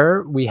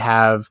layer, we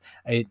have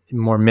a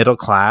more middle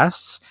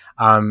class,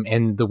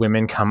 and the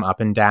women come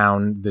up and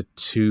down the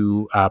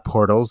 2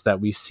 portals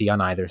that we see on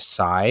either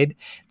side.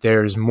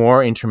 There's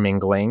more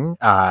intermingling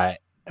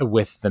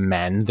with the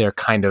men. They're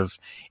kind of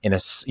in a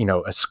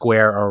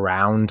square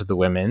around the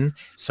women,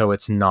 so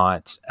it's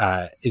not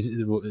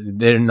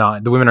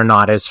the women are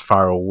not as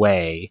far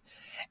away.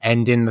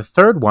 And in the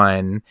third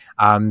one,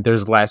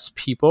 there's less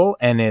people,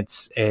 and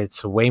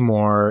it's way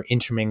more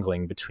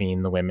intermingling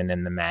between the women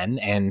and the men,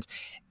 and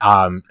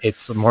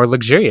it's more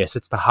luxurious.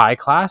 It's the high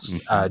class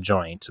mm-hmm.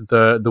 Joint.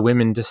 The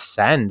women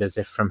descend as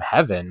if from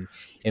heaven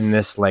in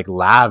this like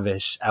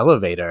lavish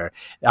elevator.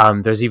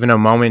 There's even a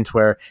moment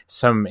where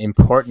some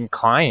important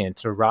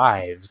client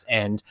arrives,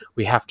 and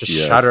we have to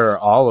shutter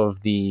all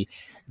of the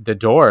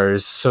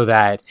doors so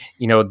that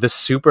the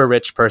super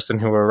rich person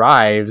who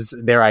arrives,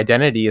 their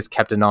identity is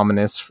kept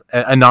anonymous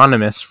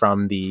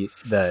from the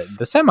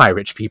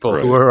semi-rich people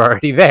who are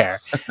already there.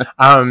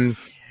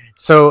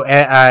 So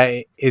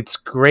it's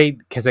great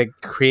because it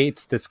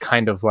creates this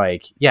kind of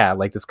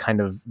this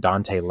kind of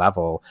Dante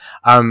level.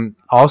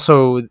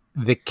 Also,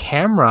 the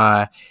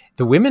camera,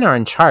 the women are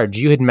in charge.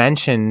 You had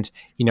mentioned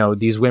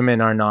these women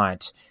are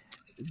not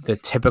the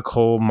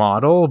typical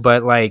model,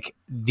 but like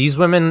these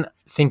women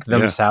think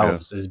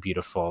themselves as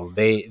beautiful.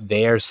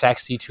 They are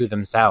sexy to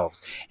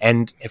themselves,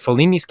 and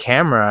Fellini's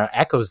camera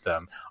echoes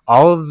them.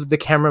 All of the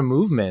camera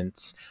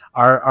movements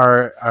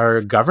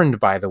are governed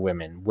by the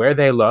women. Where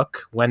they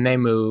look, when they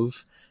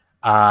move,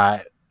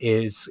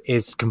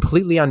 is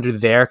completely under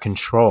their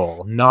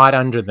control, not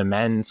under the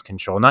men's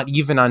control, not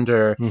even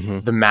under mm-hmm.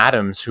 the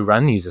madams who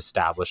run these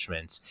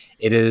establishments.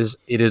 It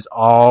is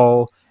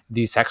all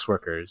these sex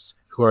workers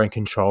who are in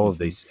control of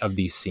these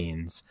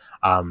scenes.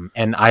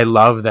 And I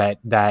love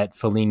that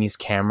Fellini's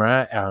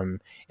camera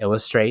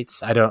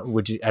illustrates. I don't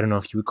know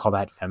if you would call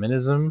that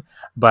feminism,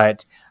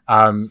 but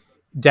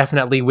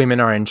definitely women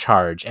are in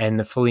charge, and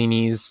the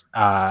Fellini's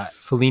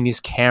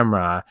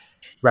camera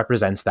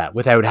represents that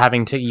without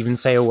having to even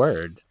say a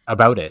word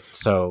about it.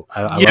 So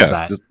I love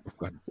that.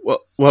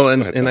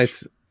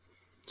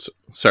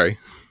 Sorry.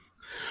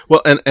 Well,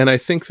 and I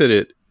think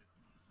that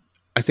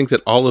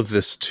all of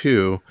this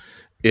too,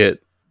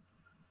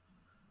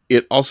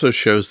 it also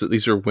shows that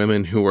these are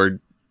women who are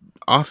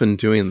often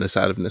doing this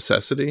out of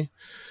necessity.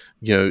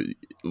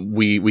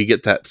 We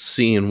get that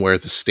scene where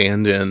the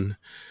stand-in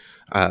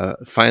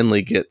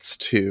finally gets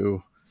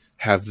to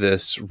have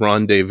this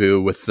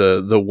rendezvous with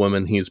the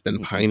woman he's been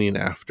pining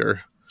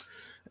after,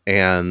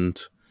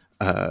 and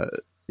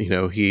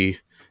he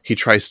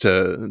tries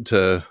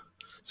to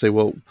say,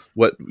 well,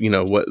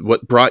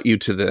 what brought you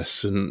to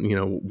this,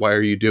 and why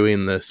are you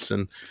doing this,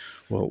 and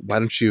well, why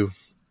don't you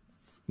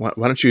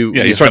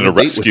yeah, he's trying to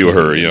rescue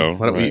her,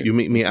 why don't you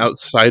meet me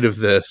outside of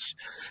this?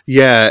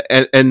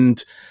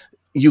 And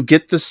you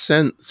get the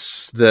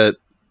sense that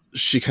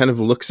she kind of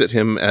looks at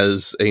him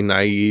as a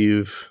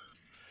naive.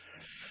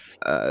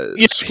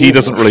 He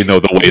doesn't really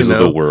know the ways of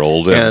the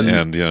world,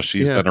 and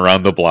she's yeah. been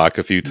around the block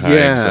a few times,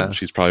 Yeah. and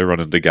she's probably run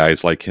into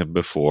guys like him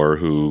before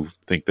who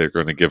think they're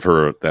going to give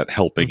her that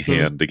helping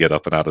hand to get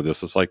up and out of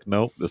this. It's like,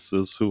 no, this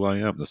is who I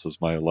am. This is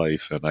my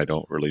life, and I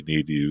don't really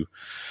need you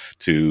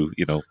to,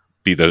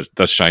 be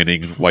the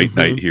shining white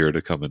knight here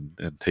to come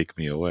and take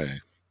me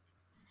away.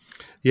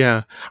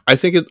 Yeah, I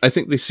think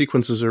these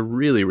sequences are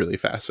really, really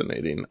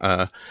fascinating.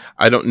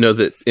 I don't know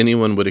that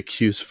anyone would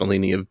accuse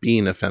Fellini of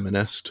being a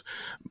feminist,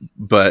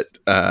 but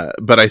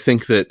I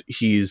think that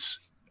he's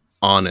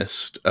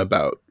honest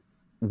about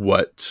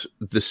what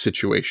the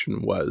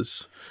situation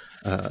was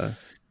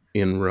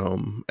in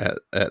Rome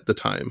at the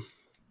time.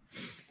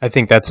 I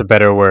think that's a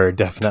better word,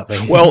 definitely.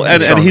 Well,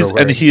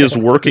 and he is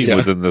working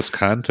within this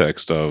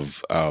context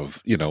of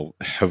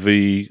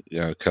heavy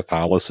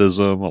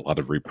Catholicism, a lot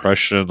of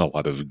repression, a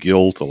lot of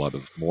guilt, a lot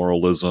of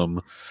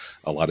moralism,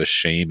 a lot of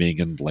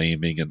shaming and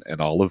blaming, and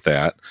all of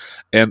that,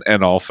 and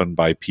often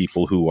by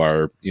people who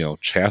are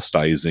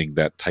chastising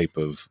that type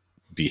of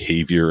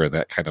behavior and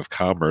that kind of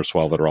commerce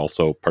while they're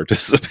also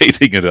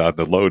participating in it on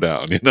the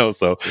lowdown,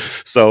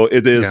 so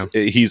it is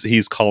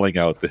he's calling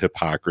out the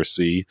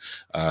hypocrisy,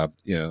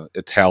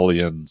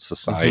 Italian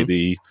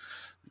society,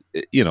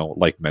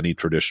 like many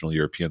traditional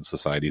European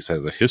societies,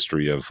 has a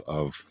history of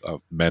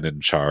men in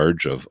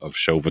charge, of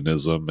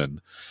chauvinism and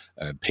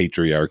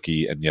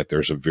patriarchy, and yet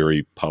there's a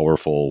very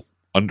powerful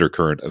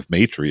undercurrent of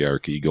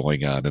matriarchy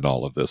going on in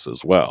all of this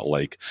as well.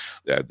 Like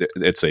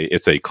it's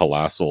a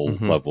colossal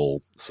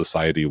level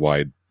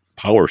society-wide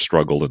power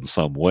struggle in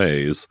some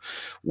ways,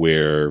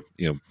 where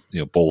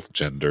both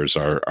genders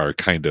are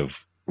kind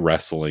of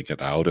wrestling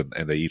it out, and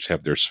they each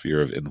have their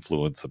sphere of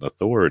influence and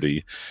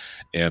authority.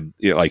 And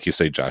like you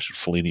say, Josh,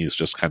 Fellini is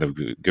just kind of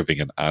giving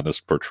an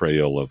honest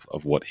portrayal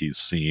of what he's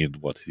seen,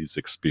 what he's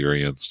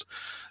experienced,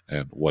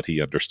 and what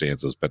he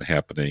understands has been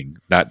happening,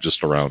 not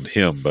just around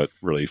him, but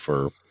really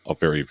for a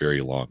very,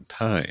 very long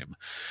time.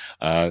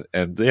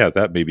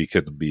 That maybe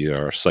can be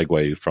our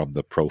segue from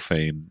the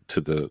profane to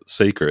the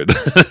sacred,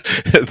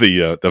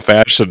 the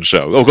fashion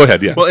show. Oh, go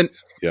ahead. Yeah.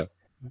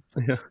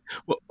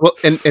 Well,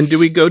 and do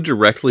we go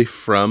directly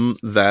from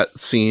that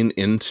scene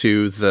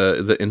into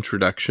the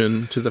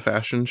introduction to the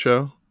fashion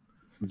show?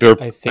 They're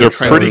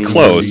pretty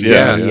close.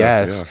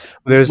 Yes.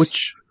 Yeah.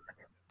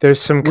 There's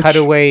some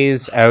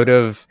cutaways out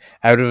of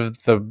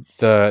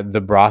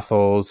the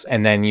brothels,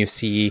 and then you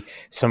see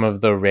some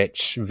of the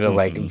rich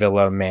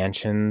villa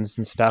mansions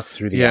and stuff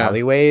through the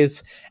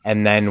alleyways,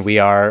 and then we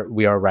are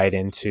right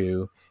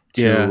into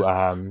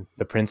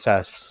the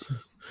princess.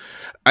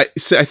 I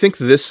think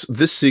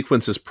this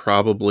sequence is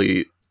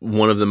probably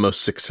one of the most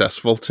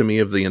successful to me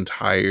of the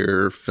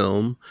entire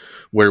film,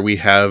 where we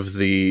have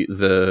the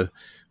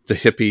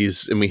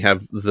hippies, and we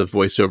have the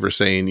voiceover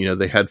saying,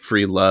 they had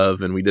free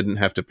love and we didn't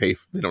have to pay.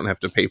 They don't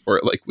have to pay for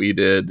it like we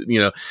did,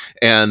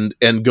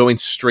 and going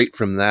straight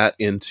from that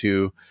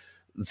into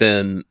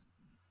then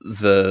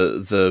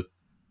the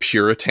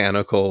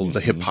puritanical, the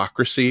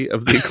hypocrisy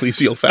of the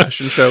ecclesial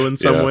fashion show in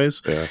some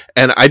ways. Yeah.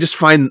 And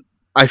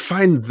I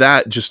find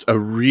that just a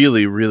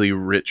really, really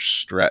rich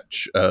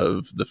stretch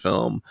of the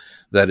film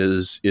that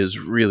is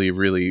really,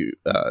 really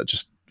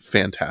just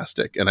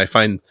fantastic. And I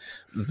find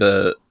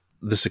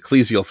this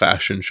ecclesial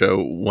fashion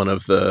show one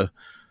of the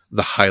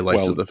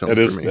highlights of the film.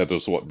 That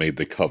is what made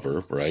the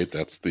cover, right?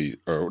 That's the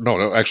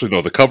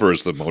cover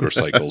is the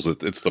motorcycles.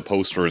 It's the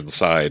poster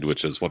inside,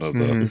 which is one of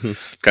the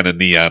kind of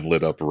neon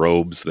lit up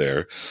robes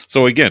there.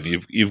 So again,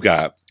 you've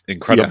got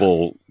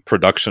incredible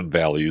production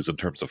values in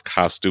terms of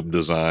costume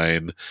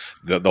design,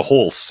 the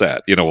whole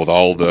set, with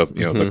all the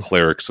the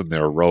clerics in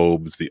their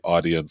robes, the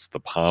audience, the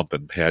pomp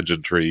and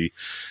pageantry,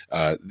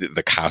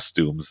 the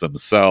costumes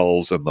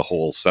themselves, and the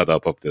whole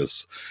setup of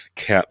this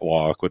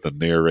catwalk with a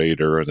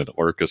narrator and an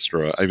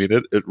orchestra. I mean,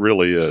 it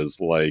really is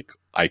like,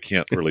 I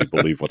can't really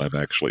believe what I'm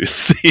actually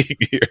seeing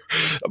here.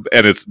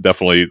 And it's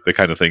definitely the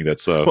kind of thing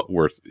that's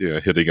worth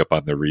hitting up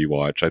on the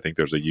rewatch. I think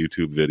there's a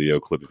YouTube video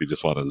clip if you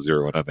just want to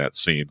zero in on that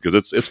scene, because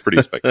it's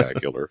pretty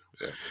spectacular.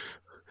 Yeah.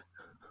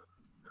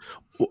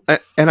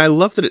 And I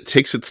love that it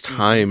takes its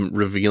time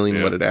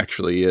revealing what it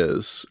actually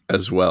is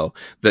as well,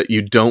 that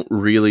you don't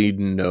really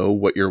know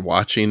what you're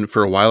watching.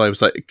 For a while I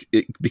was like,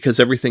 because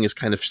everything is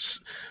kind of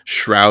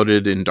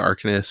shrouded in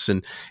darkness,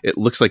 and it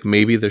looks like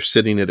maybe they're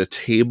sitting at a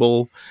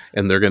table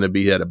and they're going to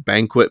be at a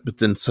banquet, but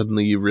then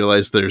suddenly you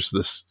realize there's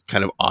this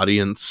kind of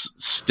audience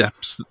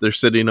steps that they're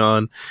sitting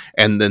on,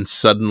 and then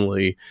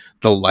suddenly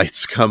the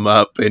lights come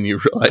up and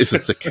you realize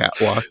it's a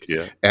catwalk.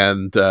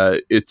 And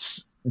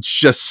it's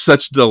just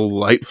such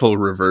delightful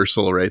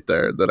reversal right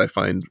there that I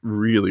find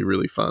really,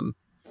 really fun.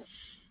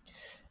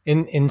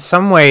 In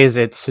some ways,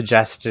 it's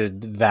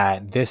suggested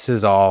that this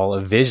is all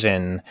a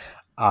vision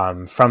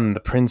from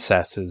the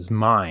princess's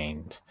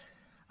mind.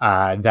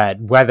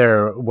 That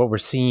whether what we're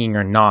seeing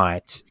or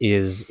not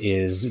is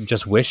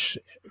just wish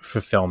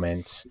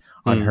fulfillment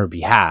on her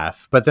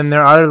behalf. But then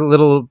there are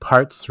little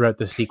parts throughout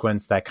the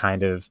sequence that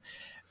kind of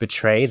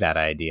betray that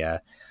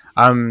idea.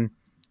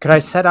 Could I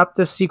set up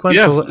this sequence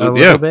Yeah, a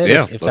little bit,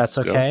 if let's that's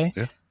okay?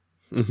 go. Yeah.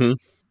 Mm-hmm.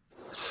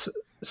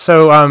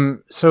 So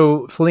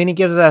Fellini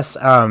gives us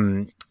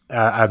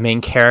a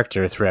main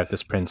character throughout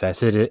this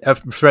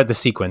throughout the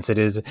sequence. It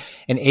is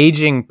an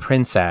aging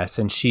princess,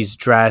 and she's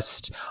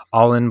dressed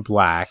all in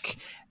black.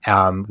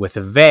 With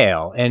a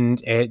veil,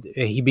 and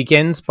he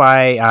begins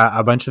by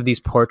a bunch of these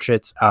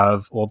portraits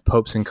of old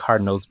popes and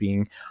cardinals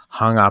being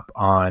hung up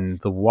on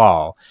the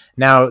wall.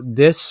 Now,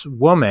 this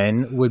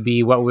woman would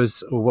be what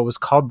was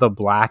called the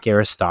Black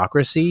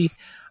aristocracy.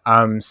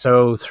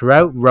 So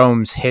throughout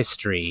Rome's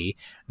history,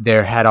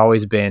 there had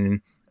always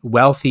been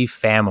wealthy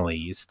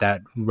families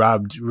that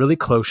rubbed really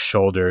close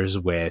shoulders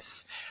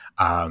with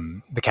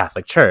the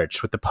Catholic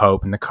Church, with the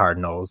Pope and the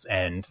cardinals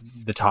and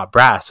the top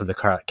brass of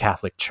the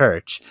Catholic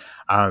Church.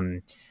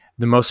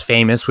 The most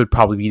famous would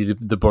probably be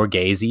the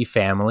Borghese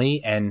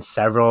family, and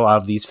several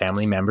of these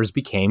family members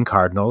became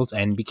cardinals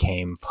and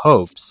became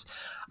popes.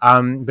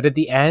 But at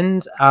the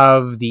end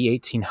of the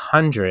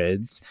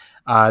 1800s,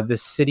 the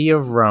city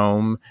of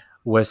Rome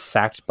was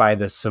sacked by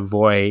the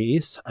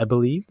Savoys, I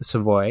believe, the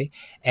Savoy.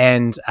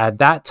 And at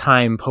that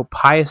time, Pope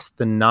Pius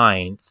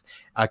IX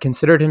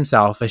considered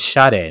himself a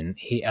shut-in,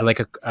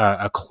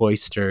 a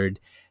cloistered.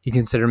 He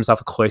considered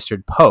himself a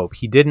cloistered pope.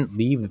 He didn't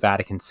leave the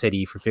Vatican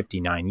City for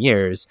 59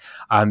 years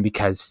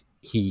because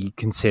he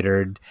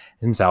considered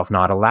himself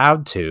not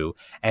allowed to.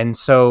 And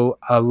so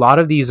a lot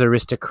of these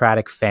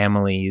aristocratic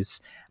families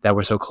that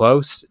were so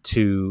close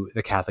to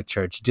the Catholic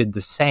Church did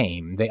the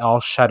same. They all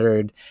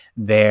shuttered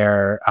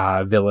their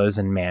villas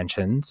and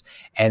mansions,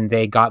 and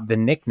they got the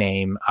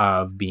nickname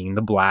of being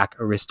the Black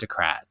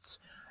aristocrats.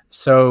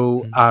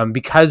 So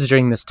because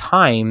during this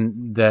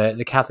time,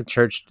 the Catholic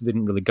Church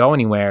didn't really go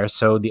anywhere,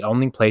 so the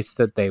only place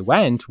that they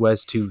went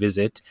was to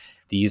visit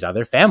these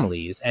other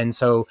families. And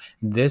so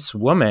this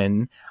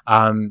woman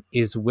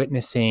is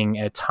witnessing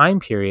a time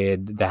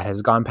period that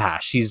has gone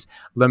past. She's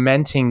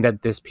lamenting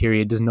that this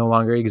period does no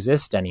longer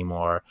exist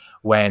anymore,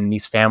 when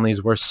these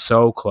families were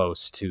so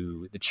close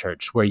to the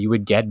church, where you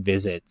would get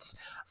visits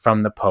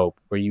from the Pope,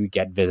 where you would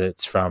get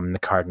visits from the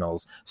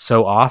cardinals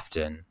so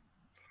often.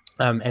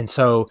 And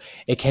so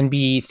it can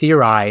be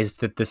theorized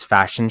that this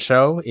fashion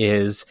show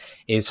is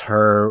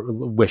her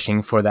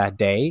wishing for that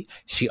day.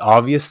 She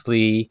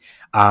obviously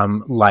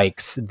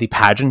likes the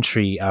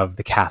pageantry of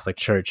the Catholic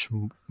Church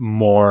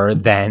more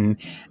than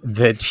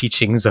the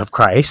teachings of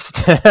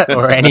Christ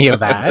or any of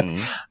that.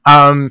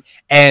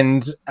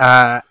 And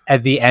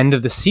at the end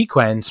of the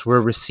sequence, we're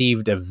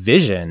received a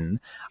vision.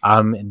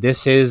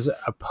 This is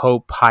a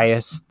Pope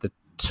Pius XII,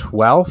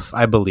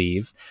 I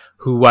believe,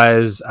 who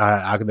was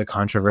the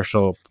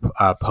controversial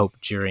pope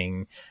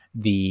during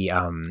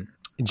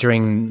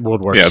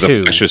World War II.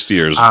 The fascist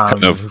years,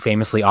 who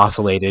famously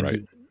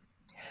oscillated.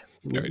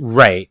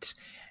 Right.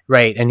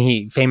 And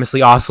he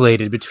famously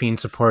oscillated between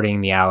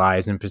supporting the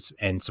Allies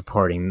and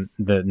supporting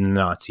the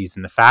Nazis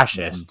and the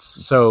fascists.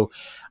 Mm-hmm. So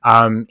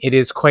it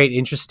is quite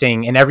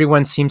interesting, and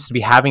everyone seems to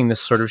be having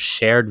this sort of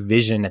shared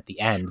vision at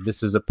the end.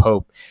 This is a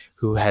pope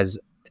who has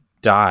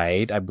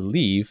died, I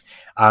believe,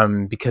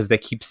 because they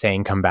keep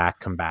saying, "Come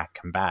back, come back,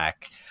 come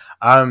back."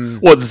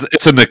 Well,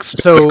 it's an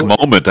ecstatic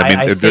moment.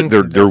 I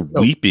mean, they're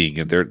weeping,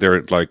 and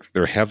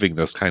they're having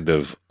this kind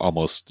of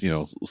almost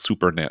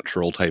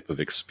supernatural type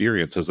of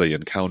experience as they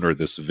encounter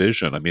this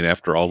vision. I mean,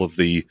 after all of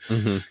the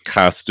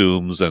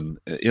costumes and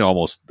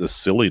almost the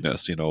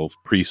silliness,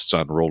 priests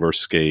on roller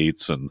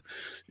skates and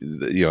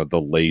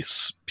the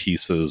lace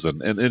pieces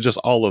and just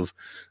all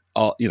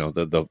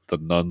the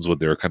nuns with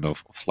their kind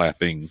of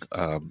flapping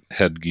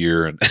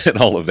headgear and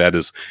all of that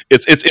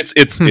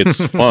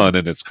it's fun,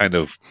 and it's kind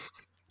of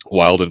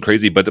wild and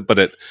crazy, but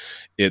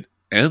it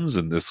ends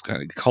in this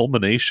kind of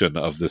culmination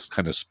of this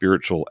kind of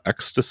spiritual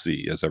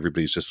ecstasy as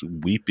everybody's just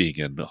weeping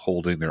and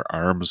holding their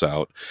arms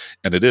out,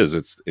 and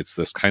it's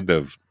this kind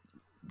of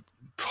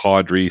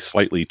tawdry,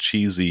 slightly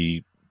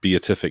cheesy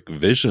beatific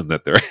vision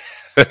that they're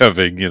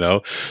having,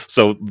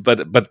 so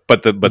but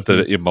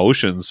the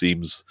emotion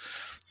seems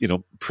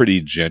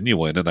pretty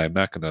genuine, and I'm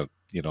not going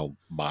to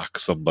mock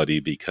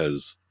somebody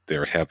because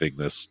they're having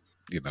this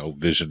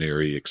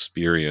visionary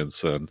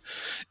experience and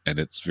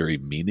it's very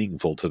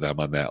meaningful to them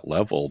on that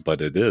level.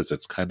 But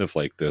it's kind of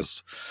like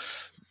this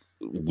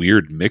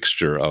weird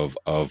mixture of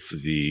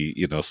the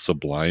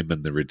sublime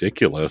and the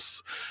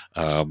ridiculous,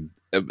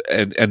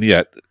 and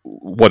yet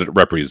what it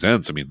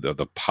represents. I mean,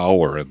 the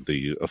power and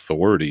the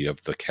authority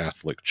of the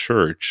Catholic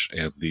Church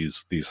and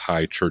these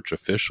high church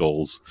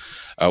officials,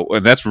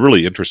 and that's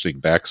really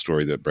interesting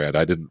backstory that, Brad,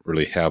 I didn't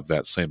really have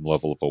that same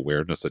level of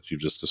awareness that you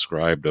just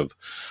described of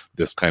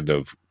this kind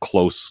of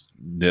close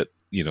knit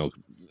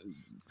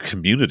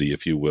community,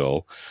 if you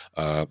will.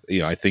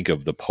 I think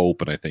of the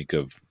Pope, and I think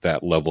of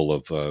that level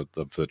of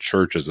the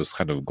church as this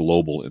kind of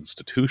global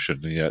institution,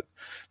 and yet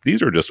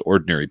these are just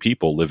ordinary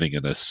people living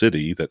in a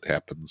city that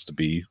happens to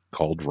be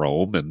called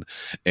Rome,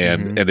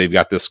 and they've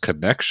got this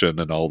connection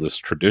and all this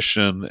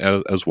tradition,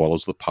 as well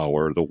as the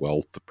power, the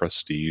wealth, the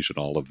prestige, and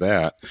all of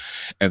that.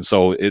 And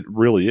so it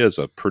really is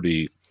a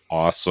pretty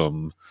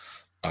awesome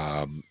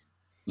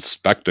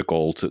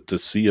spectacle to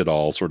see it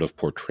all sort of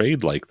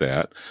portrayed like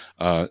that.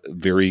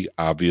 Very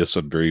obvious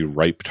and very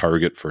ripe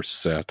target for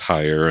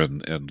satire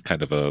and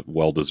kind of a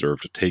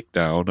well-deserved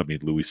takedown. I mean,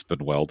 Louis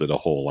Spinwell did a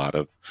whole lot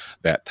of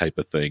that type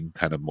of thing,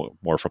 kind of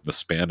more from the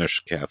Spanish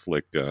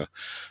Catholic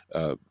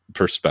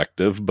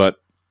perspective. But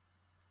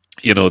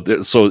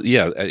so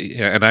yeah,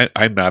 and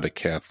I'm not a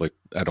Catholic.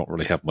 I don't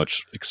really have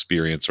much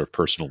experience or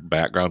personal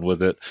background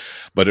with it,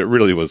 but it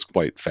really was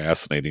quite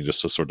fascinating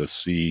just to sort of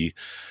see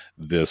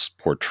this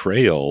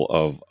portrayal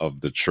of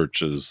the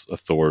church's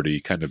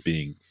authority kind of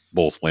being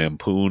both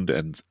lampooned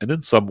and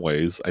in some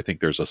ways I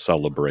think there's a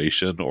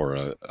celebration or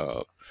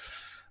a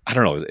I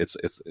don't know, it's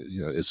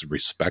is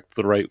respect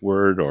the right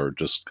word, or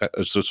just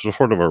it's just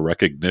sort of a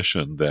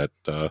recognition that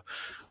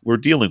we're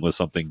dealing with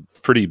something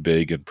pretty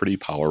big and pretty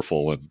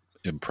powerful and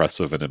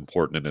impressive and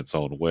important in its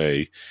own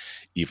way,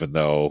 even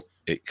though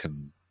it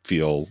can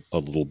feel a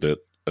little bit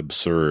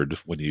absurd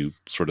when you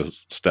sort of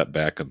step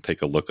back and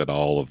take a look at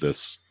all of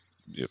this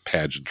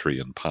pageantry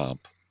and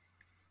pomp.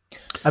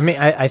 I mean,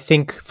 I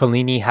think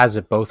Fellini has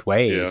it both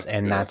ways, Yeah,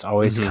 and yeah. that's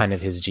always kind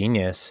of his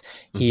genius.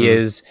 He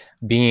is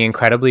being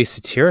incredibly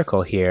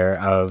satirical here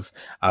of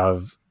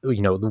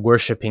the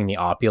worshiping the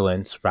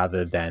opulence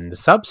rather than the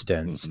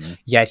substance.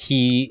 Yet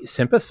he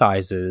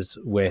sympathizes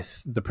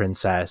with the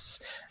princess.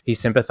 He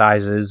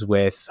sympathizes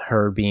with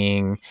her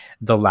being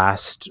the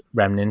last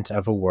remnant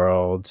of a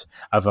world,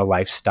 of a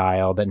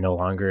lifestyle that no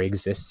longer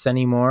exists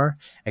anymore.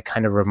 It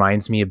kind of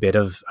reminds me a bit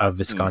of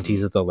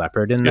Visconti's of the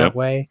Leopard in that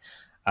way.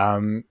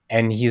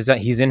 And he's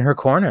in her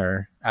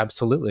corner.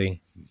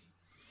 Absolutely.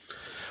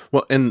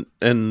 Well,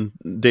 and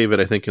David,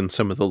 I think in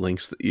some of the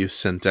links that you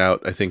sent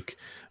out, I think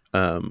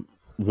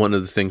one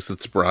of the things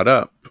that's brought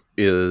up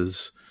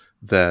is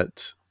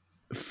that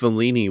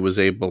Fellini was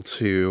able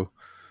to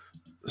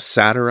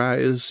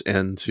satirize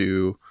and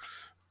to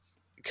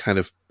kind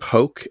of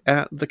poke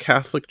at the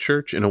Catholic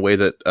Church in a way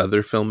that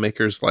other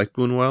filmmakers like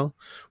Buñuel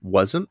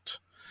wasn't.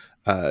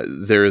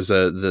 There is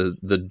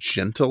the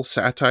gentle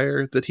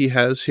satire that he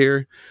has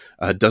here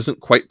doesn't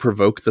quite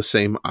provoke the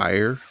same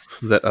ire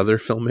that other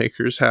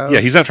filmmakers have.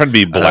 Yeah, he's not trying to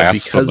be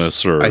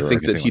blasphemous, or I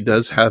think that he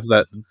does have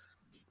that.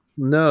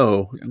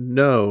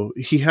 No,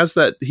 he has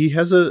that. He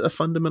has a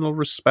fundamental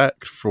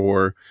respect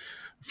for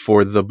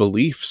the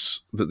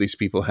beliefs that these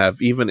people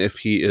have, even if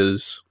he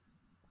is,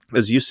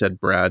 as you said,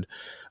 Brad,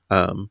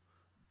 kind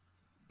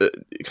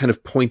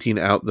of pointing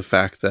out the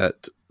fact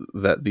that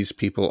these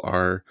people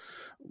are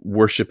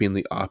worshiping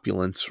the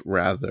opulence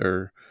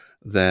rather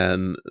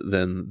than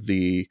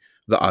the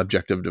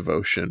object of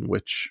devotion,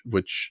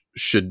 which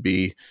should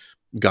be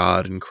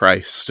God and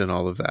Christ and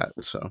all of that.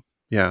 So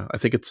yeah, I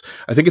think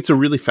it's a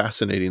really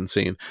fascinating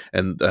scene,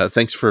 and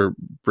thanks for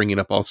bringing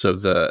up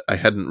also I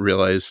hadn't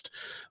realized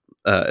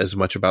as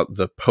much about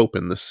the Pope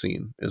in this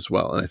scene as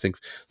well, and I think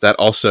that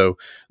also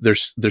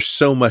there's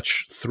so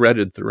much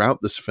threaded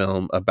throughout this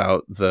film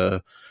about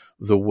the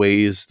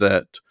ways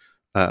that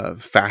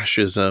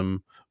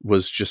fascism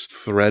was just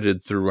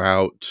threaded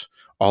throughout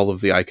all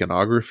of the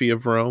iconography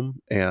of Rome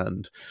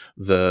and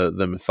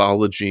the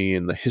mythology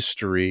and the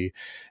history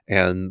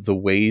and the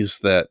ways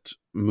that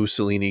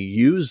Mussolini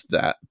used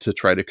that to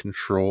try to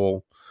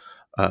control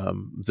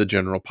the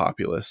general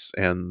populace.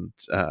 And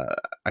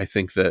I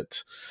think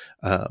that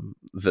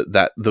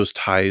that those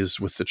ties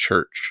with the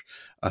church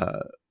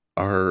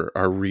are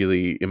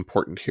really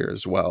important here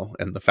as well.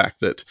 And the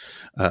fact that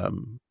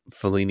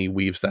Fellini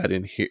weaves that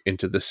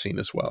into this scene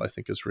as well, I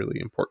think is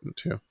really important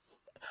too.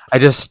 I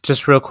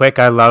just real quick,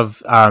 I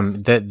love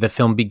that the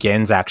film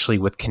begins actually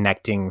with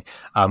connecting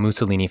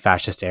Mussolini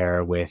fascist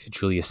era with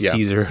Julius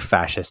Caesar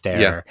fascist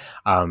era,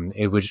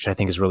 which I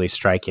think is really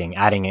striking,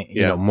 adding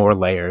more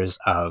layers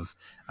of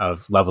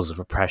levels of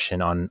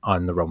oppression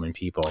on the Roman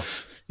people.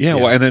 Yeah,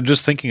 well, and then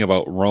just thinking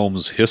about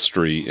Rome's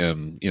history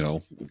and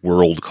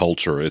world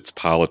culture, its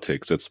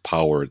politics, its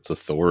power, its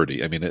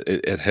authority. I mean,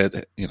 it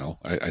had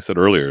I said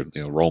earlier,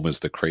 Rome is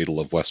the cradle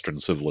of Western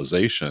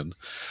civilization.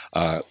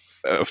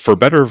 For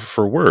better or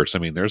for worse, I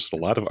mean, there's a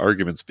lot of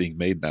arguments being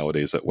made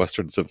nowadays that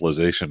Western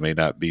civilization may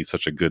not be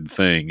such a good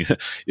thing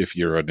if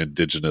you're an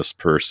indigenous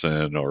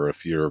person or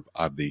if you're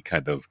on the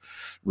kind of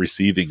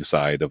receiving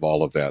side of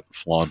all of that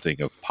flaunting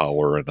of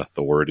power and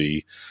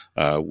authority,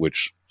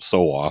 which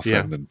so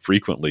often and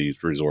frequently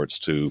resorts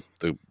to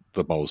the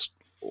most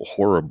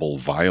horrible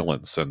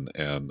violence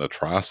and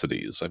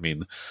atrocities. I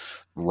mean,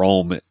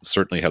 Rome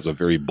certainly has a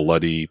very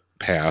bloody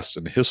past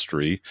and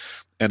history,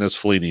 and as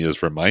Fellini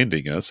is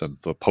reminding us, and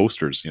the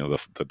posters,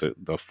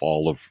 the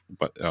fall of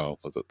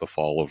was it the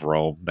fall of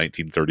Rome,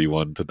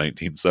 1931 to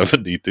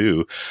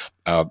 1972?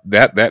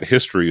 That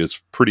history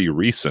is pretty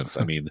recent.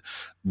 I mean,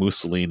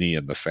 Mussolini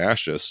and the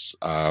fascists,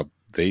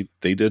 they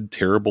did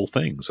terrible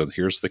things, and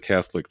here's the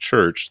Catholic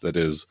Church that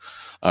is,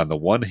 on the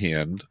one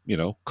hand,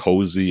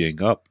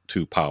 cozying up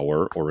to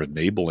power or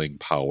enabling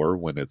power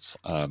when it's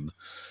on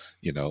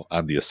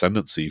the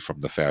ascendancy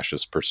from the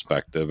fascist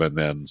perspective. And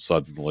then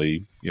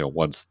suddenly,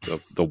 once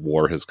the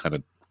war has kind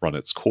of run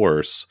its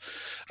course,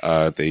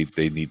 they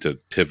need to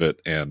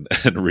pivot and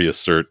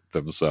reassert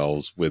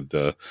themselves with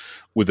the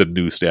with a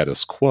new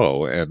status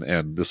quo.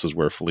 And this is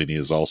where Fellini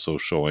is also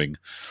showing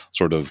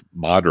sort of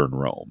modern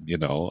Rome.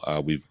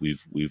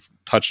 We've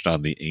touched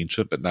on the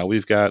ancient, but now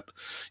we've got,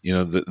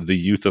 the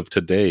youth of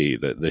today,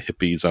 the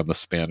hippies on the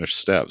Spanish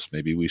Steps.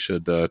 Maybe we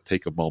should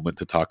take a moment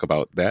to talk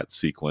about that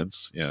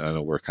sequence. I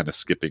know we're kind of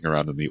skipping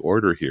around in the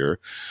order here,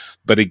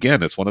 but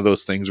again, it's one of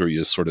those things where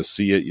you sort of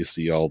see it. You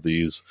see all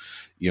these,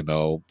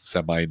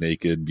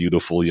 semi-naked,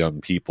 beautiful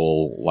young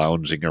people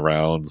lounging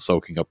around,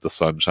 soaking up the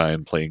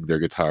sunshine, playing their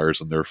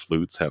guitars and their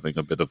flutes, having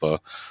a bit of a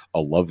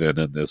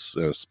love-in this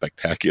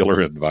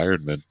spectacular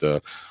environment.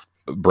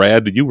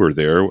 Brad, you were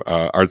there.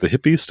 Are the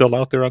hippies still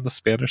out there on the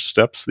Spanish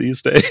Steps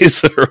these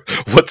days? Or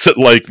what's it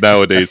like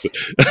nowadays?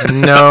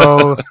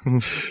 No.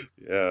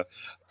 Yeah.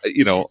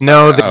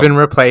 No, they've been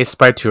replaced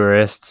by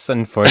tourists,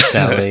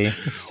 unfortunately,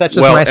 such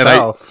as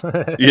myself.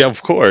 Yeah,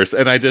 of course.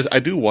 And I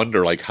do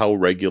wonder, like, how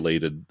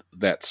regulated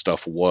that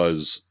stuff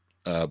was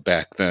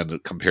back then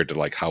compared to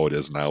like how it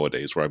is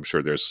nowadays, where I'm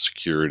sure there's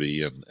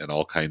security and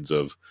all kinds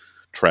of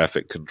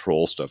traffic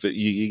control stuff.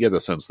 You get the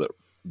sense that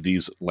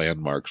these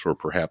landmarks were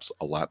perhaps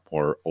a lot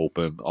more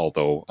open,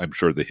 although I'm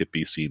sure the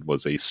hippie scene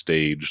was a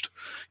staged,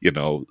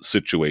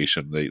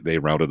 situation. They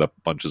rounded up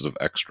bunches of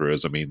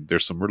extras. I mean,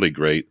 there's some really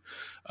great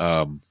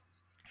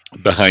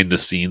behind the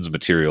scenes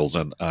materials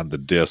on the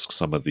disc.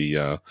 Some of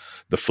the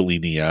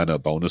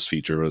Felliniana bonus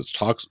feature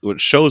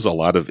which shows a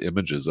lot of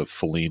images of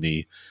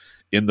Fellini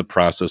in the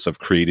process of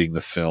creating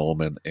the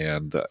film,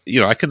 and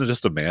I can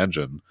just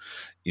imagine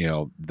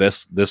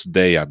this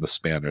day on the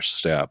Spanish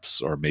Steps,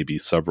 or maybe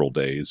several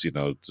days,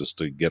 just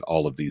to get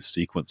all of these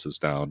sequences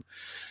down,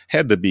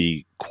 had to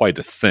be quite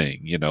a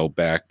thing.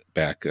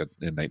 Back in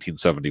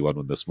 1971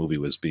 when this movie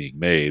was being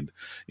made,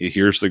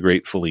 here's the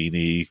great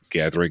Fellini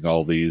gathering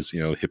all these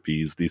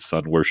hippies, these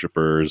sun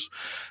worshippers,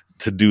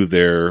 to do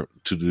their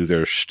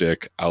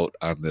shtick out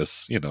on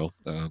this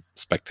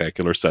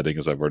spectacular setting,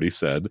 as I've already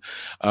said.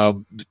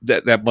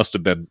 That must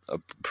have been a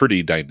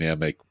pretty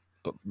dynamic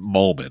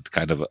moment,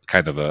 kind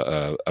of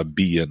a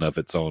bee in of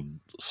its own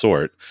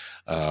sort.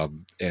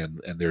 And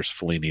there's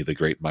Fellini, the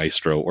great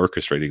maestro,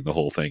 orchestrating the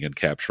whole thing and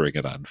capturing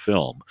it on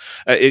film.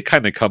 It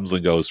kind of comes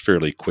and goes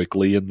fairly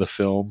quickly in the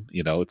film.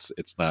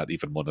 It's not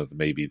even one of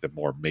maybe the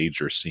more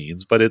major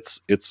scenes, but it's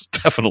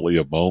definitely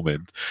a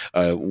moment.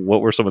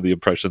 What were some of the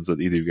impressions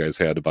that either of you guys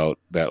had about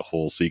that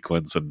whole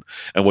sequence, and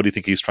what do you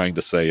think he's trying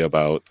to say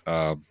about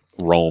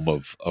Rome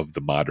of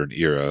the modern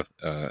era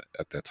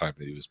at that time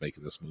that he was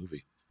making this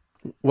movie?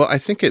 Well, I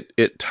think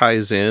it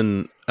ties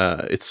in.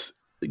 It's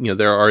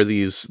there are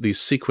these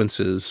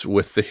sequences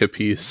with the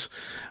hippies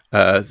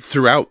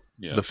throughout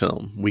the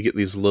film. We get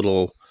these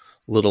little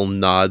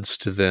nods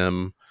to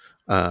them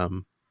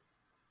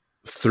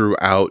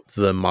throughout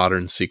the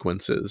modern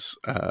sequences,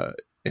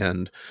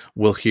 and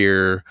we'll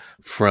hear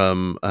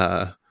from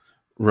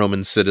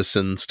Roman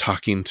citizens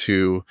talking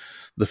to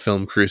the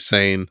film crew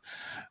saying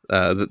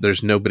that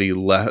there's nobody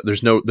left.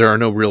 There are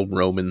no real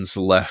Romans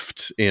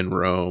left in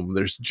Rome.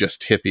 There's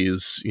just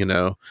hippies,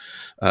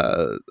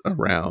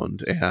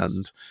 around,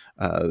 and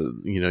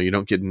you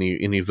don't get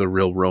any of the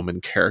real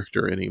Roman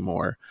character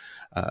anymore.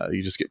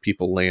 You just get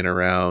people laying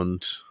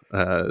around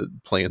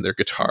playing their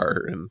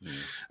guitar,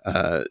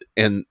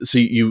 and so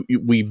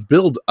we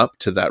build up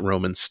to that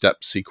Roman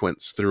step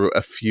sequence through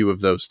a few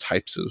of those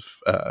types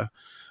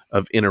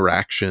of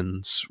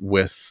interactions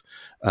with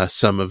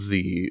some of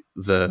the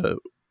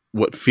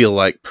what feel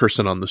like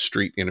person on the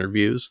street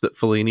interviews that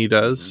Fellini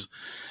does.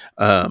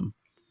 And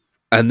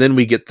then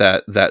we get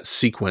that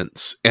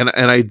sequence. And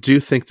I do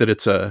think that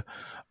it's a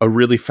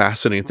really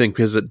fascinating thing,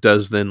 because it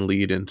does then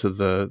lead into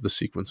the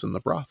sequence in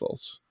the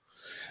brothels.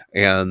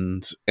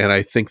 And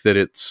I think that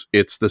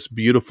it's this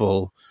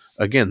beautiful,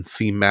 again,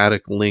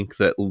 thematic link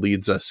that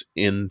leads us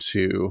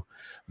into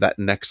that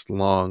next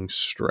long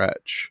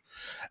stretch.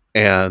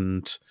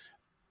 And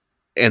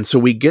so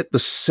we get the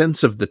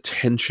sense of the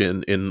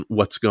tension in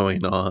what's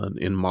going on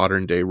in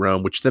modern day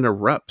Rome, which then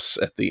erupts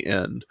at the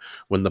end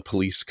when the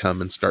police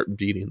come and start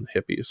beating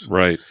the hippies.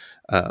 Right.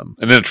 And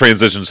then it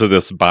transitions to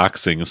this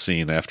boxing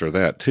scene after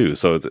that too.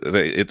 So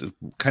it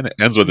kind of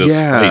ends with this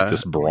fight,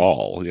 this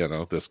brawl,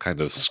 this kind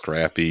of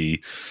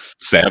scrappy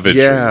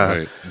savagery. Yeah.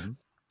 Right? Mm-hmm.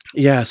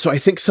 Yeah. So I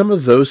think some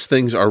of those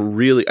things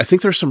I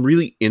think there's some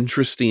really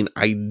interesting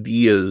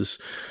ideas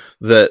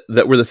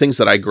that were the things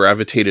that I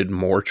gravitated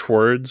more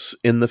towards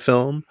in the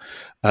film,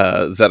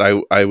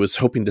 that I was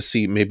hoping to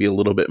see maybe a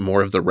little bit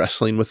more of the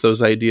wrestling with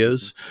those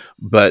ideas.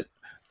 But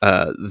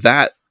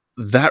that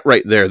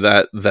right there,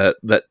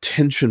 that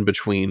tension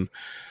between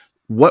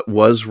what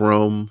was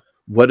Rome,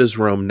 what is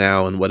Rome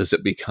now, and what is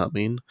it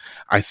becoming,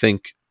 I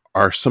think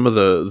are some of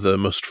the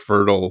most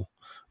fertile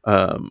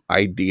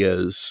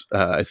ideas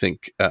I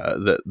think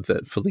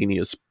that Fellini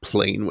is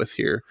playing with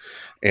here.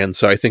 And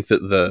so I think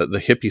that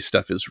the hippie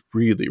stuff is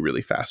really,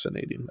 really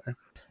fascinating there.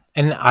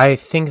 And I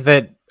think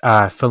that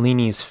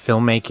Fellini's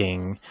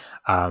filmmaking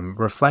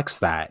reflects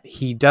that.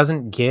 He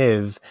doesn't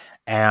give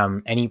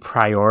any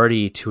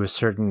priority to a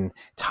certain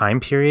time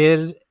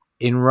period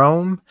in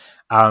Rome.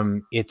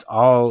 It's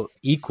all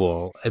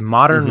equal. And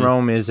modern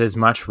Rome is as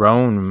much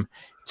Rome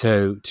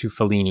to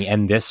Fellini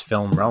and this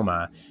film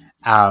Roma,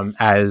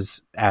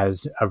 as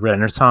a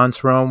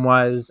Renaissance Rome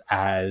was,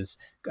 as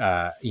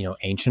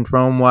ancient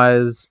Rome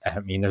was. I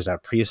mean, there's a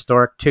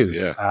prehistoric tooth,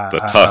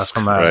 the tusk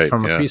from right, a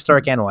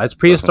prehistoric animal, as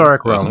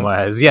prehistoric Rome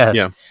was. Yes,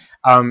 Yeah.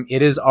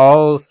 It is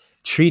all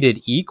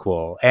treated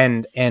equal,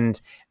 and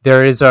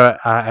there is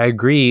I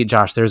agree,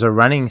 Josh. There's a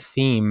running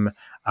theme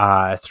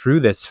through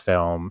this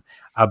film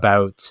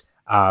about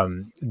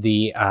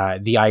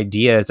the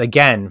ideas,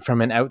 again,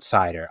 from an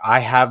outsider. I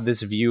have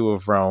this view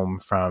of Rome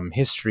from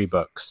history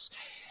books,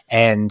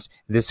 and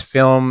this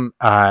film,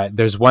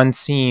 there's one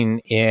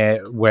scene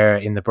where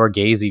in the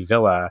Borghese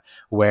villa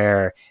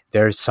where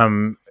there's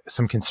some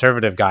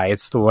conservative guy.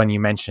 It's the one you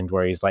mentioned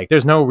where he's like,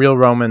 there's no real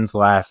Romans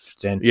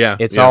left, and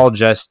it's all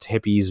just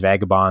hippies,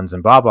 vagabonds,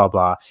 and blah blah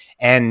blah.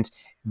 And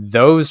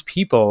those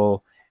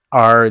people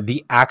are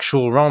the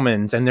actual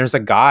Romans. And there's a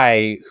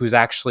guy who's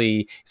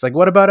actually, he's like,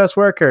 what about us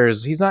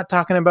workers? He's not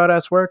talking about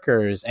us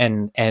workers.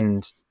 And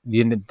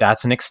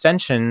that's an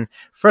extension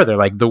further,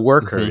 like the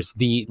workers,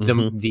 the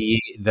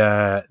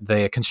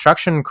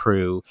construction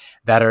crew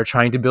that are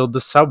trying to build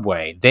the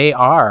subway. They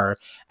are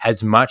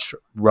as much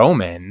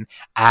Roman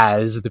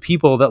as the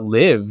people that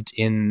lived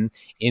in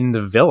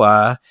the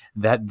villa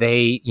that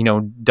they,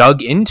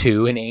 dug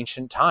into in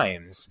ancient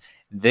times.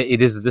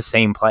 It is the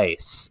same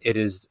place. It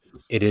is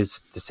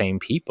the same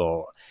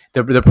people.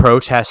 The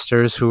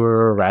protesters who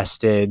were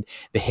arrested,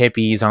 the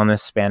hippies on the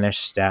Spanish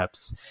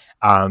steps.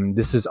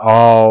 This is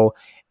all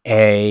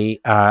a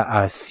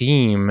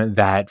theme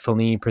that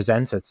Fellini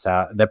presents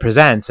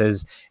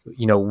as,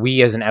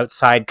 we as an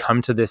outside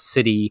come to this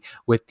city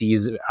with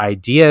these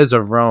ideas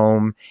of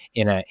Rome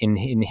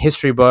in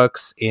history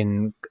books,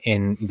 in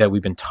that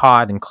we've been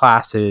taught in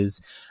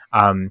classes.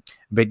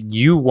 But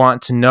you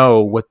want to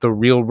know what the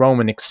real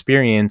Roman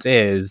experience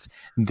is.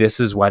 This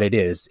is what it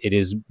is. It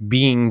is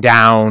being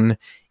down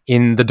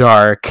in the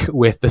dark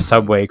with the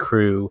subway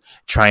crew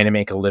trying to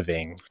make a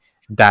living.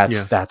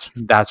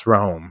 That's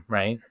Rome,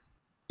 right?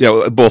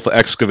 Yeah, both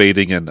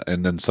excavating and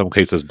in some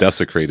cases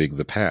desecrating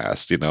the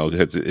past.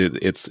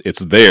 It's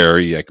there.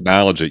 You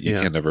acknowledge it. You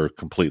can never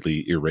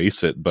completely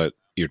erase it, but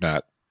you're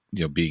not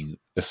being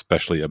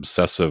especially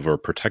obsessive or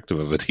protective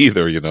of it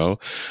either.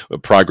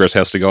 Progress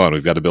has to go on.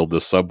 We've got to build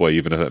this subway,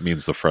 even if that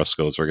means the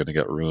frescoes are going to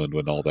get ruined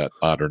when all that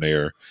modern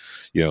air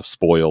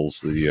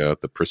spoils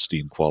the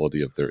pristine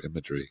quality of their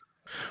imagery.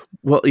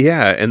 Well,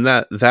 yeah, and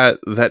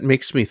that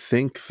makes me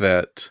think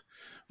that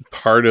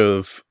part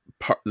of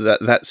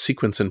that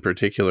sequence in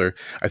particular,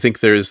 I think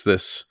there's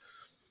this,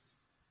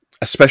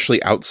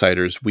 especially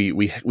outsiders,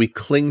 we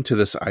cling to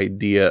this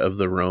idea of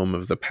the Rome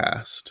of the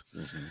past.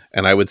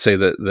 And I would say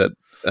that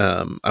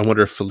I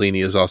wonder if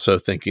Fellini is also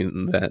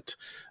thinking that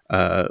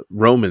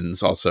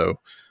Romans also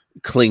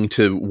cling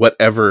to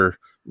whatever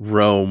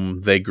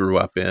Rome they grew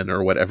up in,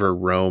 or whatever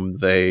Rome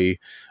they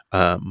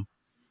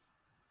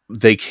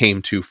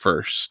came to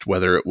first,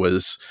 whether it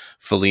was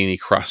Fellini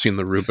crossing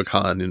the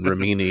Rubicon in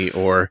Rimini,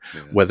 or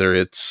whether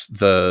it's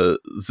the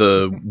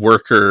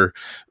worker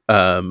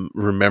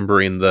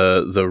remembering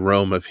the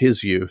Rome of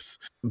his youth.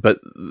 But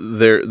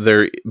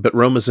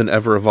Rome is an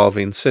ever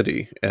evolving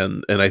city,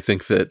 and I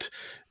think that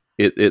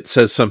it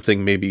says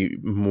something maybe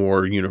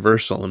more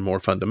universal and more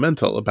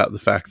fundamental about the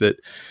fact that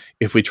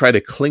if we try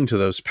to cling to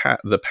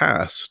the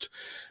past,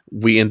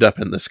 we end up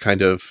in this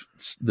kind of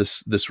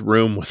this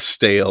room with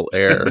stale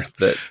air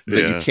that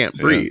you can't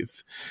breathe.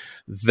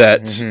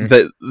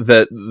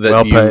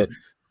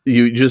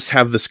 You just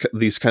have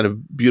these kind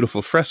of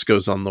beautiful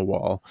frescoes on the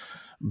wall,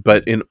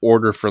 but in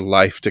order for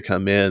life to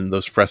come in,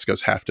 those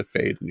frescoes have to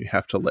fade, and you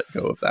have to let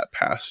go of that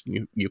past.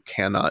 You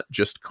cannot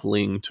just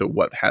cling to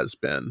what has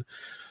been.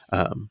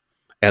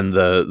 And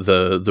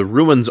the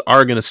ruins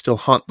are going to still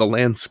haunt the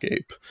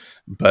landscape,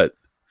 but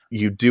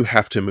you do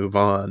have to move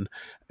on,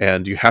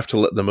 and you have to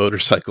let the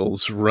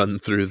motorcycles run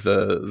through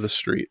the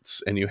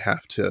streets, and you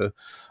have to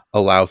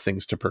allow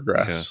things to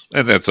progress.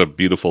 And that's a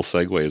beautiful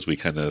segue as we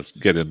kind of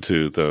get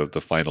into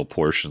the final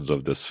portions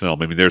of this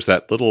film. I mean, there's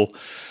that little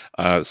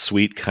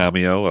sweet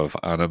cameo of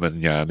Anna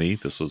Magnani.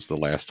 This was the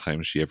last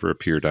time she ever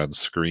appeared on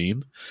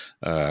screen.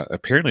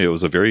 Apparently, it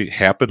was a very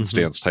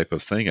happenstance type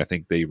of thing. I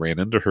think they ran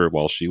into her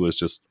while she was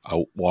just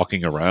out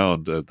walking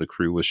around. The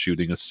crew was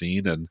shooting a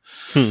scene, and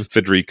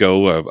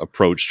Federico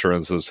approached her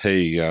and says,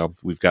 "Hey,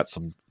 we've got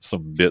some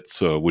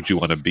bits. Would you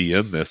want to be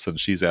in this?" And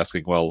she's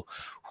asking, "Well,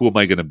 who am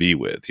I going to be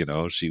with?"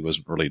 She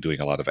wasn't really doing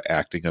a lot of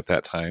acting at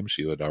that time.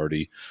 She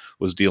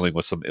was dealing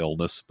with some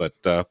illness, but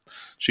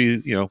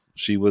she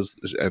was,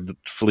 and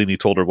Fellini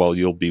told her, "Well,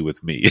 you'll be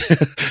with me."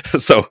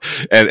 so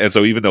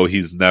even though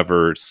he's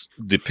never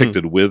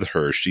depicted with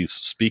her, she's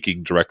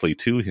speaking directly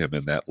to him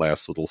in that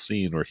last little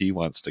scene where he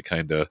wants to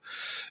kind of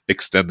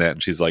extend that,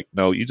 and she's like,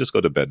 "No, you just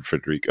go to bed,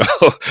 Federico.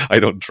 I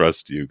don't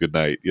trust you. Good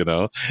night."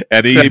 And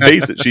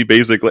she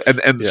basically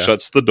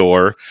shuts the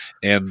door,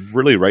 and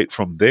really right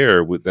from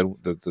there with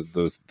the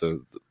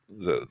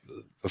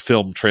the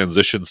film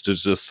transitions to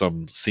just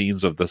some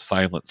scenes of the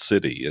silent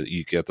city.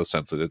 You get the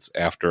sense that it's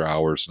after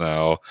hours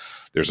now.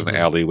 There's an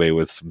alleyway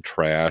with some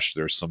trash.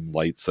 There's some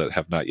lights that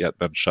have not yet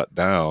been shut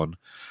down,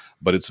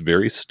 but it's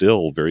very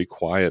still, very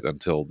quiet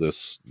until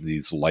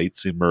these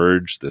lights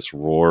emerge, this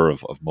roar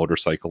of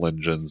motorcycle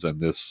engines, and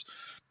this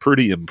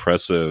pretty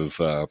impressive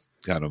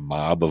kind of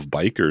mob of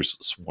bikers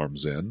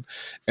swarms in,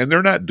 and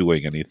they're not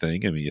doing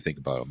anything. I mean, you think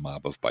about a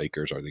mob of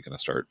bikers, are they going to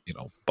start,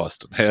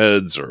 busting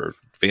heads or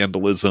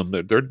vandalism?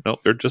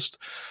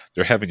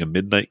 They're having a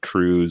midnight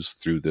cruise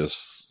through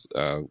this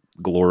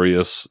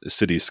glorious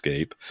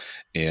cityscape,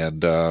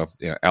 and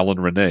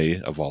Alan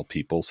Rene, of all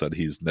people, said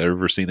he's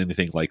never seen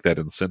anything like that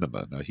in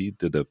cinema. Now, he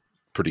did a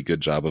pretty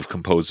good job of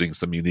composing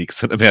some unique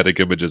cinematic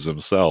images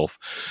himself,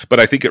 but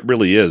I think it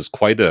really is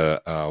quite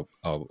a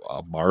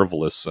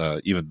marvelous,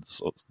 even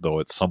though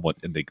it's somewhat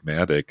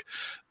enigmatic,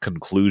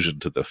 conclusion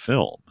to the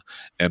film.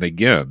 And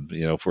again,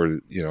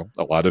 for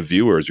a lot of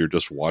viewers, you're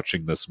just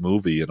watching this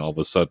movie, and all of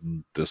a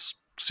sudden this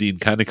scene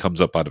kind of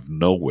comes up out of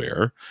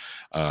nowhere.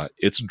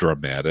 It's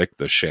dramatic.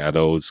 The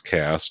shadows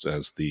cast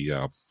as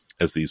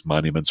these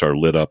monuments are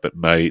lit up at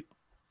night.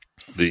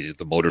 The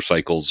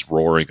motorcycles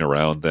roaring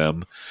around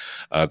them.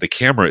 The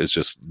camera is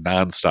just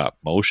nonstop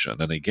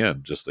motion. And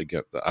again,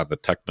 on the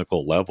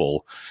technical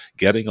level,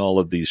 getting all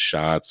of these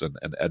shots and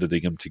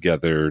editing them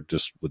together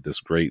just with this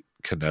great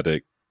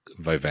kinetic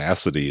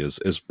vivacity is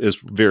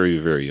very,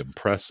 very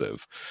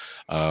impressive.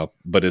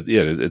 But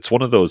it's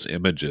one of those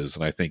images,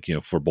 and I think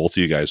for both of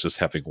you guys, just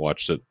having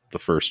watched it the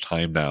first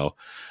time now,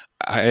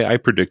 I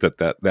predict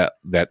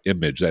that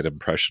image, that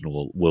impression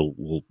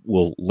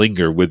will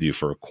linger with you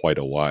for quite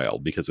a while,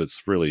 because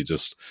it's really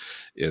just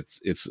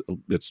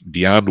it's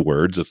beyond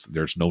words.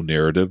 There's no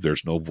narrative,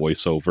 there's no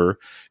voiceover.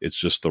 It's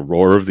just the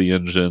roar of the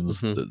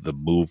engines, the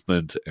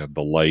movement, and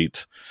the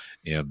light,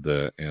 and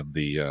the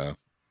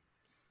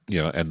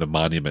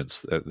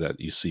monuments that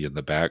you see in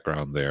the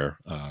background there.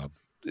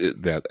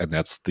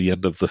 That's the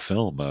end of the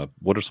film.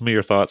 What are some of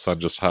your thoughts on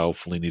just how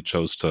Fellini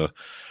chose to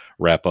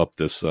wrap up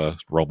this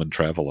Roman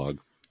travelogue?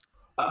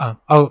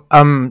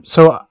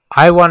 So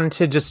I wanted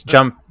to just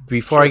jump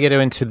before I get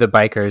into the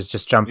bikers,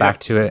 just jump back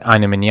to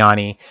Anna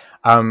Magnani.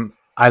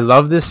 I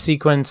love this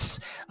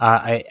sequence.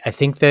 I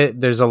think that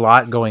there's a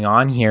lot going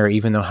on here,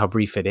 even though how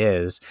brief it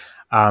is.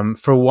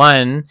 For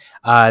one,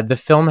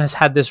 the film has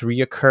had this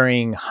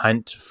reoccurring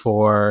hunt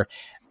for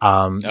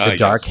the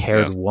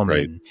dark-haired woman,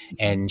 right.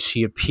 And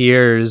she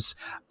appears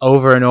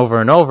over and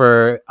over and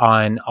over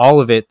on all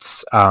of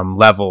its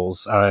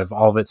levels of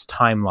all of its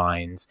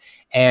timelines.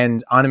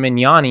 And Anna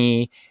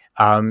Magnani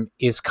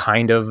is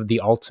kind of the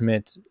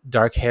ultimate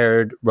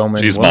dark-haired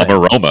Roman She's woman.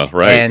 Mama Roma,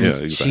 right? And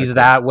exactly. She's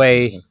that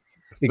way.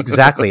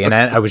 Exactly. And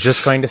I was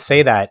just going to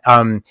say that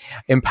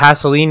in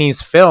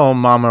Pasolini's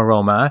film, Mama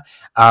Roma,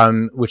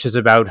 which is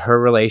about her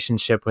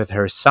relationship with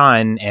her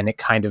son, and it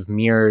kind of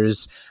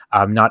mirrors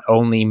not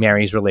only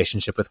Mary's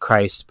relationship with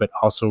Christ, but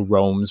also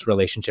Rome's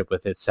relationship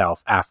with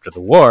itself after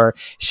the war.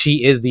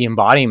 She is the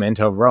embodiment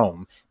of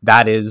Rome.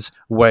 That is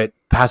what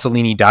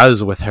Pasolini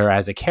does with her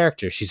as a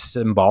character. She's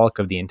symbolic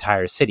of the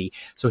entire city.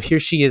 So here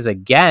she is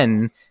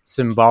again,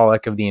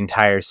 symbolic of the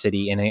entire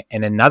city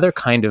in another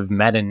kind of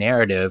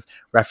meta-narrative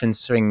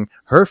referencing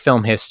her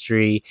film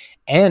history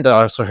and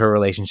also her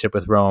relationship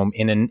with Rome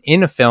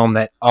in a film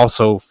that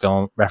also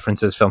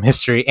references film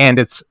history and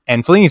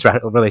Fellini's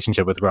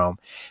relationship with Rome.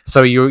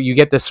 So you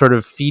get this sort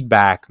of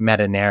feedback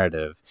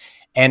meta-narrative.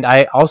 And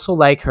I also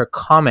like her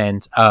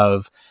comment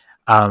of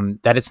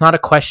that it's not a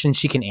question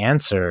she can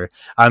answer.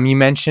 You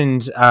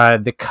mentioned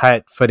the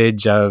cut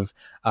footage of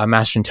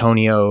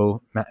Mastrantonio,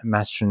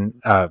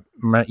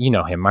 you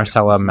know him,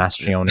 Marcello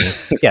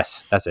Mastroianni.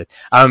 Yes, that's it.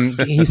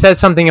 He says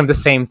something of the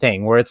same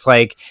thing, where it's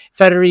like,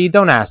 Federi,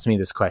 don't ask me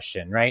this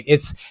question, right?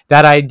 It's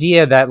that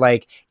idea that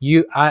like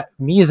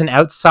me as an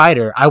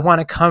outsider, I want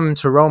to come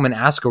to Rome and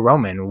ask a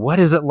Roman, what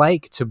is it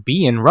like to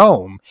be in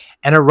Rome?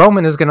 And a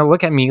Roman is going to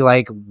look at me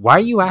like, why are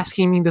you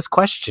asking me this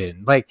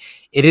question? Like,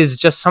 it is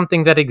just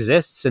something that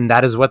exists, and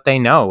that is what they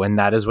know, and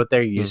that is what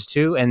they're used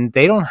to, and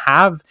they don't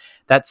have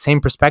that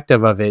same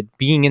perspective of it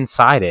being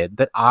inside it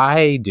that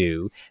I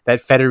do,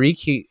 that Fellini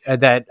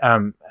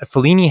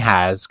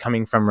has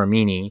coming from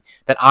Rimini,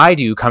 that I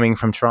do coming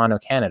from Toronto,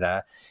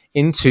 Canada,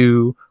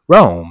 into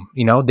Rome.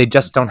 They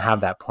just don't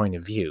have that point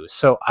of view.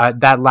 So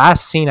that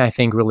last scene, I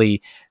think,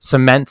 really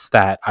cements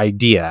that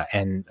idea,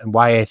 and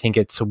why I think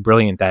it's so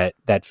brilliant that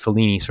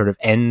Fellini sort of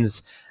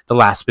ends the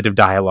last bit of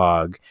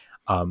dialogue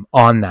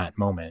on that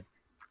moment.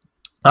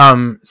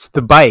 So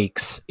the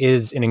bikes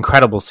is an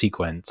incredible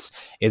sequence.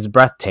 It's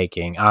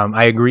breathtaking.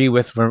 I agree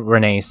with what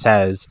Renee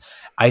says.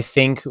 I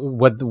think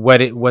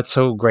what's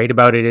so great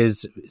about it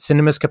is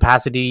cinema's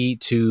capacity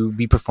to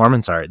be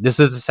performance art. This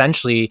is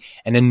essentially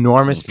an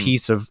enormous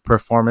piece of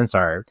performance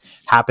art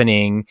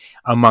happening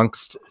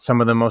amongst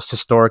some of the most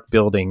historic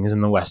buildings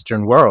in the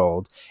Western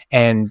world,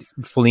 and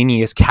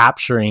Fellini is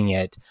capturing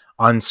it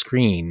on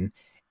screen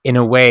in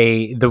a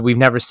way that we've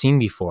never seen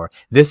before.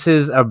 This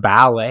is a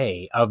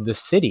ballet of the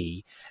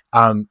city,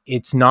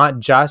 it's not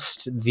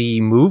just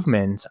the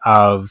movement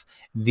of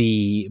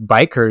the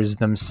bikers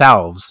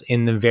themselves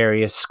in the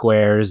various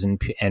squares and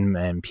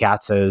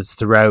piazzas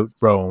throughout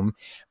Rome,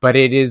 but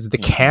it is the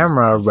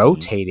camera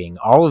rotating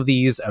all of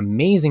these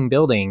amazing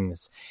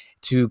buildings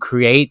to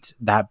create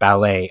that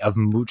ballet of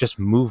just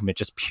movement,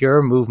 just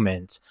pure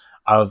movement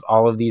of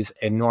all of these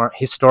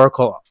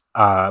historical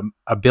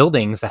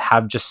buildings that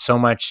have just so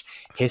much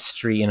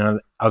history in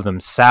of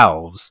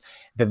themselves,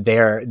 that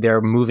they're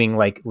moving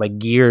like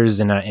gears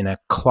in a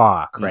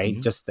clock,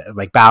 right? Just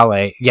like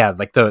ballet,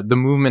 like the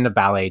movement of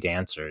ballet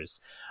dancers.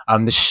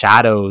 The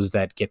shadows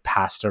that get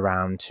passed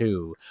around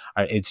too.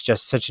 It's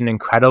just such an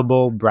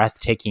incredible,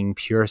 breathtaking,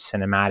 pure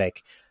cinematic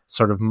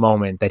sort of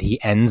moment that he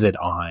ends it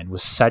on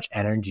with such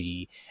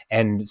energy,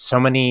 and so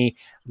many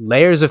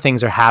layers of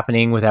things are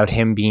happening without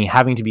him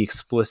having to be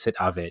explicit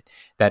of it,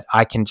 that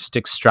I can just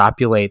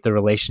extrapolate the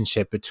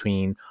relationship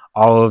between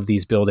all of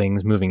these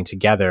buildings moving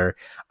together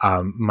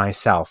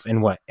myself,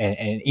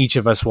 and each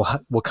of us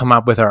will come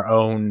up with our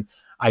own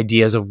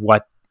ideas of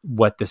what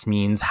this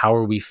means. How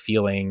are we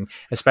feeling,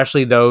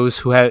 especially those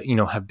who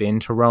have been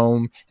to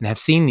Rome and have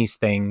seen these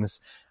things.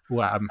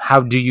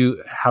 How do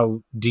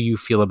you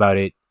feel about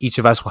it? Each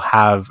of us will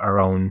have our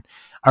own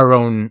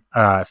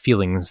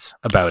feelings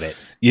about it.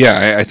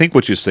 Yeah, I think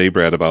what you say,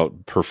 Brad,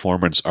 about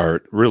performance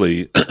art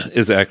really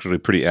is actually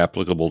pretty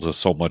applicable to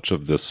so much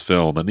of this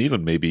film,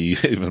 and maybe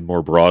even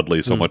more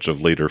broadly, so much of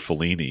later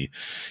Fellini.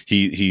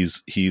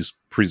 He's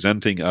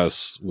presenting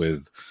us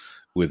with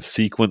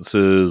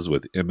sequences,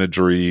 with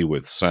imagery,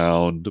 with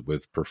sound,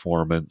 with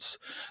performance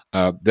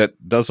that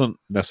doesn't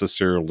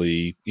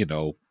necessarily,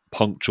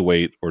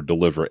 punctuate or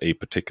deliver a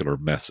particular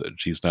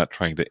message. He's not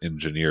trying to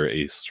engineer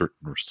a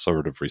certain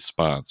sort of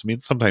response. I mean,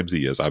 sometimes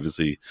he is.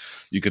 Obviously,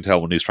 you can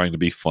tell when he's trying to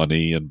be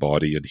funny and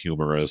bawdy and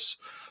humorous.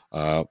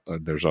 And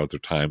there's other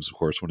times, of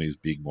course, when he's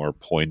being more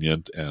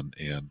poignant and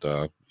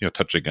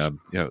touching on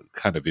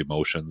kind of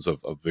emotions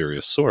of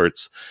various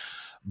sorts.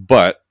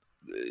 But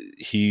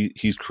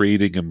he's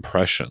creating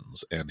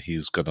impressions, and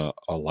he's going to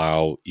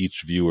allow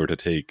each viewer to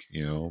take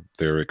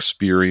their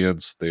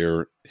experience,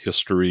 their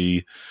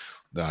history,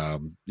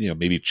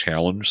 maybe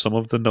challenge some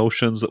of the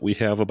notions that we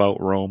have about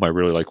Rome. I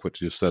really like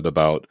what you said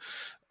about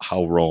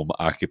how Rome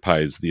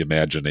occupies the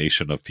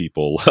imagination of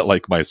people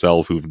like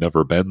myself who've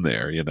never been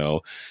there,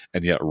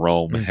 and yet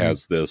Rome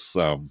has this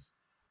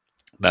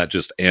not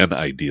just an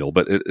ideal,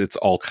 but it's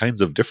all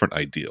kinds of different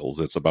ideals.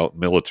 It's about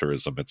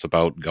militarism. It's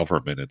about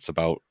government. It's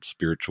about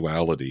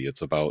spirituality.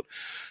 It's about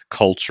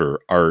culture,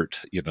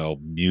 art,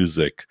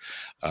 music,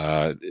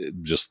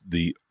 just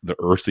the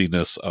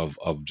earthiness of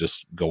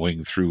just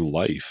going through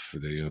life,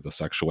 the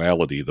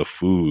sexuality, the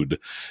food,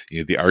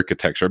 the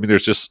architecture. I mean,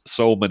 there's just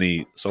so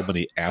many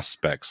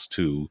aspects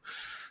to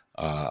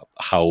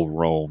how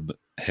Rome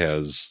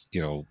has,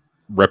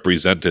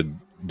 represented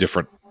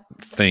different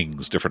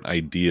things, different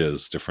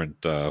ideas, different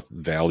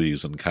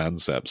values and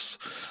concepts,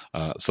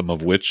 some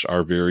of which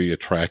are very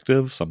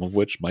attractive, some of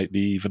which might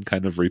be even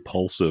kind of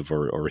repulsive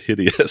or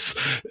hideous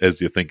as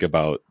you think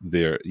about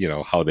their,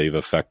 how they've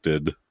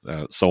affected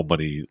so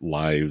many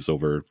lives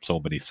over so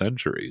many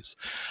centuries.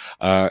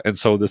 And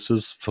so this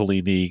is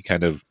Fellini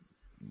kind of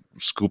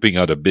scooping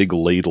out a big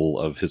ladle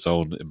of his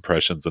own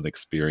impressions and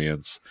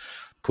experience,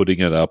 putting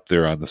it up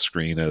there on the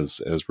screen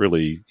as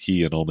really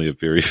he and only a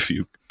very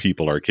few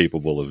people are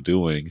capable of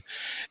doing,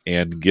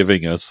 and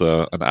giving us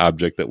an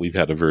object that we've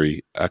had a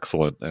very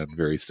excellent and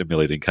very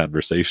stimulating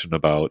conversation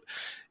about,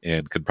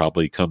 and could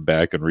probably come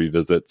back and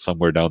revisit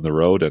somewhere down the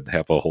road and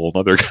have a whole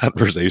other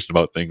conversation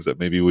about things that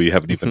maybe we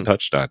haven't even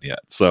touched on yet.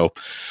 So,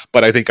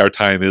 but I think our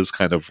time is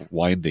kind of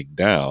winding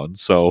down.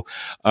 So,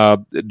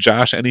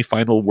 Josh, any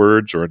final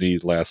words or any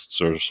last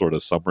sort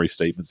of summary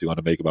statements you want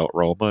to make about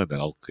Roma? And then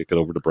I'll kick it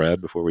over to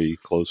Brad before we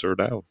close her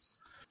down.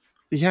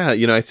 Yeah,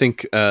 I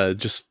think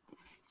just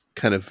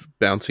kind of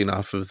bouncing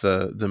off of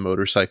the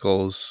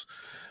motorcycles,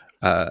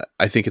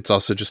 I think it's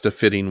also just a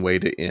fitting way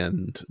to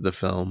end the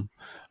film.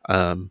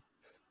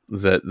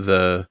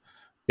 That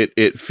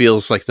it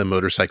feels like the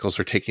motorcycles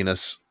are taking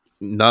us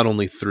not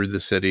only through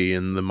the city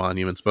and the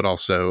monuments, but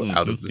also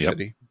out of the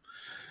city.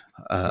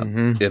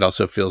 It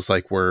also feels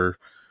like we're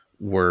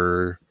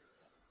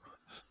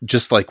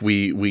just like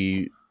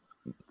we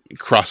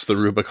cross the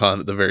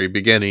Rubicon at the very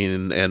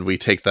beginning, and we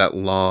take that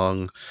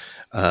long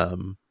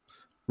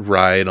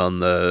ride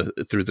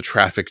through the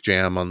traffic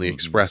jam on the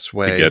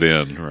expressway to get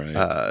in,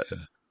 right?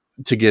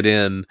 To get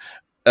in.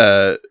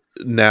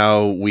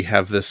 Now we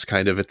have this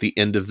kind of, at the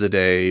end of the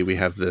day, we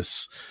have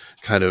this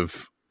kind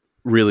of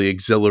really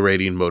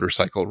exhilarating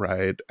motorcycle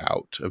ride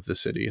out of the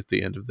city at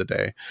the end of the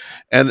day.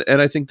 And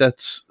I think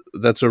that's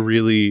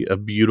a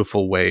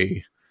beautiful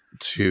way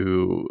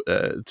to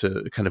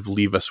kind of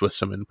leave us with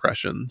some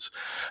impressions,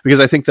 because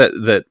I think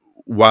that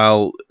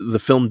while the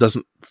film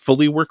doesn't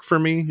fully work for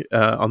me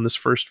on this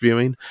first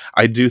viewing,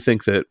 I do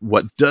think that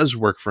what does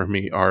work for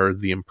me are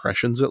the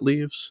impressions it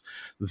leaves,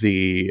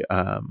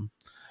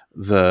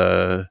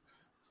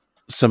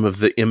 some of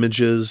the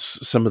images,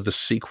 some of the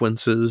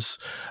sequences.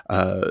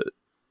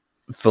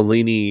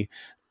 Fellini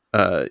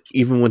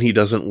even when he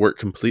doesn't work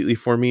completely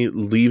for me,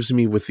 leaves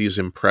me with these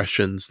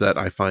impressions that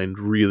I find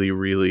really,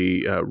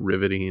 really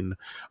riveting.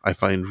 I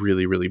find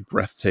really, really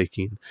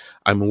breathtaking.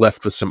 I'm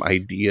left with some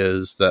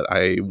ideas that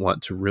I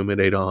want to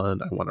ruminate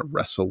on. I want to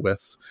wrestle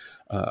with.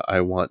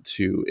 I want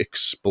to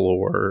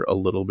explore a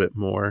little bit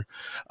more.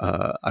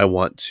 I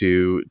want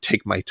to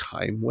take my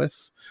time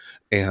with.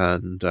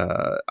 And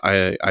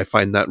I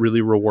find that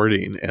really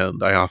rewarding.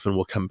 And I often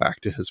will come back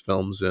to his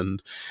films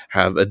and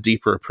have a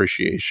deeper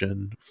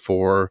appreciation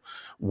for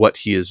what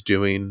he is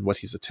doing, what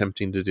he's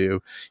attempting to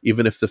do.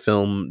 Even if the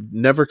film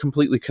never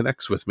completely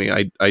connects with me,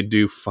 I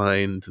do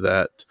find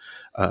that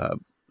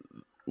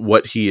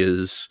what he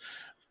is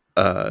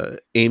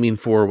aiming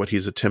for, what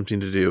he's attempting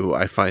to do,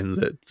 I find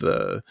that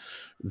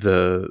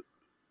the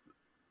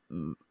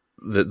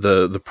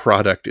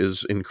product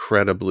is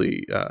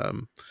incredibly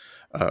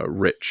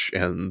rich,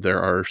 and there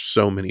are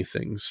so many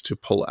things to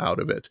pull out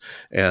of it.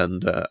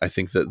 And I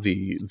think that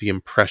the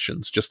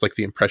impressions, just like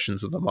the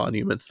impressions of the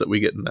monuments that we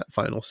get in that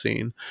final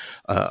scene,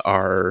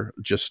 are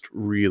just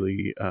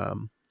really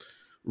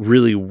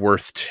really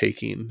worth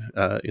taking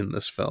in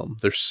this film.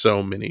 There's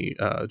so many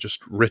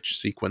just rich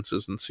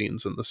sequences and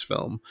scenes in this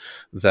film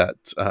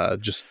that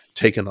just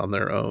taken on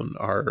their own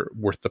are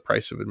worth the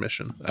price of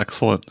admission.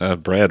 Excellent.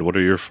 Brad, what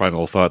are your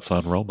final thoughts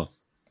on Roma?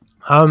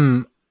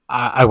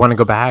 I want to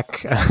go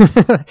back.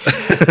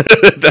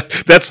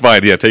 That's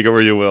fine. Yeah, take it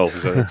where you will.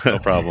 It's no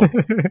problem.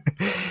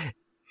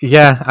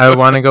 Yeah, I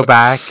want to go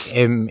back.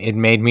 It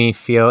made me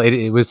feel.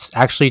 It was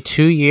actually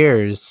 2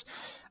 years.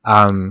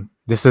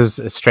 This is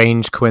a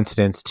strange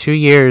coincidence. 2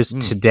 years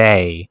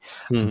today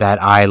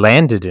that I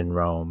landed in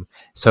Rome.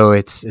 So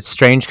it's a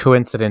strange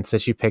coincidence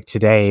that you picked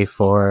today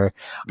for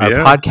our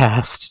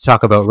podcast to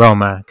talk about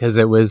Roma, because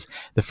it was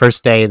the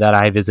first day that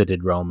I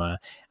visited Roma.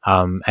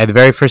 And the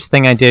very first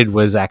thing I did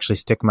was actually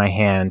stick my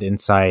hand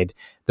inside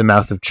the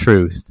mouth of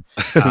truth.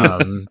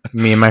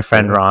 Me and my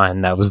friend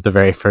Ron, that was the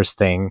very first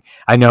thing.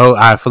 I know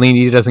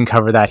Fellini doesn't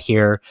cover that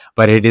here,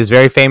 but it is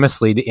very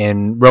famously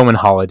in Roman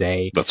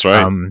Holiday. That's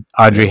right.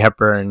 Audrey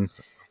Hepburn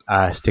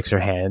sticks her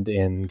hand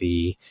in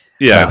the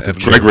mouth of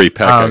truth. Gregory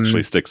Peck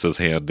actually sticks his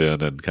hand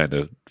in and kind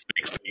of.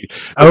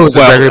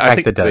 Gregory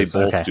Peck that does.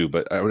 They both do,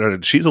 but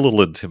she's a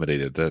little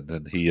intimidated, and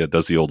then he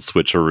does the old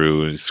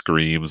switcheroo and he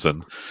screams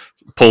and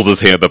pulls his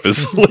hand up his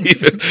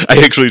sleeve.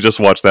 I actually just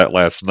watched that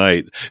last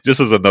night, just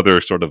as another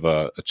sort of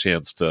a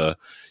chance to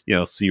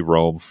see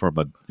Rome from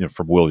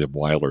from William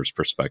Wyler's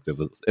perspective,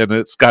 and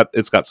it's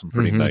got some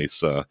pretty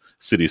nice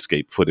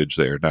cityscape footage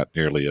there, not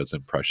nearly as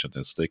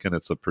impressionistic, and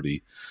it's a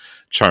pretty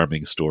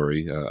charming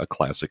story, a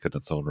classic in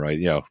its own right.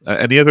 Yeah.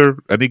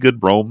 Any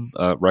good Rome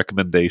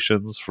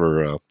recommendations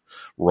for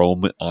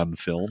Rome on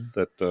film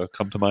that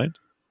come to mind?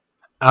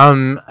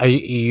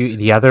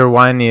 The other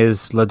one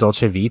is La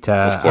Dolce Vita.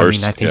 Of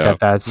course, I think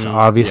that's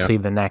obviously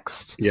the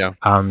next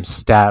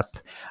step.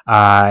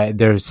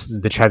 There's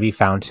the Trevi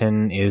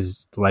Fountain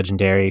is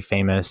legendary,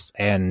 famous,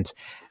 and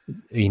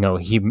he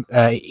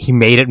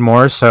made it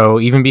more so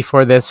even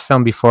before this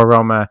film, before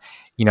Roma.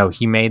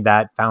 He made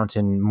that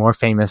fountain more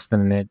famous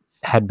than it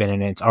had been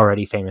in its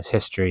already famous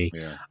history.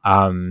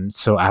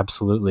 So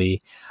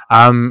absolutely.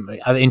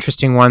 Other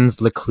interesting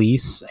ones,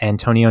 L'Eclisse,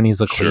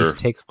 Antonioni's L'Eclisse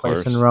takes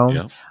place in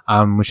Rome,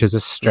 which is a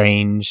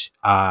strange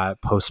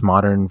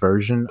postmodern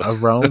version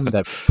of Rome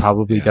that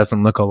probably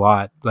doesn't look a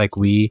lot like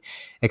we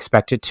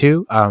expect it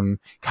to,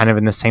 kind of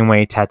in the same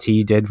way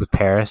Tati did with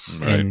Paris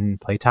in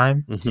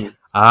Playtime.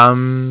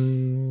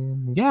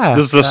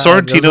 Does the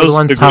Sorrentino's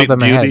The Great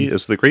Beauty,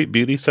 is The Great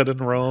Beauty set in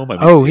Rome?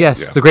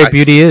 The Great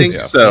Beauty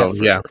is.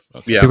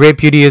 The Great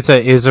Beauty is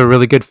a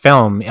really good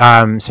film.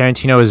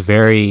 Sorrentino is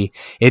very.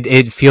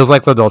 It feels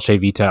like La Dolce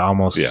Vita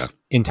almost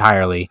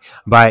entirely,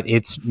 but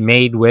it's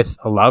made with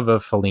a love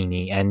of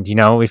Fellini. And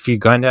if you're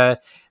going to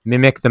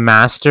mimic the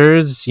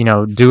masters,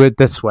 do it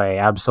this way.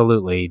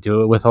 Absolutely,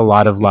 do it with a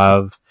lot of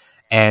love.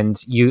 And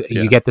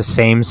you get the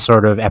same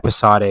sort of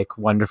episodic,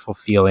 wonderful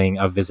feeling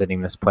of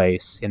visiting this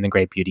place in The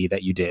Great Beauty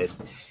that you did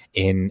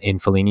in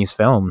Fellini's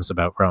films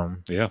about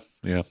Rome.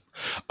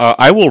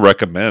 I will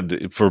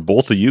recommend for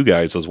both of you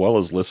guys as well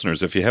as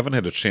listeners, if you haven't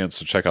had a chance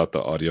to check out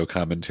the audio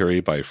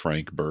commentary by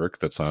Frank Burke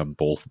that's on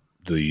both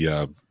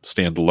the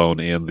standalone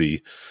and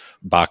the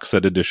box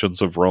set editions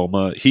of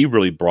Roma, he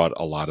really brought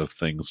a lot of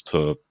things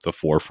to the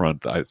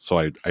forefront. So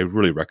I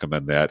really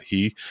recommend that.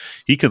 He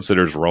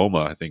considers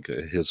Roma, I think,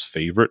 his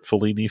favorite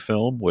Fellini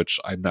film, which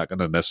I'm not going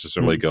to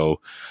necessarily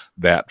go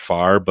that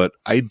far, but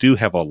I do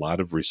have a lot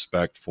of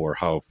respect for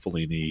how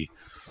Fellini,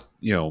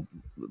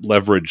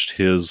 leveraged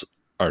his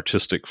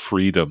artistic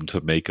freedom to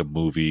make a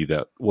movie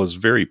that was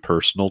very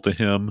personal to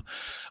him.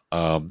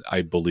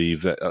 I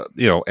believe that,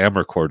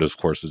 Amarcord, of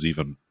course, is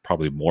even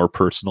probably more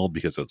personal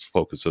because it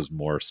focuses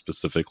more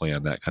specifically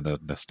on that kind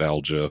of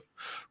nostalgia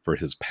for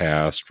his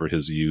past, for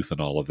his youth and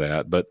all of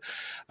that. But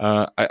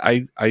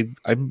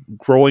I'm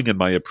growing in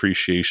my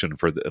appreciation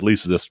for at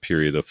least this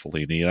period of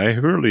Fellini. I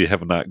really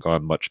have not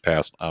gone much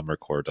past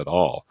Amarcord at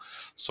all.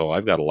 So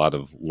I've got a lot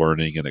of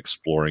learning and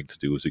exploring to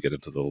do as we get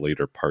into the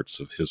later parts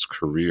of his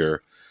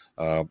career,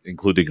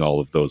 including all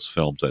of those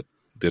films that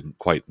didn't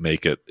quite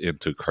make it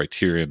into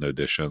Criterion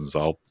editions.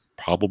 I'll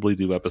probably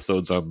do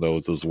episodes on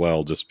those as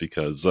well, just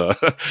because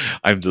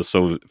I'm just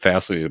so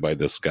fascinated by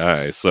this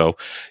guy. So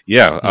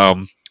yeah,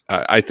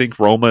 I think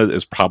Roma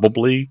is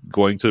probably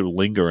going to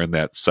linger in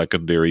that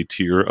secondary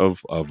tier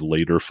of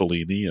later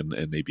Fellini,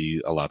 and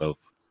maybe a lot of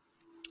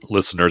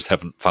listeners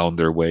haven't found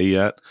their way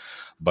yet.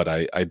 But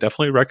I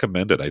definitely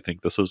recommend it. I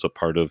think this is a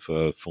part of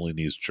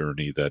Fellini's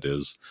journey that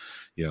is,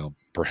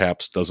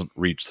 perhaps doesn't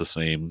reach the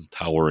same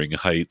towering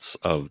heights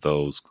of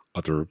those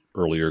other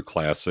earlier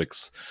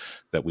classics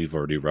that we've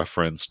already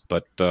referenced.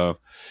 But,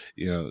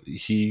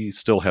 he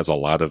still has a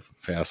lot of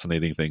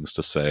fascinating things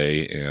to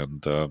say.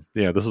 And,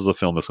 this is a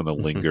film that's going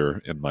to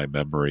linger in my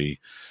memory.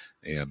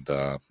 And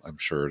I'm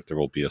sure there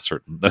will be a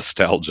certain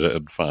nostalgia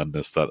and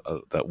fondness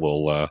that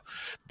will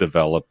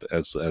develop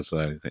as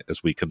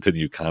we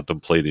continue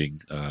contemplating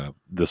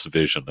this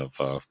vision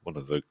of one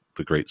of the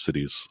great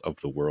cities of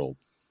the world.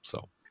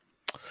 So,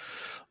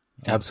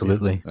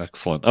 absolutely,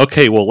 excellent.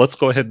 Okay, well, let's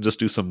go ahead and just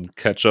do some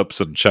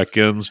catch-ups and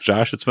check-ins.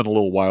 Josh, it's been a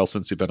little while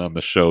since you've been on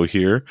the show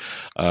here.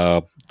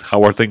 How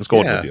are things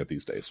going with you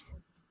these days?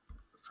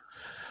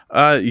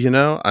 I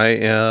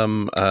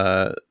am,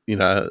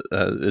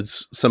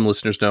 as some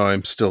listeners know,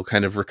 I'm still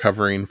kind of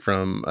recovering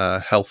from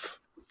health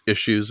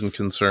issues and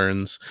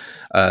concerns.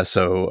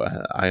 So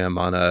I am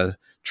on a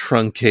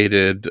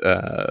truncated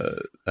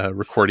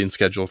recording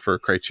schedule for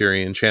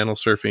Criterion Channel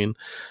Surfing.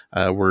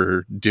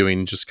 We're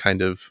doing just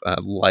kind of a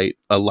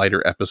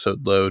lighter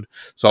episode load.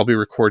 So I'll be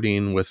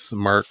recording with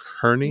Mark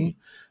Herney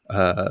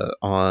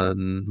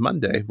on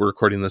Monday. We're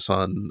recording this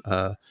on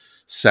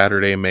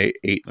Saturday, May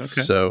 8th.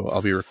 Okay. So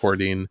I'll be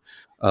recording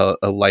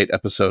a light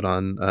episode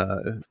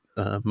on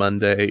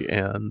Monday,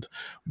 and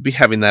be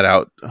having that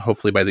out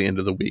hopefully by the end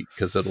of the week,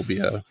 because it'll be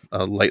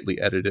a lightly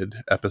edited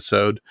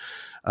episode,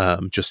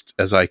 just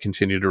as I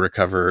continue to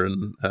recover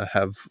and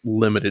have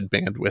limited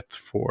bandwidth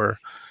for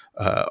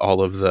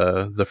all of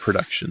the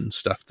production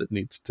stuff that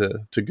needs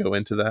to go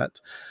into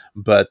that.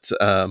 But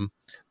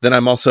then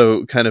I'm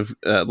also kind of,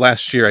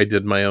 last year I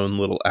did my own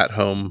little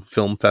at-home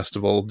film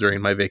festival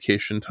during my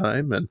vacation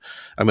time, and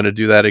I'm going to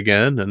do that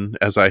again. And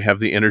as I have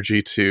the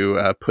energy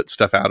to put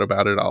stuff out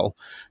about it, I'll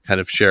kind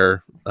of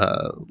share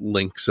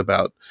links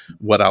about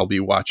what I'll be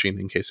watching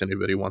in case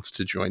anybody wants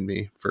to join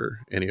me for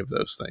any of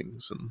those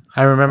things. And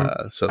I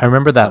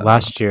remember that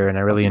last year, and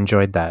I really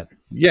enjoyed that.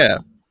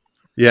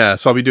 Yeah,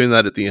 so I'll be doing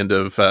that at the end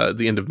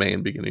of May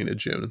and beginning of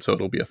June, and so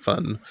it'll be a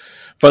fun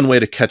way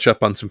to catch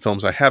up on some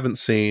films I haven't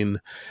seen,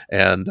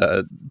 and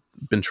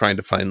been trying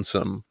to find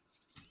some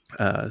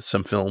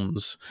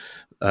films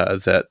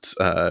that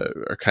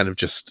are kind of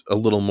just a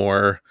little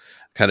more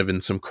kind of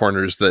in some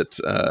corners of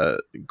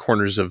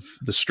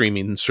the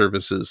streaming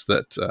services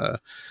that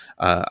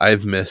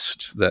I've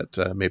missed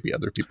that maybe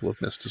other people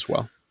have missed as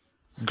well.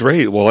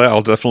 Great. Well,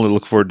 I'll definitely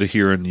look forward to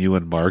hearing you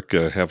and Mark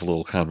have a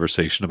little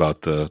conversation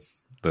about the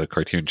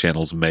Criterion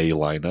Channel's May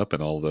lineup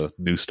and all the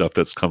new stuff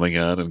that's coming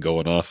on and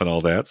going off and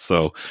all that.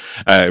 So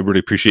I really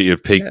appreciate you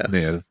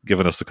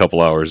giving us a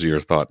couple hours of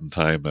your thought and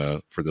time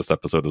for this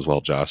episode as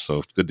well, Josh.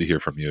 So good to hear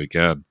from you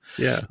again.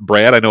 Yeah.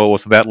 Brad, I know it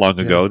wasn't that long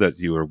ago that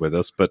you were with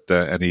us, but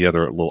any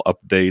other little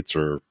updates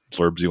or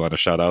blurbs you want to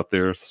shout out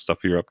there,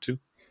 stuff you're up to?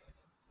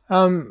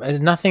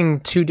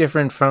 Nothing too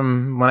different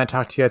from when I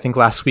talked to you, I think,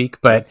 last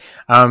week, but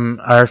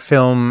our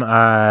film,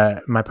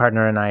 my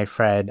partner and I,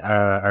 Fred,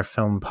 our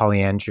film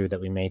Polyandrew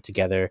that we made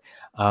together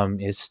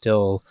is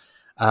still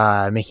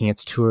making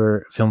its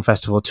film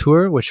festival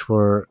tour, which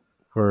we're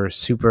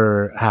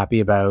super happy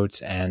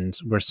about, and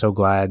we're so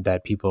glad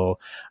that people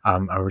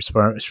are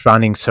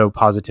responding so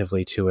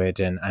positively to it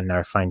and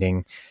are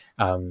finding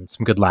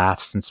some good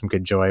laughs and some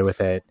good joy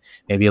with it,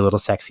 maybe a little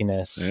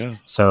sexiness. Yeah.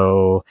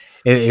 So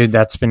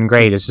that's been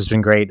great. It's just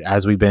been great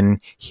as we've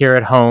been here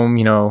at home,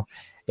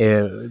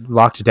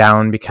 locked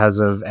down because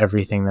of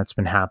everything that's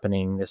been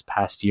happening this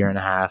past year and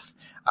a half,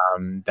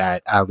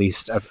 that at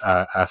least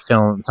a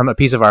film, a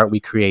piece of art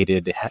we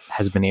created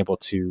has been able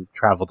to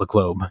travel the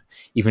globe,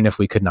 even if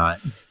we could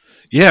not.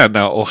 Yeah.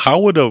 Now, how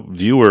would a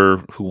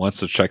viewer who wants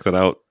to check that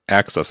out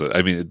access it?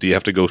 I mean, do you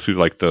have to go through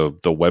like the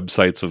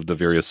websites of the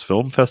various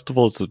film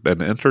festivals that's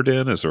been entered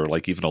in? Is there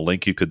like even a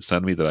link you could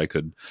send me that I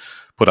could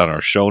put on our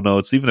show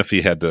notes, even if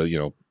you had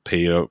to,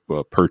 pay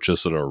a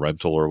purchase or a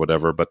rental or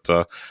whatever? But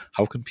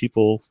how can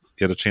people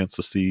get a chance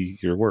to see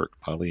your work,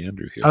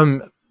 Polyandrew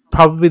here?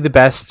 Probably the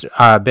best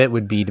bit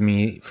would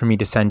be for me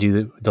to send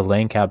you the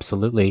link.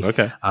 Absolutely.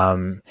 Okay.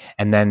 And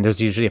then there's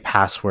usually a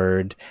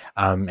password,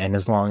 and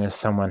as long as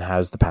someone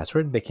has the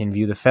password, they can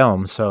view the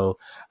film. So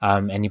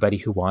anybody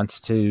who wants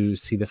to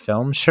see the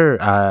film, sure,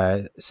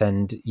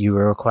 send you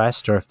a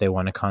request, or if they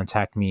want to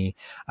contact me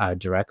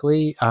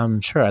directly,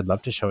 sure, I'd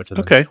love to show it to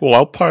them. Okay. Well,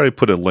 I'll probably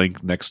put a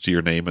link next to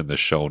your name in the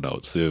show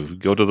notes. So if you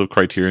go to the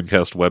Criterion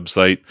Cast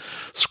website,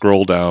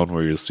 scroll down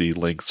where you'll see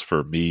links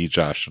for me,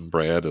 Josh, and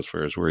Brad, as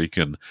far as where you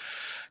can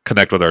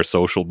connect with our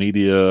social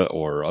media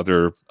or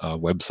other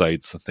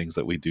websites and things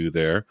that we do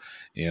there,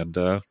 and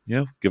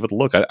give it a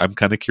look. I'm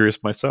kind of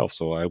curious myself,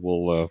 so I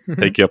will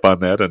take you up on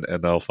that,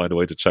 and I'll find a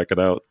way to check it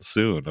out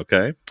soon.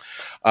 Okay.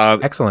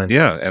 Excellent.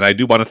 Yeah, and I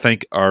do want to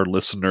thank our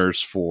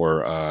listeners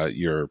for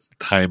your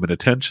time and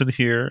attention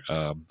here.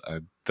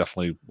 I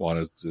definitely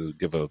wanted to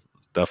give a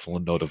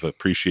definite note of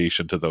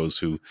appreciation to those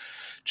who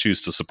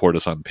choose to support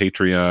us on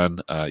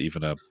Patreon,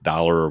 even $1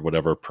 or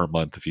whatever per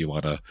month if you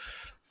want to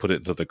put it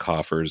into the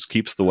coffers.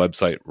 Keeps the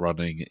website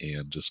running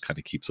and just kind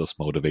of keeps us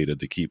motivated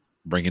to keep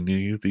bringing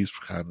you these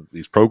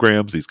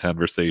programs, these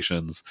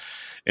conversations,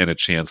 and a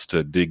chance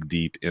to dig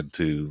deep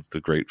into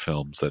the great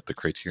films that the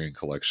Criterion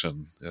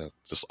Collection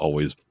just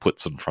always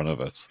puts in front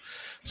of us.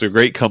 So,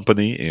 great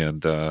company,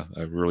 and I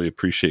really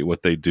appreciate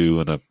what they do,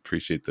 and I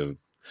appreciate the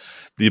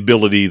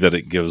ability that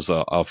it gives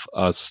of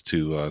us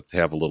to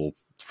have a little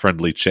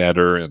friendly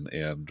chatter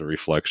and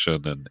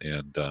reflection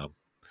and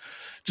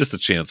just a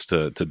chance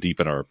to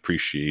deepen our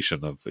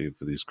appreciation of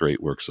these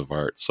great works of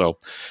art. So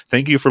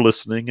thank you for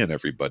listening, and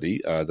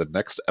everybody. The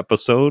next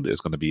episode is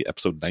going to be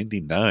episode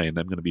 99.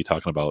 I'm going to be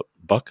talking about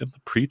Buck and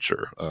the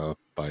Preacher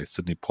by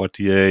Sidney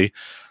Poitier,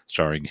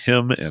 starring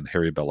him and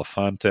Harry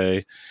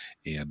Belafonte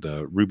and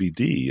Ruby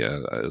Dee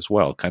as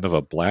well. Kind of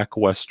a black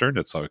Western.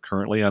 It's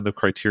currently on the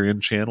Criterion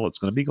channel. It's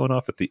going to be going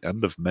off at the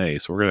end of May,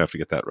 so we're going to have to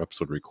get that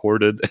episode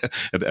recorded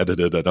and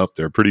edited and up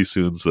there pretty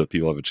soon so that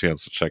people have a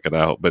chance to check it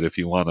out. But if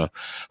you want to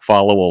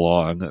follow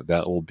along,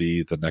 that will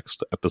be the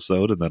next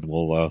episode, and then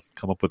we'll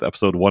come up with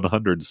episode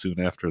 100 soon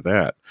after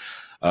that.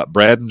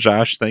 Brad and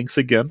Josh, thanks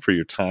again for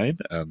your time,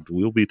 and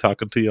we'll be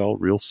talking to you all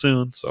real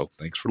soon. So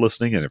thanks for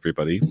listening, and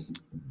everybody,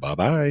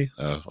 bye-bye.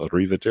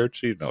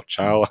 Arrivederci. No,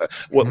 ciao.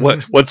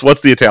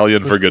 What's the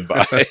Italian for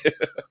goodbye?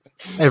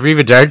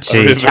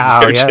 Arrivederci.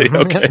 Ciao. Yeah.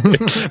 Okay.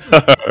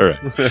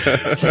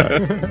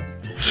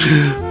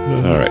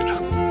 All right.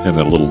 And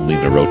a little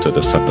Nina Rota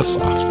to send us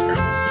off there.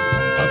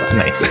 Bye-bye.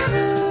 Nice.